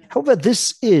going to be. However,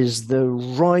 this is the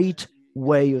right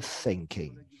way of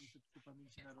thinking.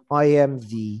 I am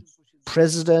the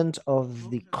president of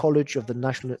the College of the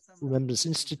National Remembrance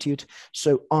Institute,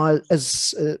 so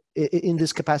in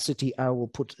this capacity, I will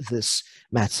put this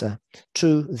matter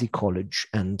to the college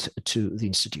and to the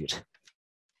institute.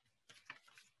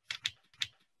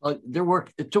 There were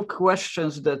two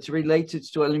questions that related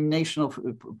to elimination of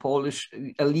Polish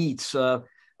elites.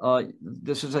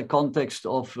 This is a context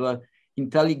of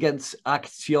intelligence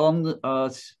action.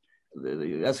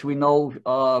 As we know,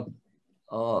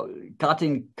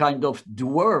 Katyn kind of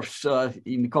dwarfs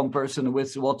in comparison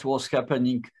with what was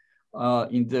happening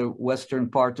in the western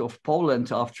part of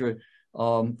Poland after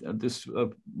this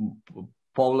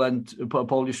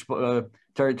Polish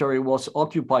territory was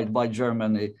occupied by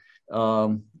Germany.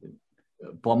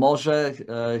 Pomorze,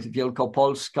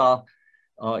 Wielkopolska,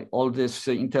 all this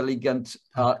intelligent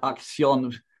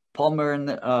action,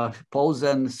 Pommern,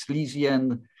 Posen,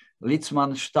 Schlesien,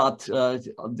 Litzmannstadt,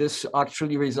 this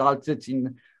actually resulted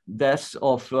in deaths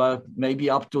of maybe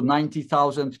up to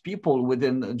 90,000 people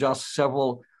within just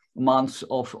several months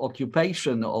of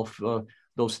occupation of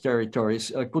those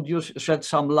territories. Could you shed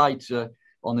some light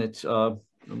on it?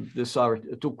 These are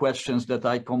two questions that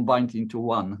I combined into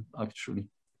one, actually.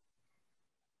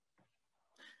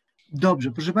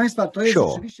 Dobrze, proszę Państwa, to jest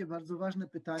rzeczywiście bardzo ważne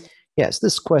pytanie. Yes,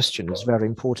 this question is very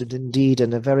important indeed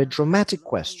and a very dramatic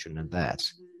question in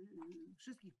that.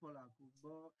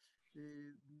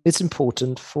 It's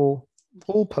important for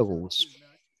all Poles.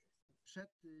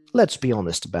 Let's be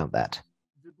honest about that.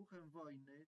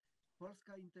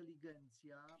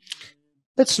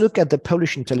 Let's look at the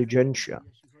Polish intelligentsia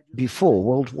before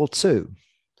World War II.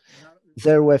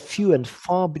 There were few and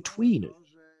far between.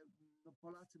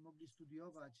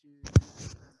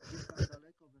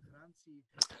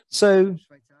 So,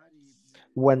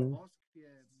 when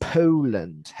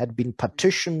Poland had been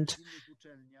partitioned,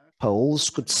 Poles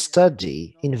could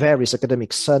study in various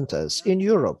academic centers in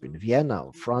Europe, in Vienna,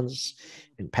 France,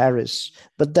 in Paris.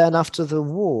 But then after the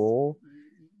war,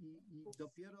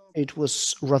 it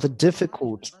was rather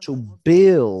difficult to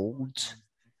build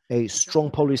a strong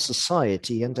Polish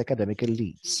society and academic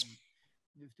elites.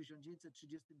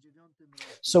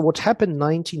 So what happened in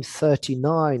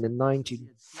 1939 and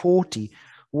 1940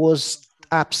 was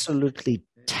absolutely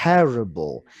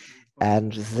terrible.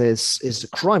 And this is a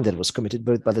crime that was committed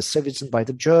both by the Soviets and by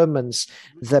the Germans.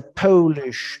 The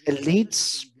Polish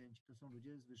elites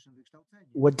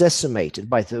were decimated.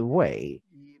 By the way,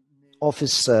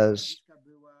 officers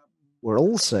were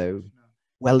also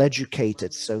well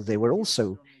educated, so they were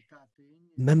also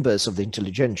members of the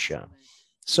intelligentsia.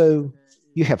 So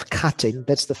you have Katyn,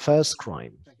 that's the first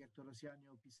crime.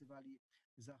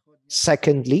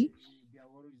 Secondly,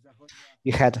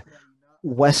 you had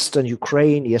Western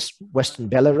Ukraine, yes, Western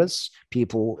Belarus,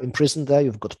 people imprisoned there.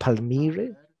 You've got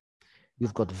Palmyry,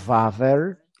 you've got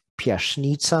Wawer,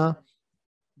 Piaśnica,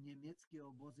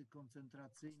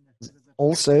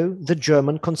 also the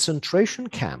German concentration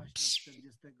camps,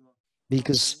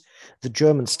 because the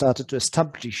Germans started to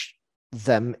establish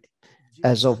them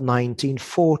as of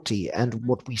 1940, and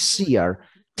what we see are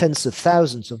tens of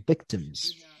thousands of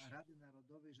victims.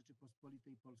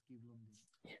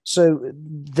 So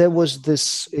there was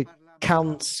this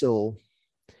council,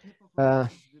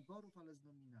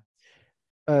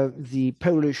 the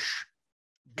Polish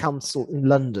Council in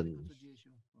London.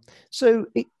 So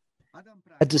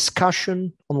a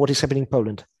discussion on what is happening in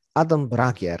Poland. Adam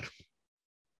Bragier,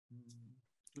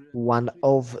 one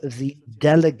of the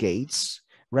delegates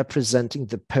representing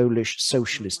the Polish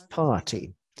Socialist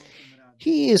Party,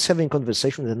 he is having a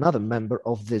conversation with another member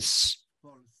of this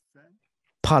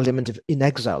parliament in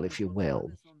exile, if you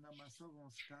will.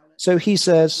 So he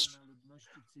says,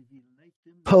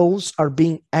 Poles are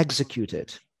being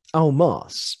executed en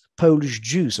masse. Polish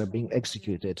Jews are being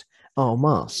executed en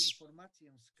masse.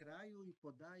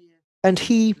 And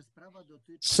he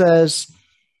says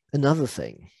another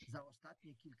thing.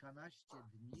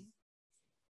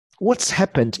 What's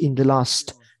happened in the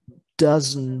last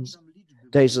dozen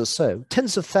days or so?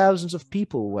 Tens of thousands of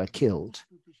people were killed.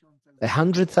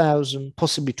 100,000,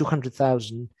 possibly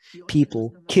 200,000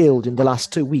 people killed in the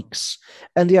last 2 weeks.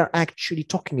 And they are actually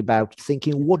talking about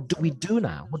thinking, what do we do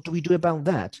now? What do we do about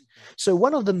that? So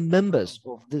one of the members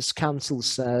of this council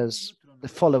says the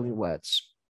following words.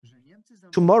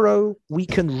 Tomorrow we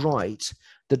can write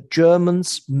that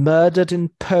Germans murdered in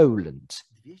Poland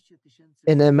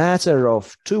in a matter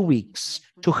of 2 weeks,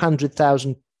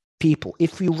 200,000 people.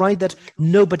 If we write that,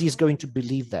 nobody is going to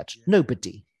believe that.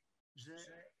 Nobody.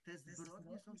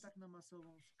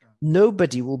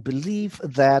 Nobody will believe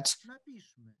that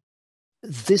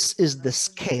this is the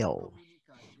scale.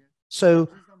 So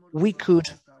we could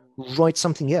write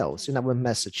something else in our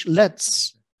message.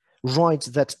 Let's write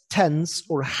that tens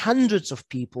or hundreds of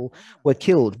people were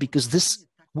killed, because this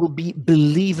will be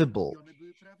believable.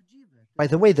 By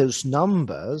the way, those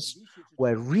numbers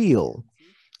were real.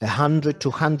 100,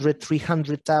 200,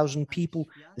 300,000 people.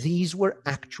 These were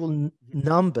actual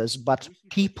numbers, but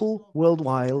people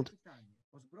worldwide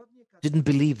didn't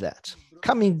believe that.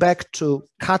 Coming back to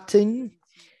Katyn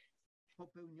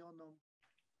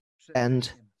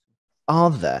and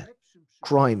other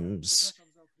crimes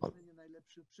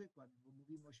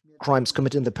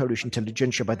committed in the Polish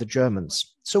intelligentsia by the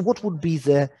Germans. So what would be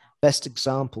the best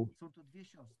example?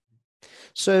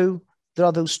 So there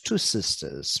are those two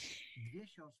sisters,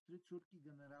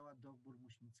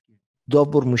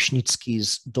 Dobór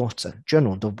Muśnicki's daughter,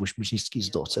 General Dobór Muśnicki's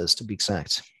daughter, to be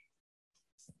exact.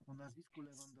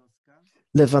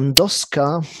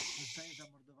 Lewandowska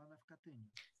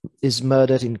is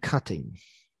murdered in Katyn.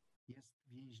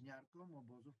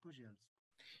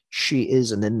 She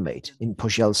is an inmate in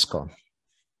Pozielsko.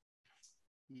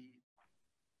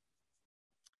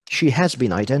 She has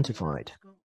been identified.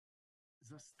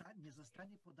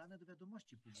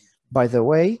 By the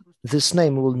way, this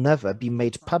name will never be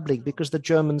made public because the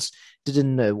Germans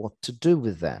didn't know what to do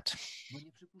with that.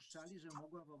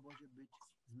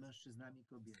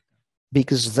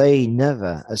 Because they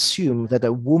never assumed that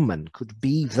a woman could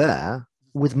be there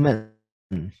with men.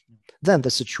 Then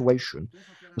the situation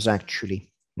was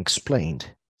actually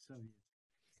explained.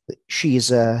 She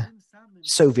is a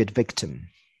Soviet victim.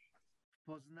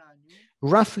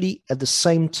 Roughly at the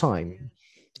same time,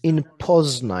 in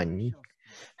Poznań,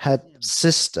 her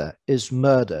sister is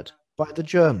murdered by the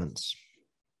Germans.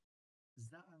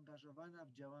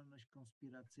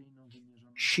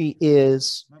 She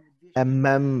is a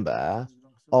member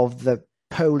of the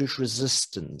Polish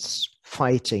resistance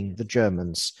fighting the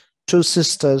Germans. Two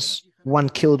sisters, one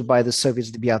killed by the Soviets,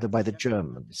 the other by the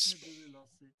Germans.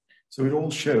 So it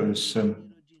all shows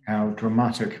how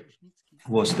dramatic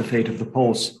was the fate of the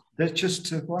Poles. There's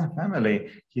just one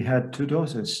family. He had two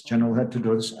daughters. General had two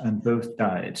daughters, and both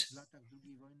died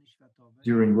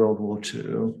during World War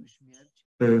II.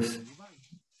 Both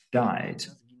died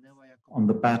on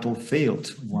the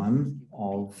battlefield. One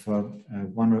of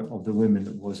the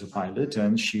women was a pilot,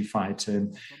 and she fought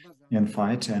and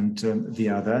the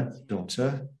other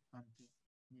daughter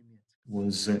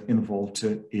was involved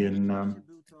in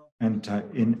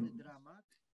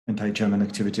anti-German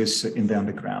activities in the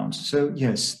underground. So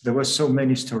yes, there were so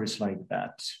many stories like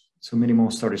that, so many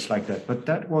more stories like that, but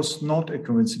that was not a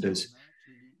coincidence.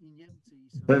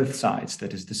 Both sides,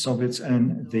 that is the Soviets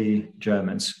and the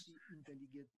Germans,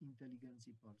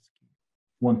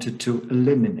 wanted to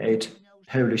eliminate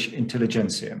Polish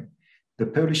intelligentsia. The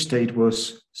Polish state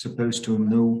was supposed to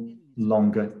no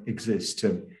longer exist.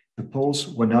 The Poles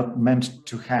were not meant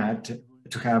to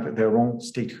have their own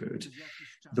statehood.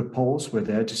 The Poles were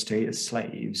there to stay as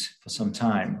slaves for some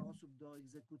time,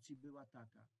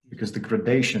 because the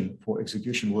gradation for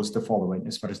execution was the following,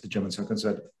 as far as the Germans are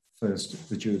concerned: first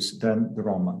the Jews, then the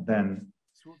Roma, then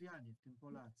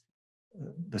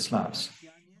the Slavs,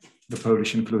 the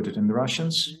Polish included, and the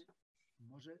Russians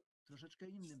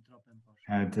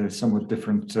had a somewhat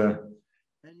different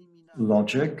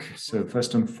logic. So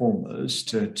first and foremost,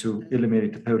 to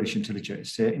eliminate the Polish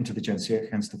intelligentsia,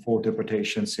 hence the four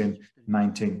deportations in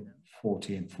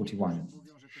 1940 and 41.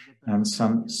 And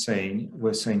some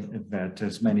were saying that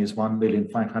as many as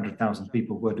 1,500,000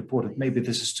 people were deported. Maybe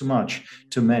this is too much,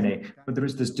 too many, but there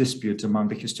is this dispute among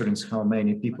the historians how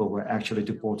many people were actually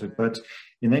deported. But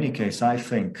in any case, I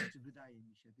think,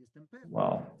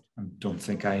 well, I don't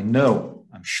think I know,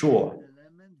 I'm sure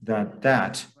that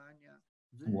that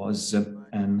was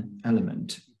an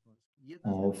element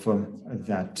of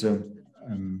that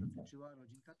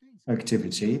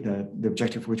activity, the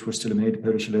objective of which was to eliminate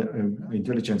Polish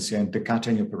intelligentsia. And the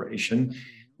Katyn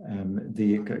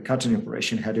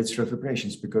operation, had its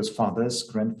reverberations because fathers,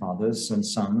 grandfathers, and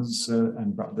sons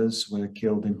and brothers were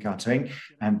killed in Katyn,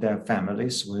 and their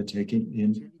families were taken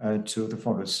in to the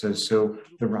forests. So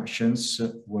the Russians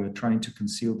were trying to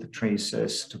conceal the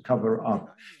traces, to cover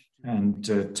up, and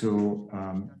to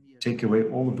take away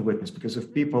all of the witness, because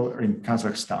if people are in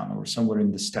Kazakhstan or somewhere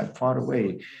in the steppe far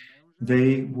away,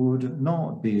 they would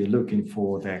not be looking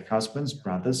for their husbands,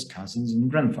 brothers, cousins,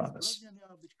 and grandfathers.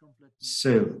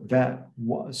 So that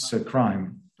was a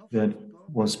crime that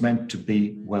was meant to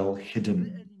be well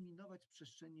hidden.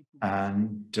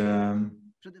 And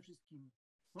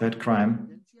that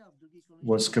crime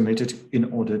was committed in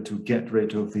order to get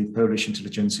rid of the Polish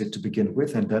intelligentsia to begin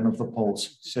with, and then of the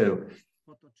Poles. So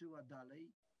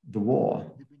the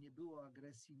war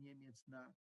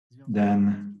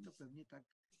then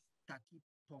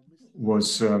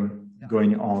was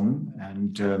going on,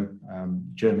 and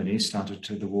Germany started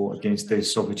the war against the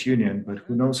Soviet Union, but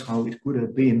who knows how it would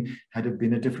have been had it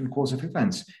been a different course of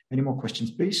events. Any more questions,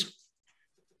 please?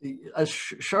 A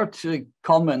short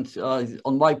comment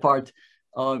on my part.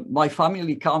 My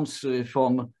family comes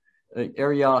from an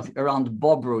area around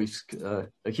Bobruisk,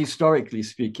 historically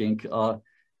speaking,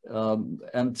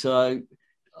 and a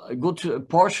good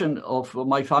portion of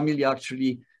my family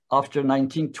actually, after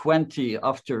 1920,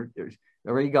 after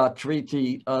the Riga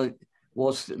Treaty,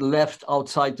 was left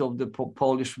outside of the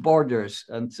Polish borders.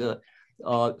 And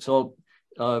so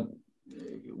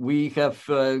we have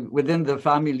within the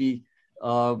family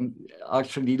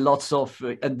actually lots of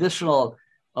additional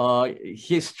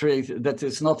history that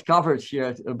is not covered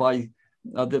here by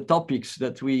the topics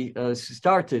that we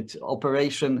started.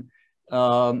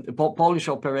 Polish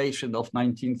operation of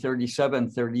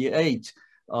 1937-38.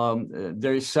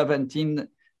 There is 17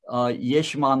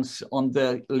 Jeśmans on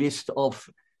the list of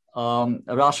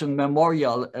Russian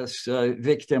memorial as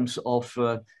victims of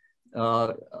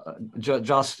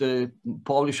just a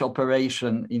Polish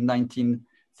operation in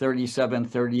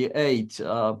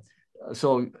 1937-38.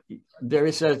 So there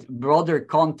is a broader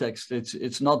context.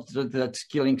 It's not that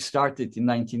killing started in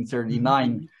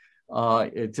 1939.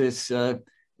 It is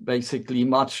basically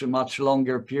much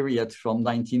longer period from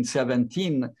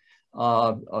 1917.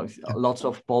 Lots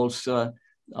of Poles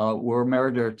were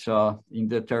murdered in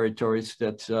the territories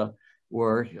that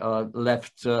were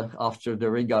left after the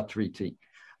Riga Treaty.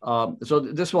 So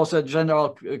this was a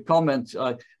general comment.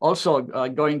 Also,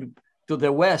 going to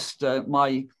the West,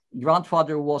 my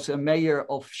grandfather was a mayor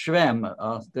of Śrem,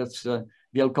 that's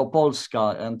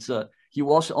Wielkopolska, and he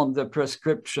was on the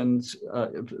prescription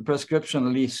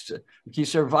list. He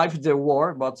survived the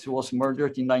war, but was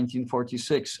murdered in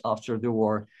 1946 after the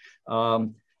war.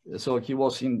 So he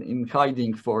was in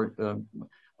hiding for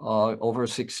over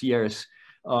 6 years.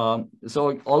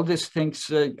 So all these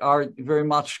things are very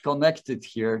much connected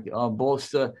here,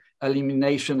 both the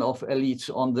elimination of elites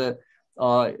on the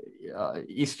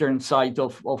eastern side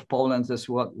of Poland as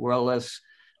well as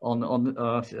on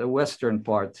the western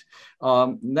part.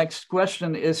 Next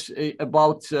question is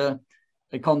about a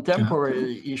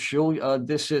contemporary issue.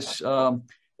 This is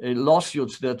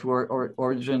lawsuits that were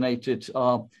originated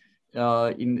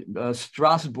in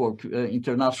Strasbourg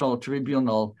International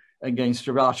Tribunal against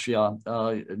Russia.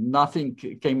 Nothing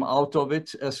came out of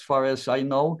it as far as I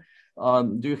know.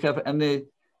 Do you have any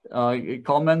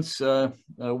comments?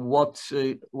 What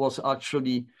was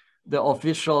actually the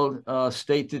official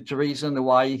stated reason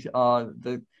why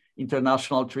the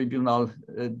International Tribunal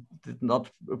did not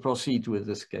proceed with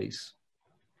this case?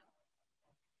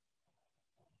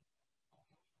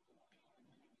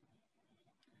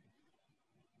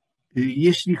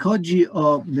 Jeśli chodzi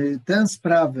o tę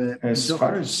sprawę, as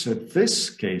far as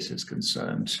this case is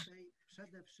concerned,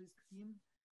 przede wszystkim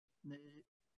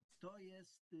to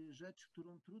jest rzecz,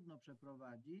 którą trudno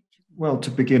przeprowadzić. Well,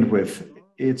 to begin with,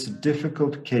 it's a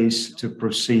difficult case to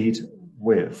proceed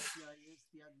with.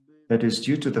 That is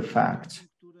due to the fact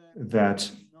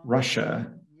that Russia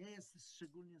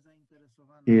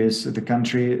is the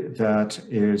country that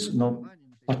is not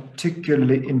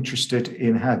particularly interested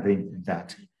in having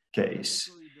that case,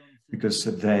 because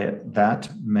that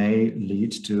may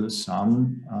lead to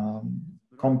some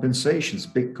compensations,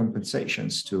 big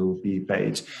compensations to be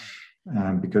paid,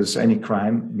 because any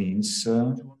crime means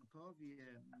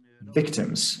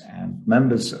victims and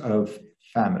members of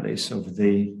families of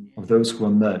those who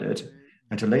are murdered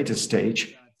at a later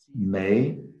stage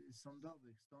may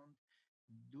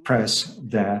press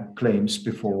their claims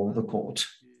before the court.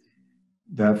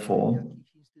 Therefore,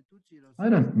 I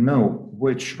don't know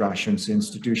which Russian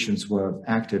institutions were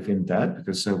active in that,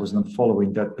 because I was not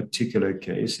following that particular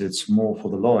case. It's more for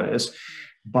the lawyers.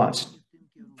 But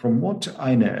from what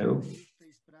I know,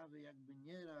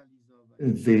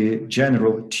 the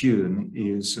general tune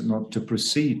is not to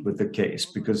proceed with the case,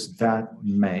 because that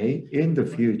may, in the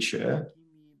future,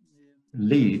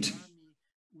 lead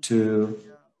to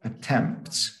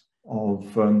attempts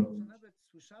of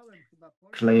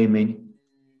claiming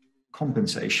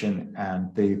compensation,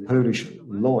 and the Polish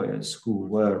lawyers who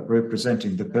were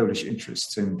representing the Polish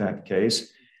interests in that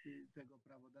case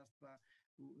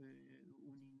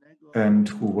and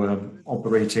who were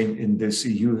operating in this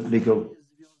EU legal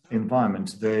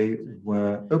environment, they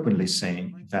were openly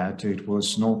saying that it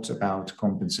was not about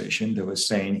compensation. They were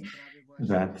saying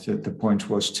that the point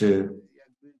was to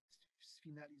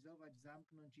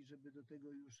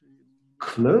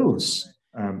close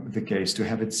the case, to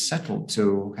have it settled,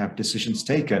 to have decisions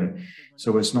taken,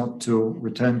 so as not to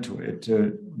return to it.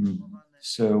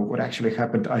 So what actually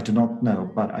happened, I do not know,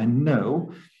 but I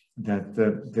know that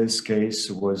this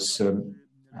case was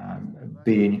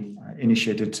being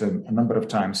initiated a number of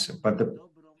times, but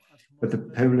the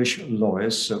Polish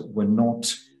lawyers were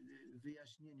not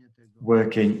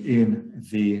working in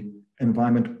the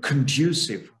environment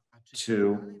conducive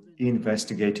to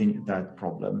investigating that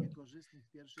problem,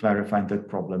 clarifying that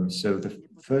problem. So the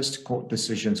first court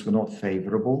decisions were not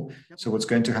favorable. So what's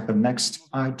going to happen next,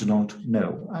 I do not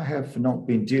know. I have not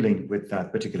been dealing with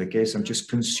that particular case. I'm just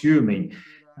consuming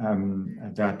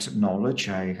that knowledge.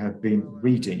 I have been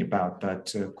reading about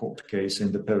that court case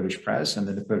in the Polish press, and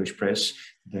in the Polish press,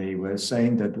 they were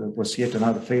saying that it was yet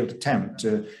another failed attempt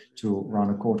to run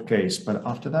a court case. But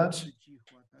after that,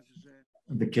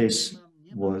 the case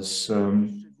was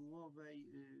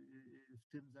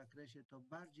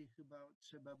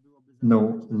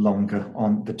no longer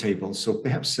on the table. So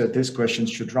perhaps this question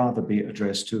should rather be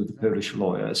addressed to the Polish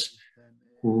lawyers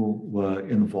who were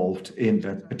involved in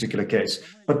that particular case.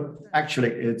 But actually,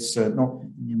 it's not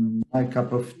my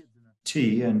cup of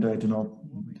tea, and I do not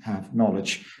have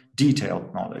knowledge,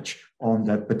 detailed knowledge on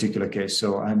that particular case.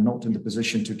 So I'm not in the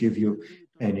position to give you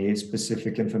any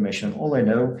specific information. All I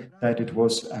know that it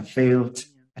was a failed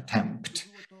attempt.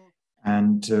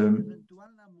 And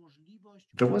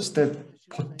there was that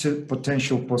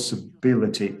potential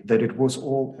possibility that it was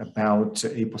all about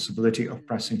a possibility of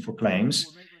pressing for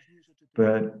claims.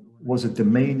 But was it the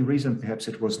main reason? Perhaps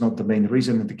it was not the main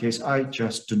reason in the case. I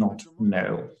just do not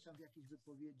know.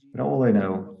 But all I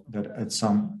know that at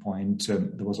some point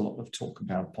there was a lot of talk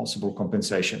about possible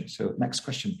compensation. So next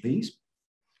question, please.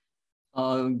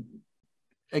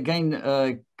 Again,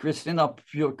 Krystyna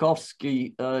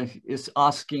Piórkowski is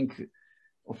asking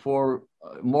for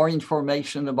more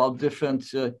information about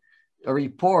different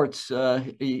reports.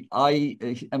 I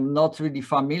am not really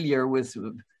familiar with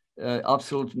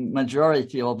absolute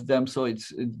majority of them, so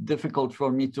it's difficult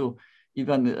for me to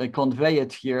even convey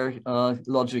it here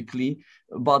logically.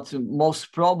 But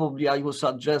most probably, I would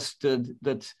suggest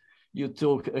that you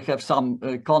two have some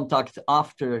contact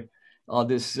after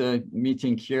this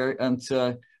meeting here, and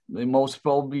most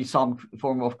probably some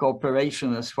form of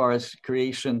cooperation as far as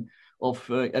creation of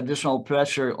additional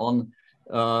pressure on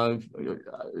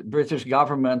British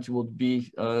government would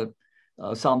be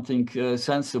something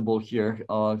sensible here.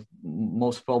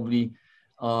 Most probably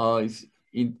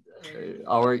in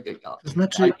our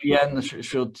IPN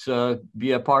should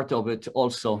be a part of it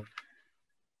also.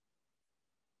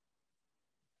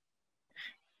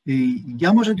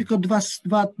 Ja może tylko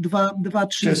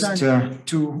trzy Just zdania.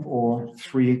 2 or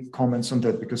 3 comments on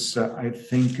that, because I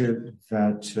think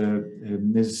that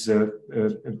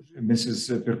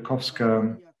Mrs.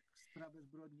 Piórkowska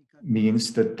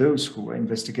means that those who are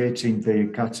investigating the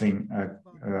Katyn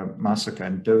massacre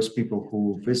and those people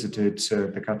who visited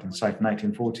the Katyn site in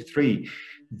 1943,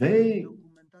 they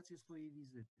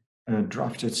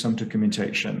drafted some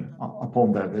documentation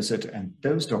upon their visit, and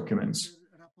those documents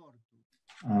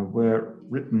were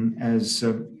written as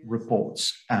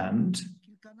reports, and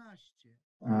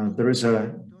there is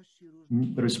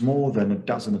more than a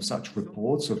dozen of such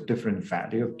reports of different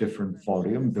value, of different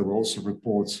volume. There were also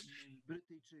reports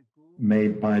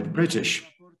made by the British.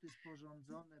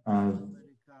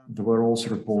 There were also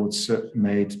reports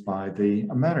made by the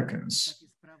Americans,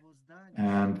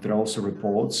 and there are also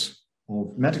reports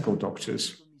of medical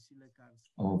doctors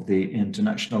of the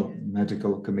International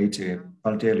Medical Committee,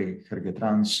 Valtieri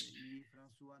Hergetrans,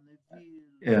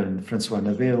 and François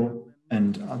Neville,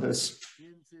 and others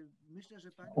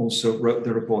also wrote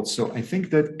the report. So I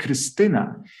think that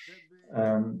Krystyna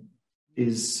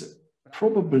is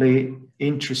probably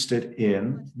interested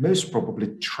in, most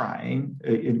probably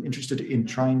interested in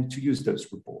trying to use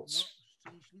those reports.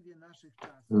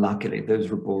 Luckily, those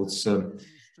reports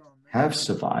have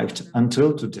survived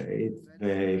until today.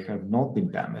 They have not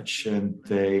been damaged and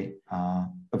they are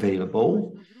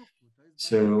available.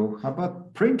 So how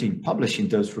about printing, publishing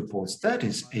those reports? That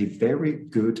is a very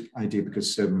good idea,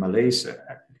 because Malay's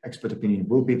expert opinion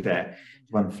will be there.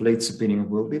 Van Vleet's opinion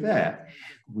will be there.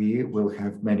 We will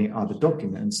have many other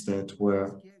documents that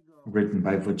were written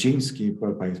by Wojcicki,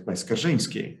 by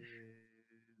Skarżyński.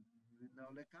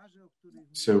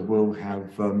 So we'll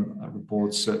have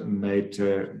reports made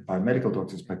by medical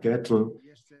doctors, by Gertl,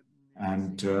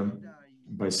 and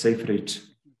by Seyfried,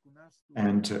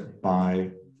 and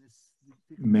by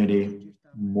many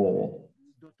more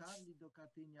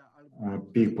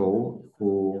people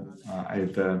who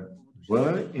either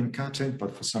were in Katyn,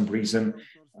 but for some reason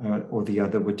or the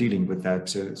other were dealing with that.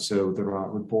 So there are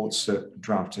reports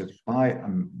drafted by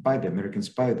the Americans,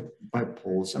 by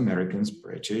Poles, Americans,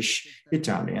 British,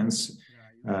 Italians,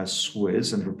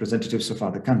 Swiss, and representatives of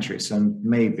other countries. And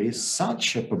maybe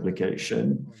such a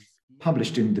publication,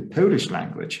 published in the Polish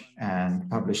language and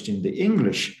published in the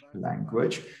English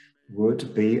language,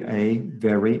 would be a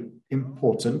very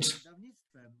important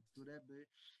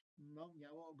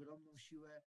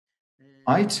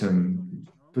item,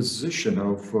 position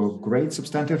of great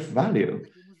substantive value,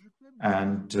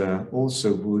 and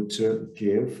also would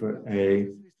give a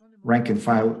rank and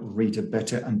file reader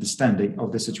better understanding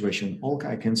of the situation. All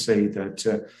I can say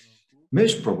that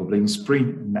most probably in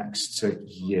spring next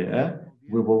year,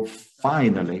 we will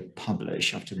finally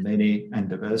publish, after many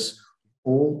endeavors,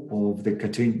 all of the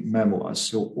Katyn memoirs.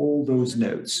 So all those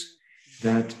notes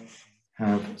that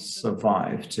have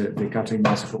survived the Katyn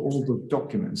massacre, all the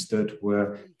documents that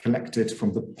were collected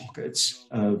from the pockets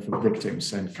of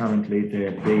victims, and currently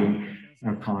they're being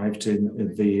archived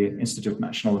in the Institute of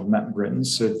National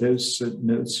Remembrance. So those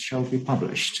notes shall be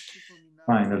published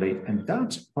finally, and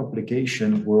that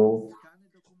publication will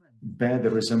bear the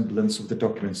resemblance of the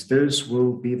documents. Those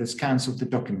will be the scans of the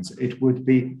documents. It would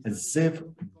be as if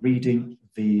reading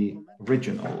the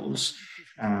originals,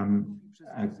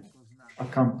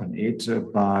 accompanied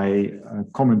by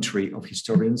commentary of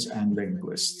historians and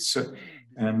linguists.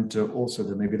 And also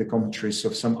there may be the commentaries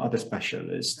of some other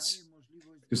specialists,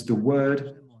 because the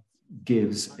word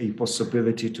gives a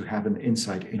possibility to have an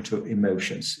insight into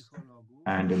emotions.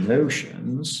 And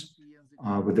emotions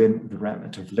are within the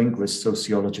remit of linguists,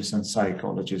 sociologists, and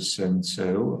psychologists. And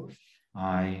so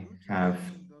I have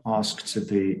asked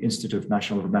the Institute of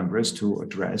National Remembrance to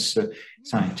address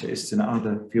scientists in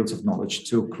other fields of knowledge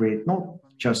to create not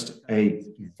just a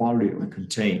volume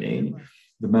containing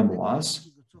the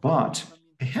memoirs, but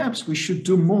perhaps we should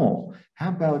do more. How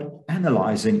about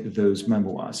analyzing those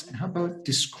memoirs? And how about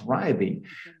describing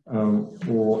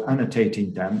or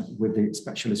annotating them with the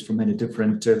specialists from many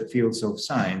different fields of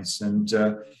science? And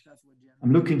I'm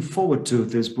looking forward to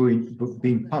this book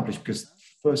being published, because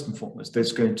first and foremost,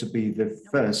 there's going to be the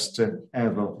first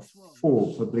ever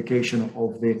full publication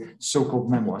of the so-called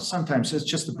memoir. Sometimes it's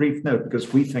just a brief note,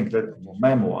 because we think that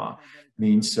memoir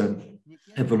means a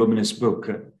voluminous book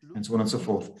and so on and so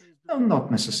forth. No,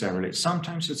 not necessarily.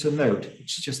 Sometimes it's a note.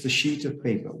 It's just a sheet of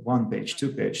paper, 1 page,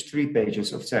 2 pages, 3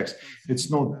 pages of text. It's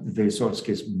not the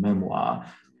Solski's memoir,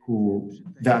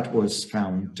 that was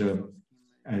found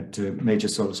at Major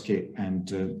Solski and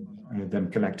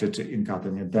then collected in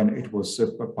Katyn, and then it was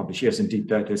published. Yes, indeed,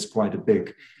 that is quite a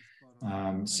big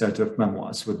set of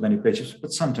memoirs with many pages,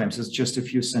 but sometimes it's just a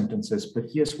few sentences.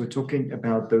 But yes, we're talking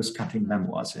about those Katyn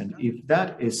memoirs, and if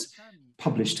that is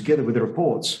published together with the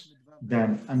reports,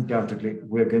 then undoubtedly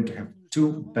we're going to have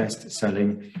 2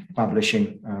 best-selling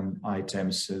publishing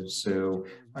items. So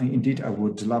indeed, I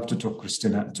would love to talk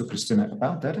to Christina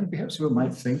about that, and perhaps we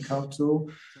might think how to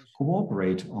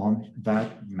cooperate on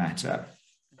that matter.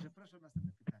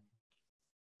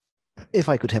 If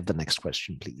I could have the next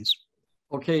question, please.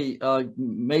 Okay,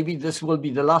 maybe this will be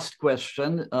the last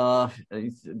question.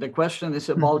 The question is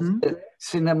about the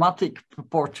cinematic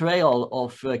portrayal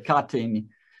of Katyn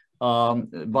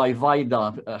by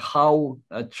Wajda. How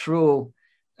true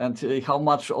and how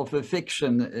much of a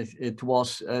fiction it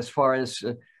was, as far as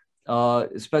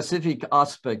specific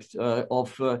aspect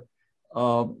of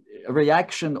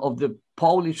reaction of the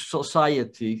Polish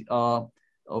society after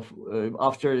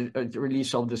the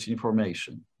release of this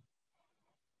information.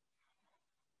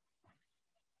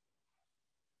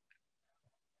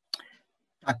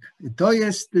 Tak, to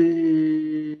jest...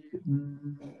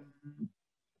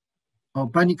 O,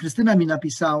 pani Krystyna mi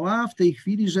napisała w tej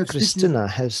chwili, że... Krystyna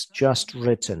has just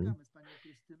written.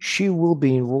 She will be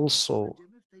in Warsaw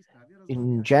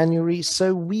in January,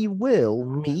 so we will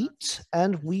meet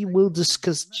and we will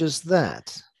discuss just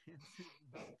that.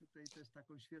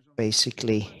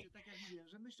 Basically,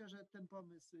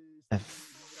 a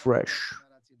fresh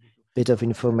bit of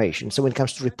information. So when it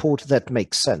comes to report, that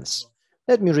makes sense.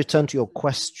 Let me return to your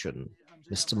question,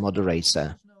 Mr.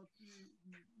 Moderator.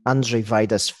 Andrzej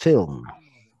Wajda's film.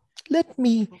 Let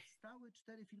me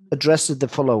address it the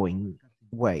following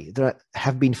way. There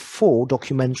have been 4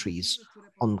 documentaries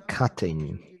on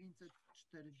Katyn.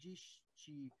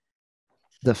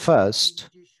 The first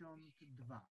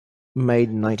made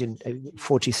in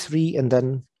 1943, and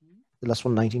then the last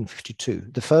one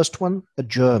 1952. The first one, a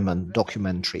German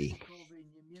documentary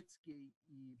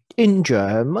in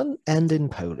German and in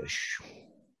Polish.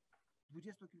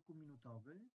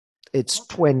 It's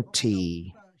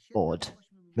 20-odd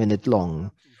minute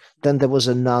long. Then there was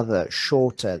another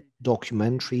shorter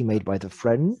documentary made by the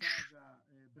French,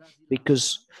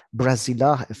 because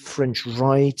Brasilat, a French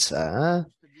writer,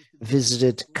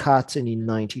 visited Katyn in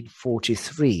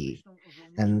 1943,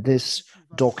 and this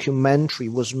documentary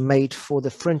was made for the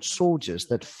French soldiers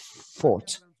that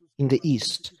fought in the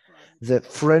East. The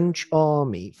French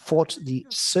army fought the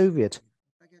Soviet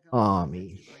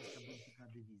army.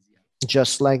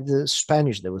 Just like the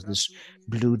Spanish, there was this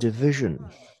Blue Division.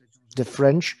 The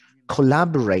French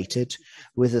collaborated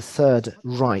with the Third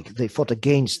Reich. They fought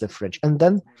against the French. And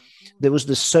then there was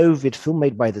the Soviet film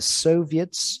made by the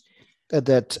Soviets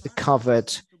that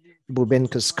covered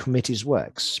Burbenko's committee's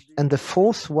works. And the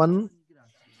fourth one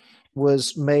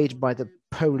was made by the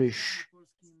Polish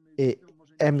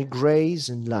emigres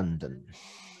in London.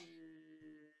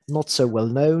 Not so well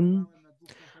known.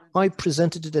 I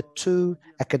presented it at 2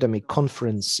 academic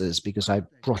conferences because I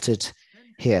brought it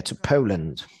here to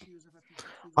Poland.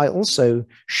 I also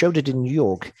showed it in New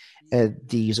York at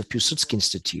the Józef Piłsudski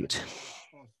Institute.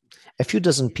 A few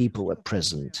dozen people were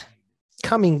present.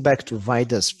 Coming back to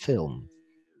Wajda's film,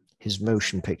 his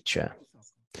motion picture,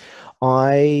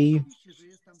 I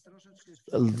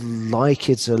like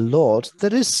it a lot.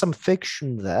 There is some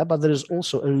fiction there, but there is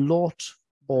also a lot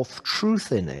of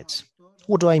truth in it.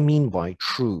 What do I mean by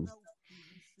true?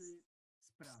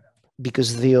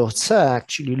 Because the author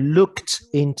actually looked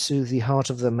into the heart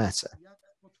of the matter.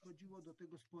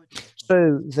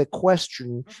 So the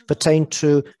question pertained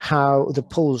to how the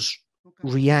Poles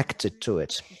reacted to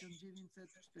it.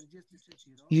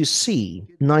 You see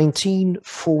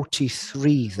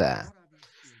 1943 there.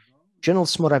 General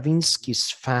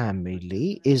Smorawiński's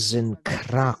family is in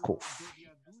Kraków,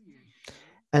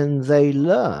 and they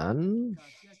learn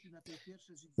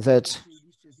that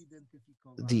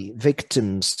the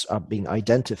victims are being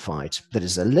identified. There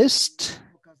is a list,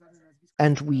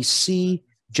 and we see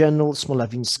General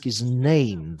Smorawiński's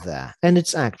name there, and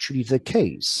it's actually the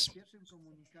case.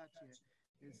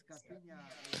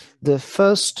 The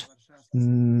first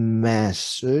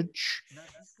message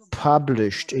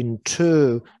published in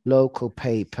 2 local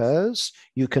papers,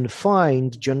 you can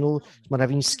find General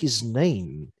Smorawiński's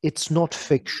name. It's not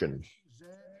fiction.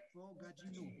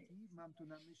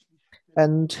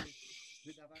 And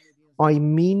I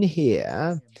mean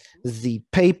here the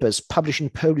papers published in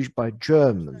Polish by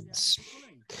Germans.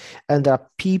 And there are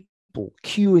people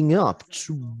queuing up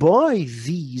to buy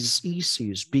these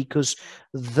issues because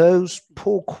those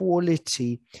poor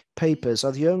quality papers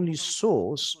are the only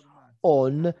source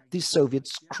on the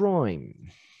Soviets'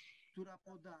 crime.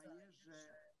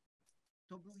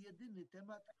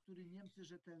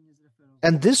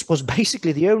 And this was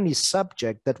basically the only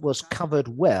subject that was covered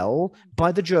well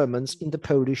by the Germans in the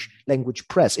Polish language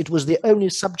press. It was the only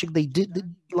subject they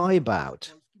didn't lie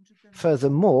about.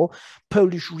 Furthermore,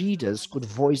 Polish readers could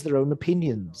voice their own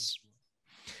opinions.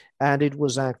 And it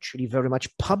was actually very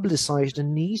much publicized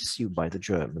an issue by the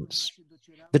Germans.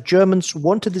 The Germans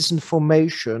wanted this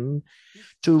information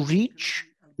to reach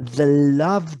the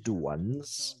loved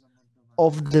ones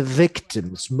of the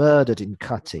victims murdered in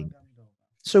Katyn.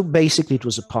 So basically it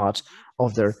was a part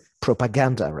of their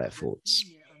propaganda efforts.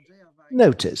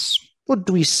 Notice, what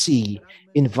do we see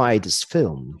in Wajda's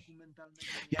film?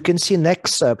 You can see an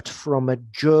excerpt from a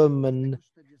German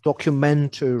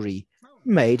documentary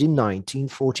made in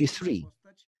 1943.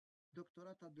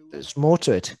 There's more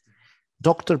to it.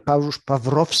 Dr. Tadeusz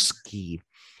Pawrowski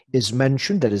is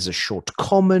mentioned. There is a short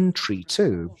commentary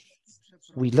too.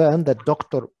 We learn that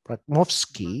Dr.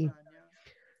 Pawrowski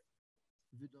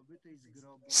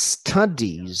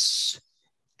studies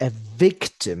a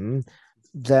victim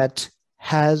that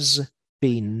has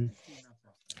been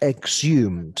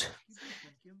exhumed.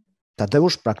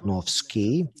 Tadeusz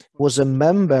Bębnowski was a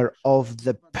member of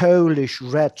the Polish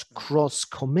Red Cross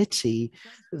committee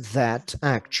that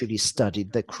actually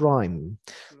studied the crime.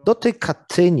 Dotyk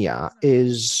Katynia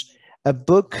is a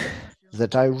book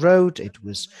that I wrote. It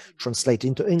was translated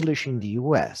into English in the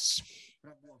US.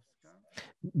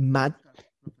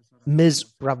 Ms.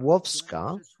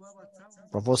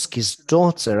 Pawrowski's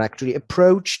daughter, actually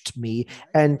approached me,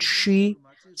 and she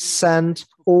sent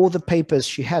all the papers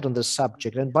she had on the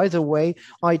subject. And by the way,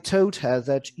 I told her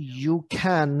that you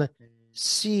can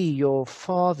see your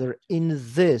father in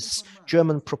this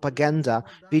German propaganda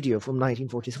video from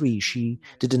 1943. She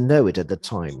didn't know it at the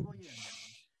time.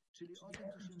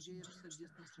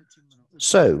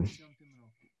 So,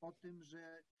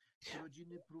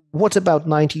 what about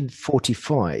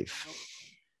 1945?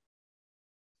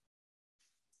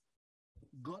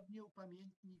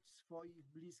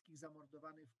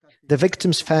 The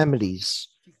victims' families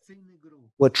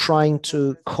were trying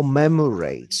to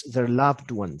commemorate their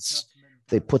loved ones.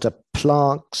 They put up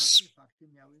plaques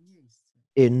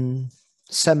in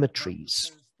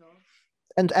cemeteries.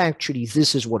 And actually,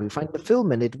 this is what we find in the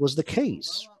film, and it was the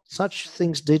case. Such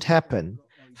things did happen.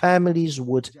 Families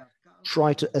would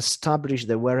try to establish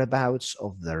the whereabouts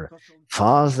of their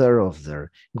father, of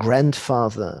their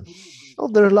grandfather,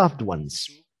 of their loved ones.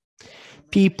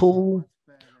 People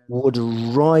would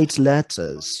write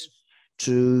letters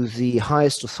to the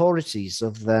highest authorities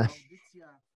of the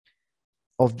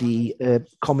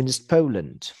communist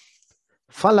Poland.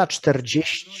 Fala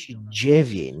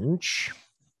 49,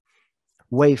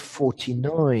 Wave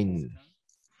 49.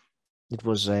 It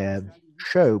was a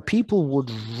show. People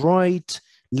would write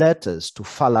letters to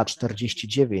Fala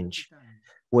 49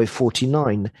 way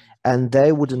 49, and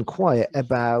they would inquire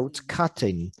about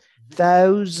Katyn.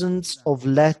 Thousands of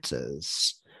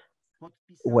letters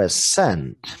were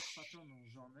sent,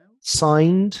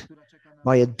 signed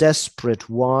by a desperate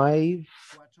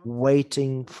wife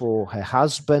waiting for her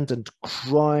husband and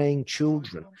crying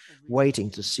children waiting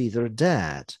to see their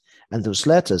dad. And those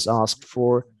letters asked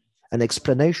for an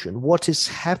explanation. What is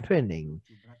happening?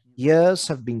 Years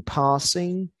have been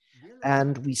passing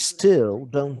and we still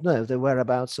don't know the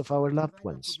whereabouts of our loved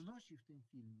ones.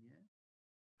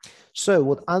 So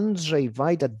what Andrzej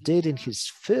Wajda did in his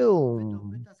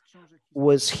film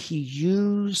was he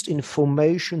used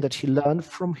information that he learned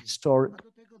from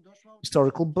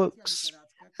historical books.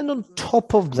 And on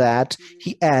top of that,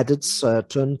 he added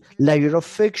certain layer of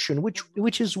fiction,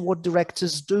 which is what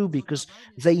directors do, because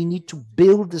they need to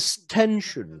build this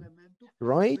tension,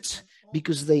 right?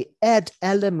 Because they add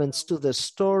elements to the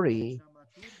story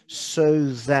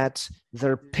so that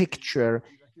their picture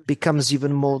becomes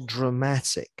even more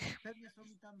dramatic,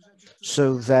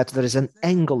 so that there is an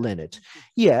angle in it.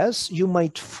 Yes, you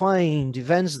might find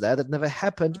events there that never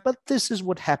happened, but this is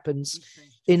what happens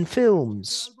in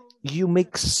films. You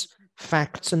mix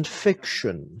facts and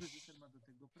fiction.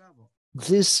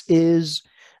 This is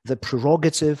the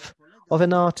prerogative of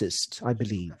an artist, I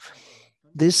believe.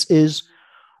 This is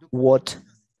what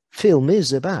film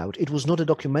is about. It was not a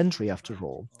documentary, after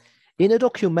all. In a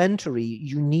documentary,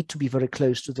 you need to be very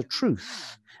close to the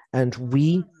truth, and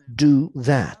we do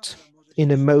that.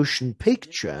 In a motion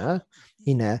picture,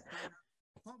 in a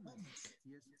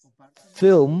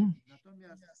film,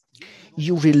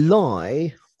 you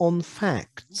rely on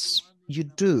facts, you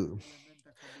do.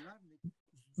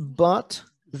 But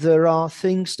there are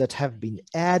things that have been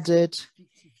added.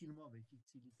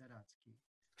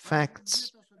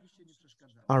 Facts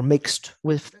are mixed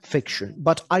with fiction,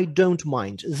 but I don't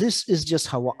mind. This is just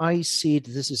how I see it.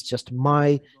 This is just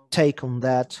my take on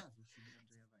that.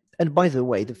 And by the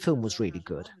way, the film was really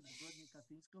good.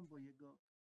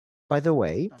 By the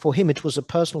way, for him, it was a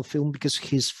personal film because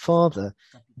his father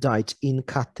died in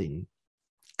Katyn,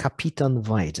 Captain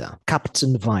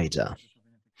Wajda.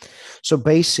 So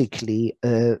basically,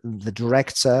 the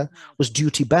director was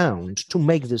duty-bound to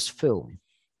make this film.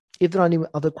 If there are any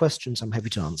other questions, I'm happy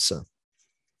to answer.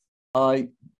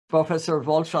 Professor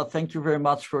Wolsza, thank you very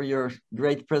much for your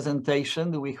great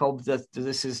presentation. We hope that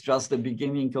this is just the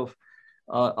beginning of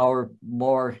our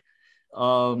more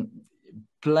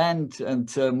planned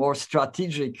and more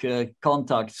strategic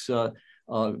contacts,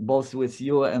 both with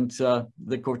you and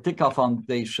the Kurtyka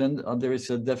Foundation. There is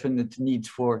a definite need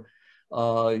for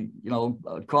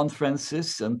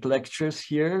conferences and lectures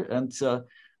here, and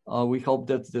we hope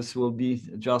that this will be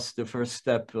just the first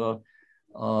step in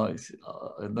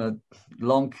a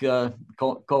long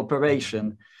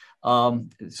cooperation.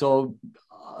 So,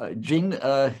 Jean,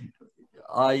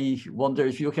 I wonder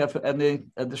if you have any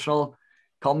additional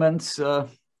comments. Well,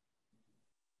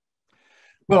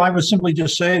 I would simply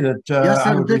just say that Ja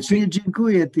serdecznie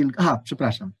dziękuję tylko. Aha,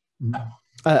 przepraszam.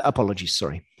 Apologies,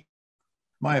 sorry.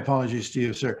 My apologies to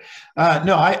you, sir.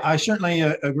 No, I certainly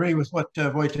agree with what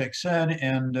Wojtek said,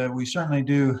 and we certainly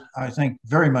do, I think,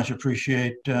 very much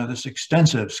appreciate this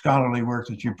extensive scholarly work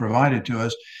that you provided to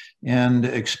us and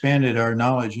expanded our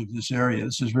knowledge of this area.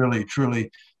 This is really,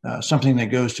 truly something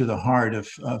that goes to the heart of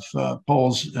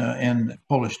Poles and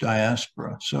Polish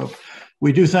diaspora. So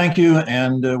we do thank you,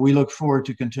 and we look forward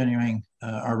to continuing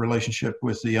our relationship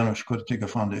with the Janusz Kurtyka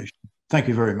Foundation. Thank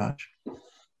you very much.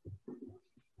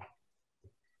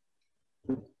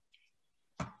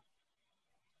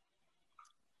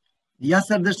 Ja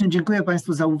serdecznie dziękuję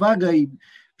Państwu za uwagę i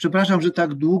przepraszam, że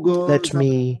tak długo. Let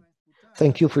me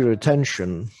thank you for your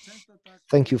attention.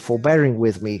 Thank you for bearing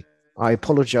with me. I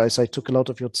apologize, I took a lot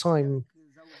of your time,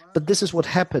 but this is what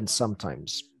happens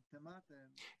sometimes.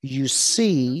 You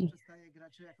see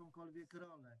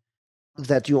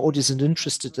that your audience is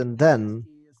interested, and then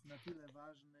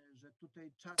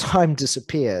time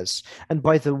disappears. And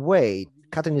by the way,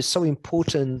 Katyn is so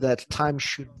important that time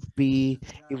should be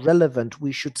irrelevant.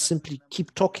 We should simply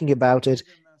keep talking about it,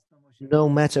 no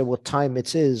matter what time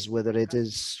it is, whether it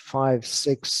is 5,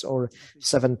 6, or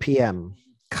 7 p.m.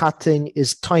 Katyn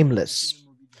is timeless.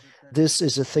 This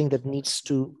is a thing that needs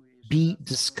to be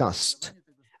discussed,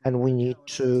 and we need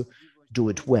to do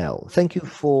it well. Thank you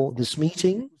for this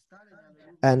meeting,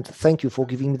 and thank you for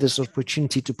giving me this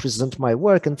opportunity to present my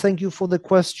work, and thank you for the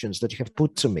questions that you have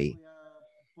put to me.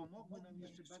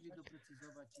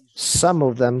 Some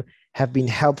of them have been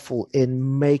helpful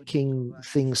in making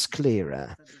things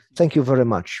clearer. Thank you very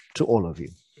much to all of you.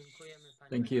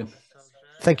 Thank you.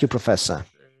 Thank you, Professor.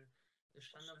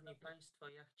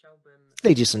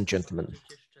 Ladies and gentlemen,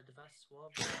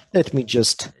 let me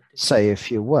just say a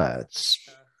few words.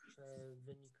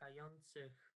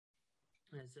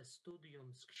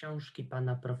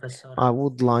 I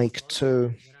would like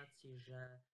to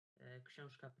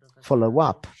follow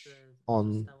up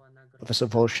on Professor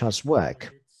Wolsza's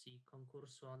work.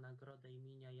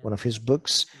 One of his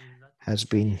books has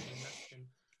been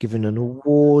given an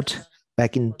award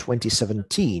back in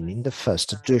 2017 in the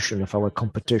first edition of our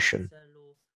competition.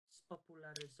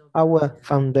 Our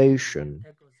foundation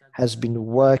has been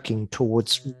working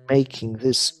towards making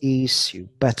this issue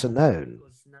better known.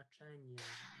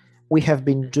 We have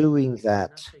been doing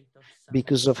that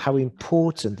because of how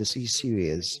important this issue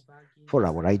is for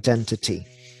our identity.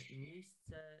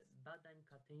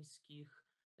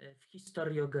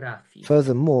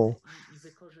 Furthermore,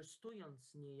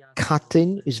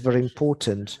 Katyn is very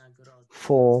important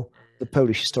for the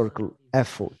Polish historical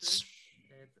efforts.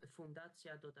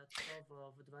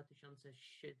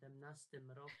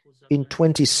 In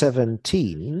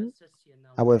 2017,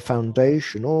 our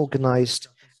foundation organized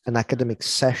an academic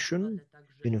session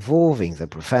involving the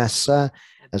professor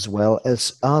as well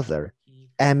as other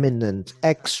eminent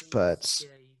experts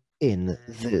in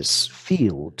this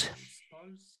field,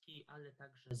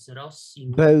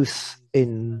 both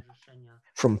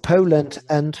from Poland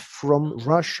and from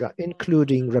Russia,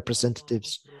 including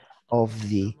representatives of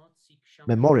the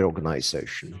Memorial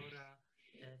Organization.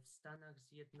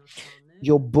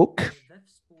 Your book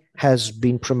has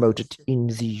been promoted in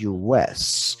the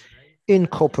US in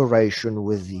cooperation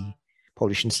with the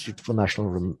Polish Institute for National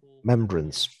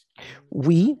Remembrance.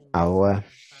 Our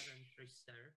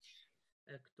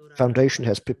foundation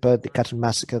has prepared the Katyn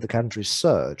Massacre, the Country's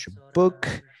Search, a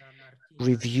book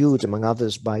reviewed, among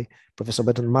others, by Professor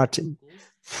Bębnowski,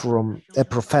 a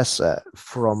professor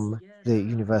from the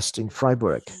University in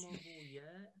Freiburg.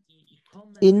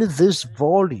 In this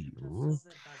volume,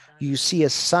 you see a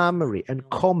summary and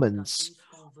comments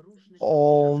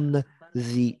on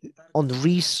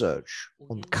research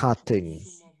on Katyn.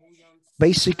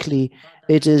 Basically,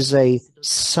 it is a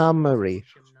summary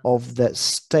of the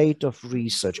state of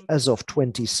research as of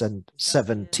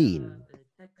 2017.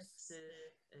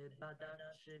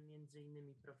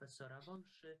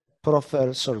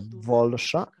 Professor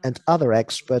Wolsza and other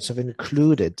experts have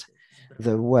included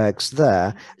the works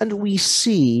there, and we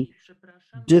see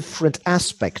different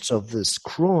aspects of this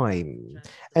crime.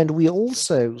 And we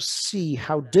also see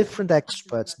how different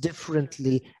experts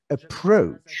differently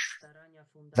approach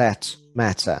that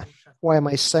matter. Why am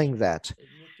I saying that?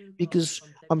 Because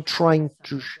I'm trying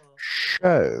to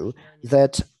show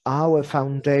that our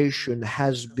foundation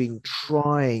has been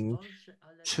trying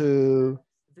to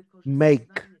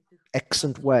make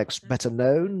excellent works better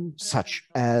known, such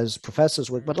as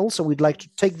professors' work, but also we'd like to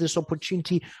take this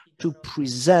opportunity to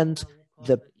present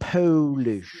the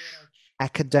Polish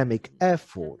academic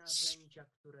efforts.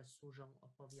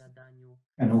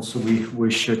 And also we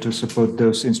wish to support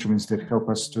those instruments that help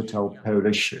us to tell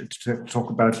Polish, to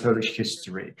talk about Polish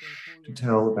history, to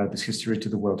tell about this history to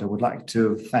the world. I would like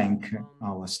to thank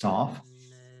our staff.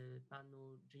 I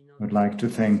would like to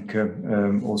thank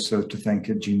also to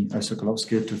thank Jean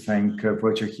Sokolowski, to thank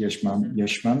Wojciech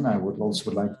Jeśman. I would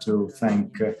also like to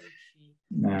thank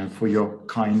for your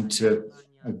kind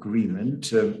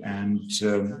agreement and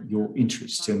your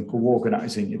interest in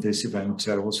co-organizing this event.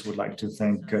 I also would like to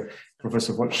thank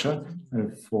Professor Wolsza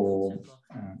for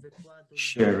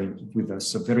sharing with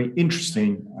us a very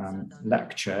interesting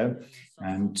lecture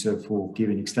and for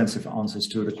giving extensive answers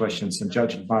to the questions, and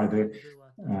judging by the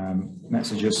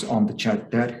messages on the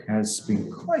chat, that has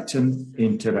been quite an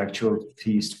intellectual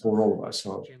feast for all of us.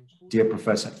 So, dear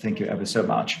Professor, thank you ever so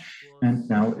much. And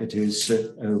now it is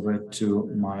over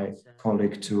to my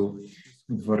colleague, to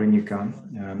Veronika,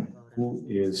 who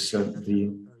is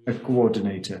the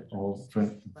coordinator of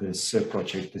this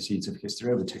project, The Seeds of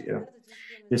History. Over to you.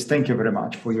 Yes, thank you very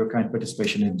much for your kind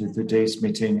participation in today's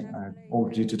meeting.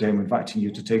 Already today, I'm inviting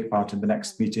you to take part in the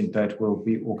next meeting that will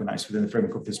be organized within the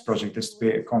framework of this project. This will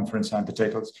be a conference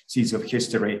entitled Seeds of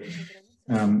History.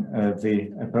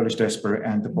 The Polish diaspora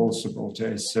and the Poles abroad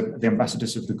as the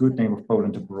ambassadors of the good name of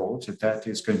Poland abroad. That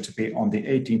is going to be on the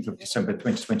 18th of December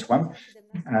 2021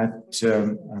 at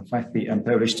 5 p.m.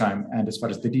 Polish time. And as far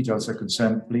as the details are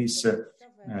concerned, please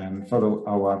follow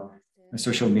our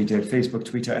social media, Facebook,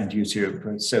 Twitter, and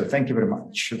YouTube. So thank you very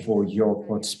much for your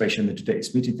participation in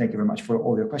today's meeting. Thank you very much for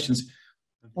all your questions.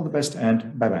 All the best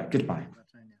and bye-bye. Goodbye.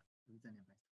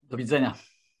 Do widzenia.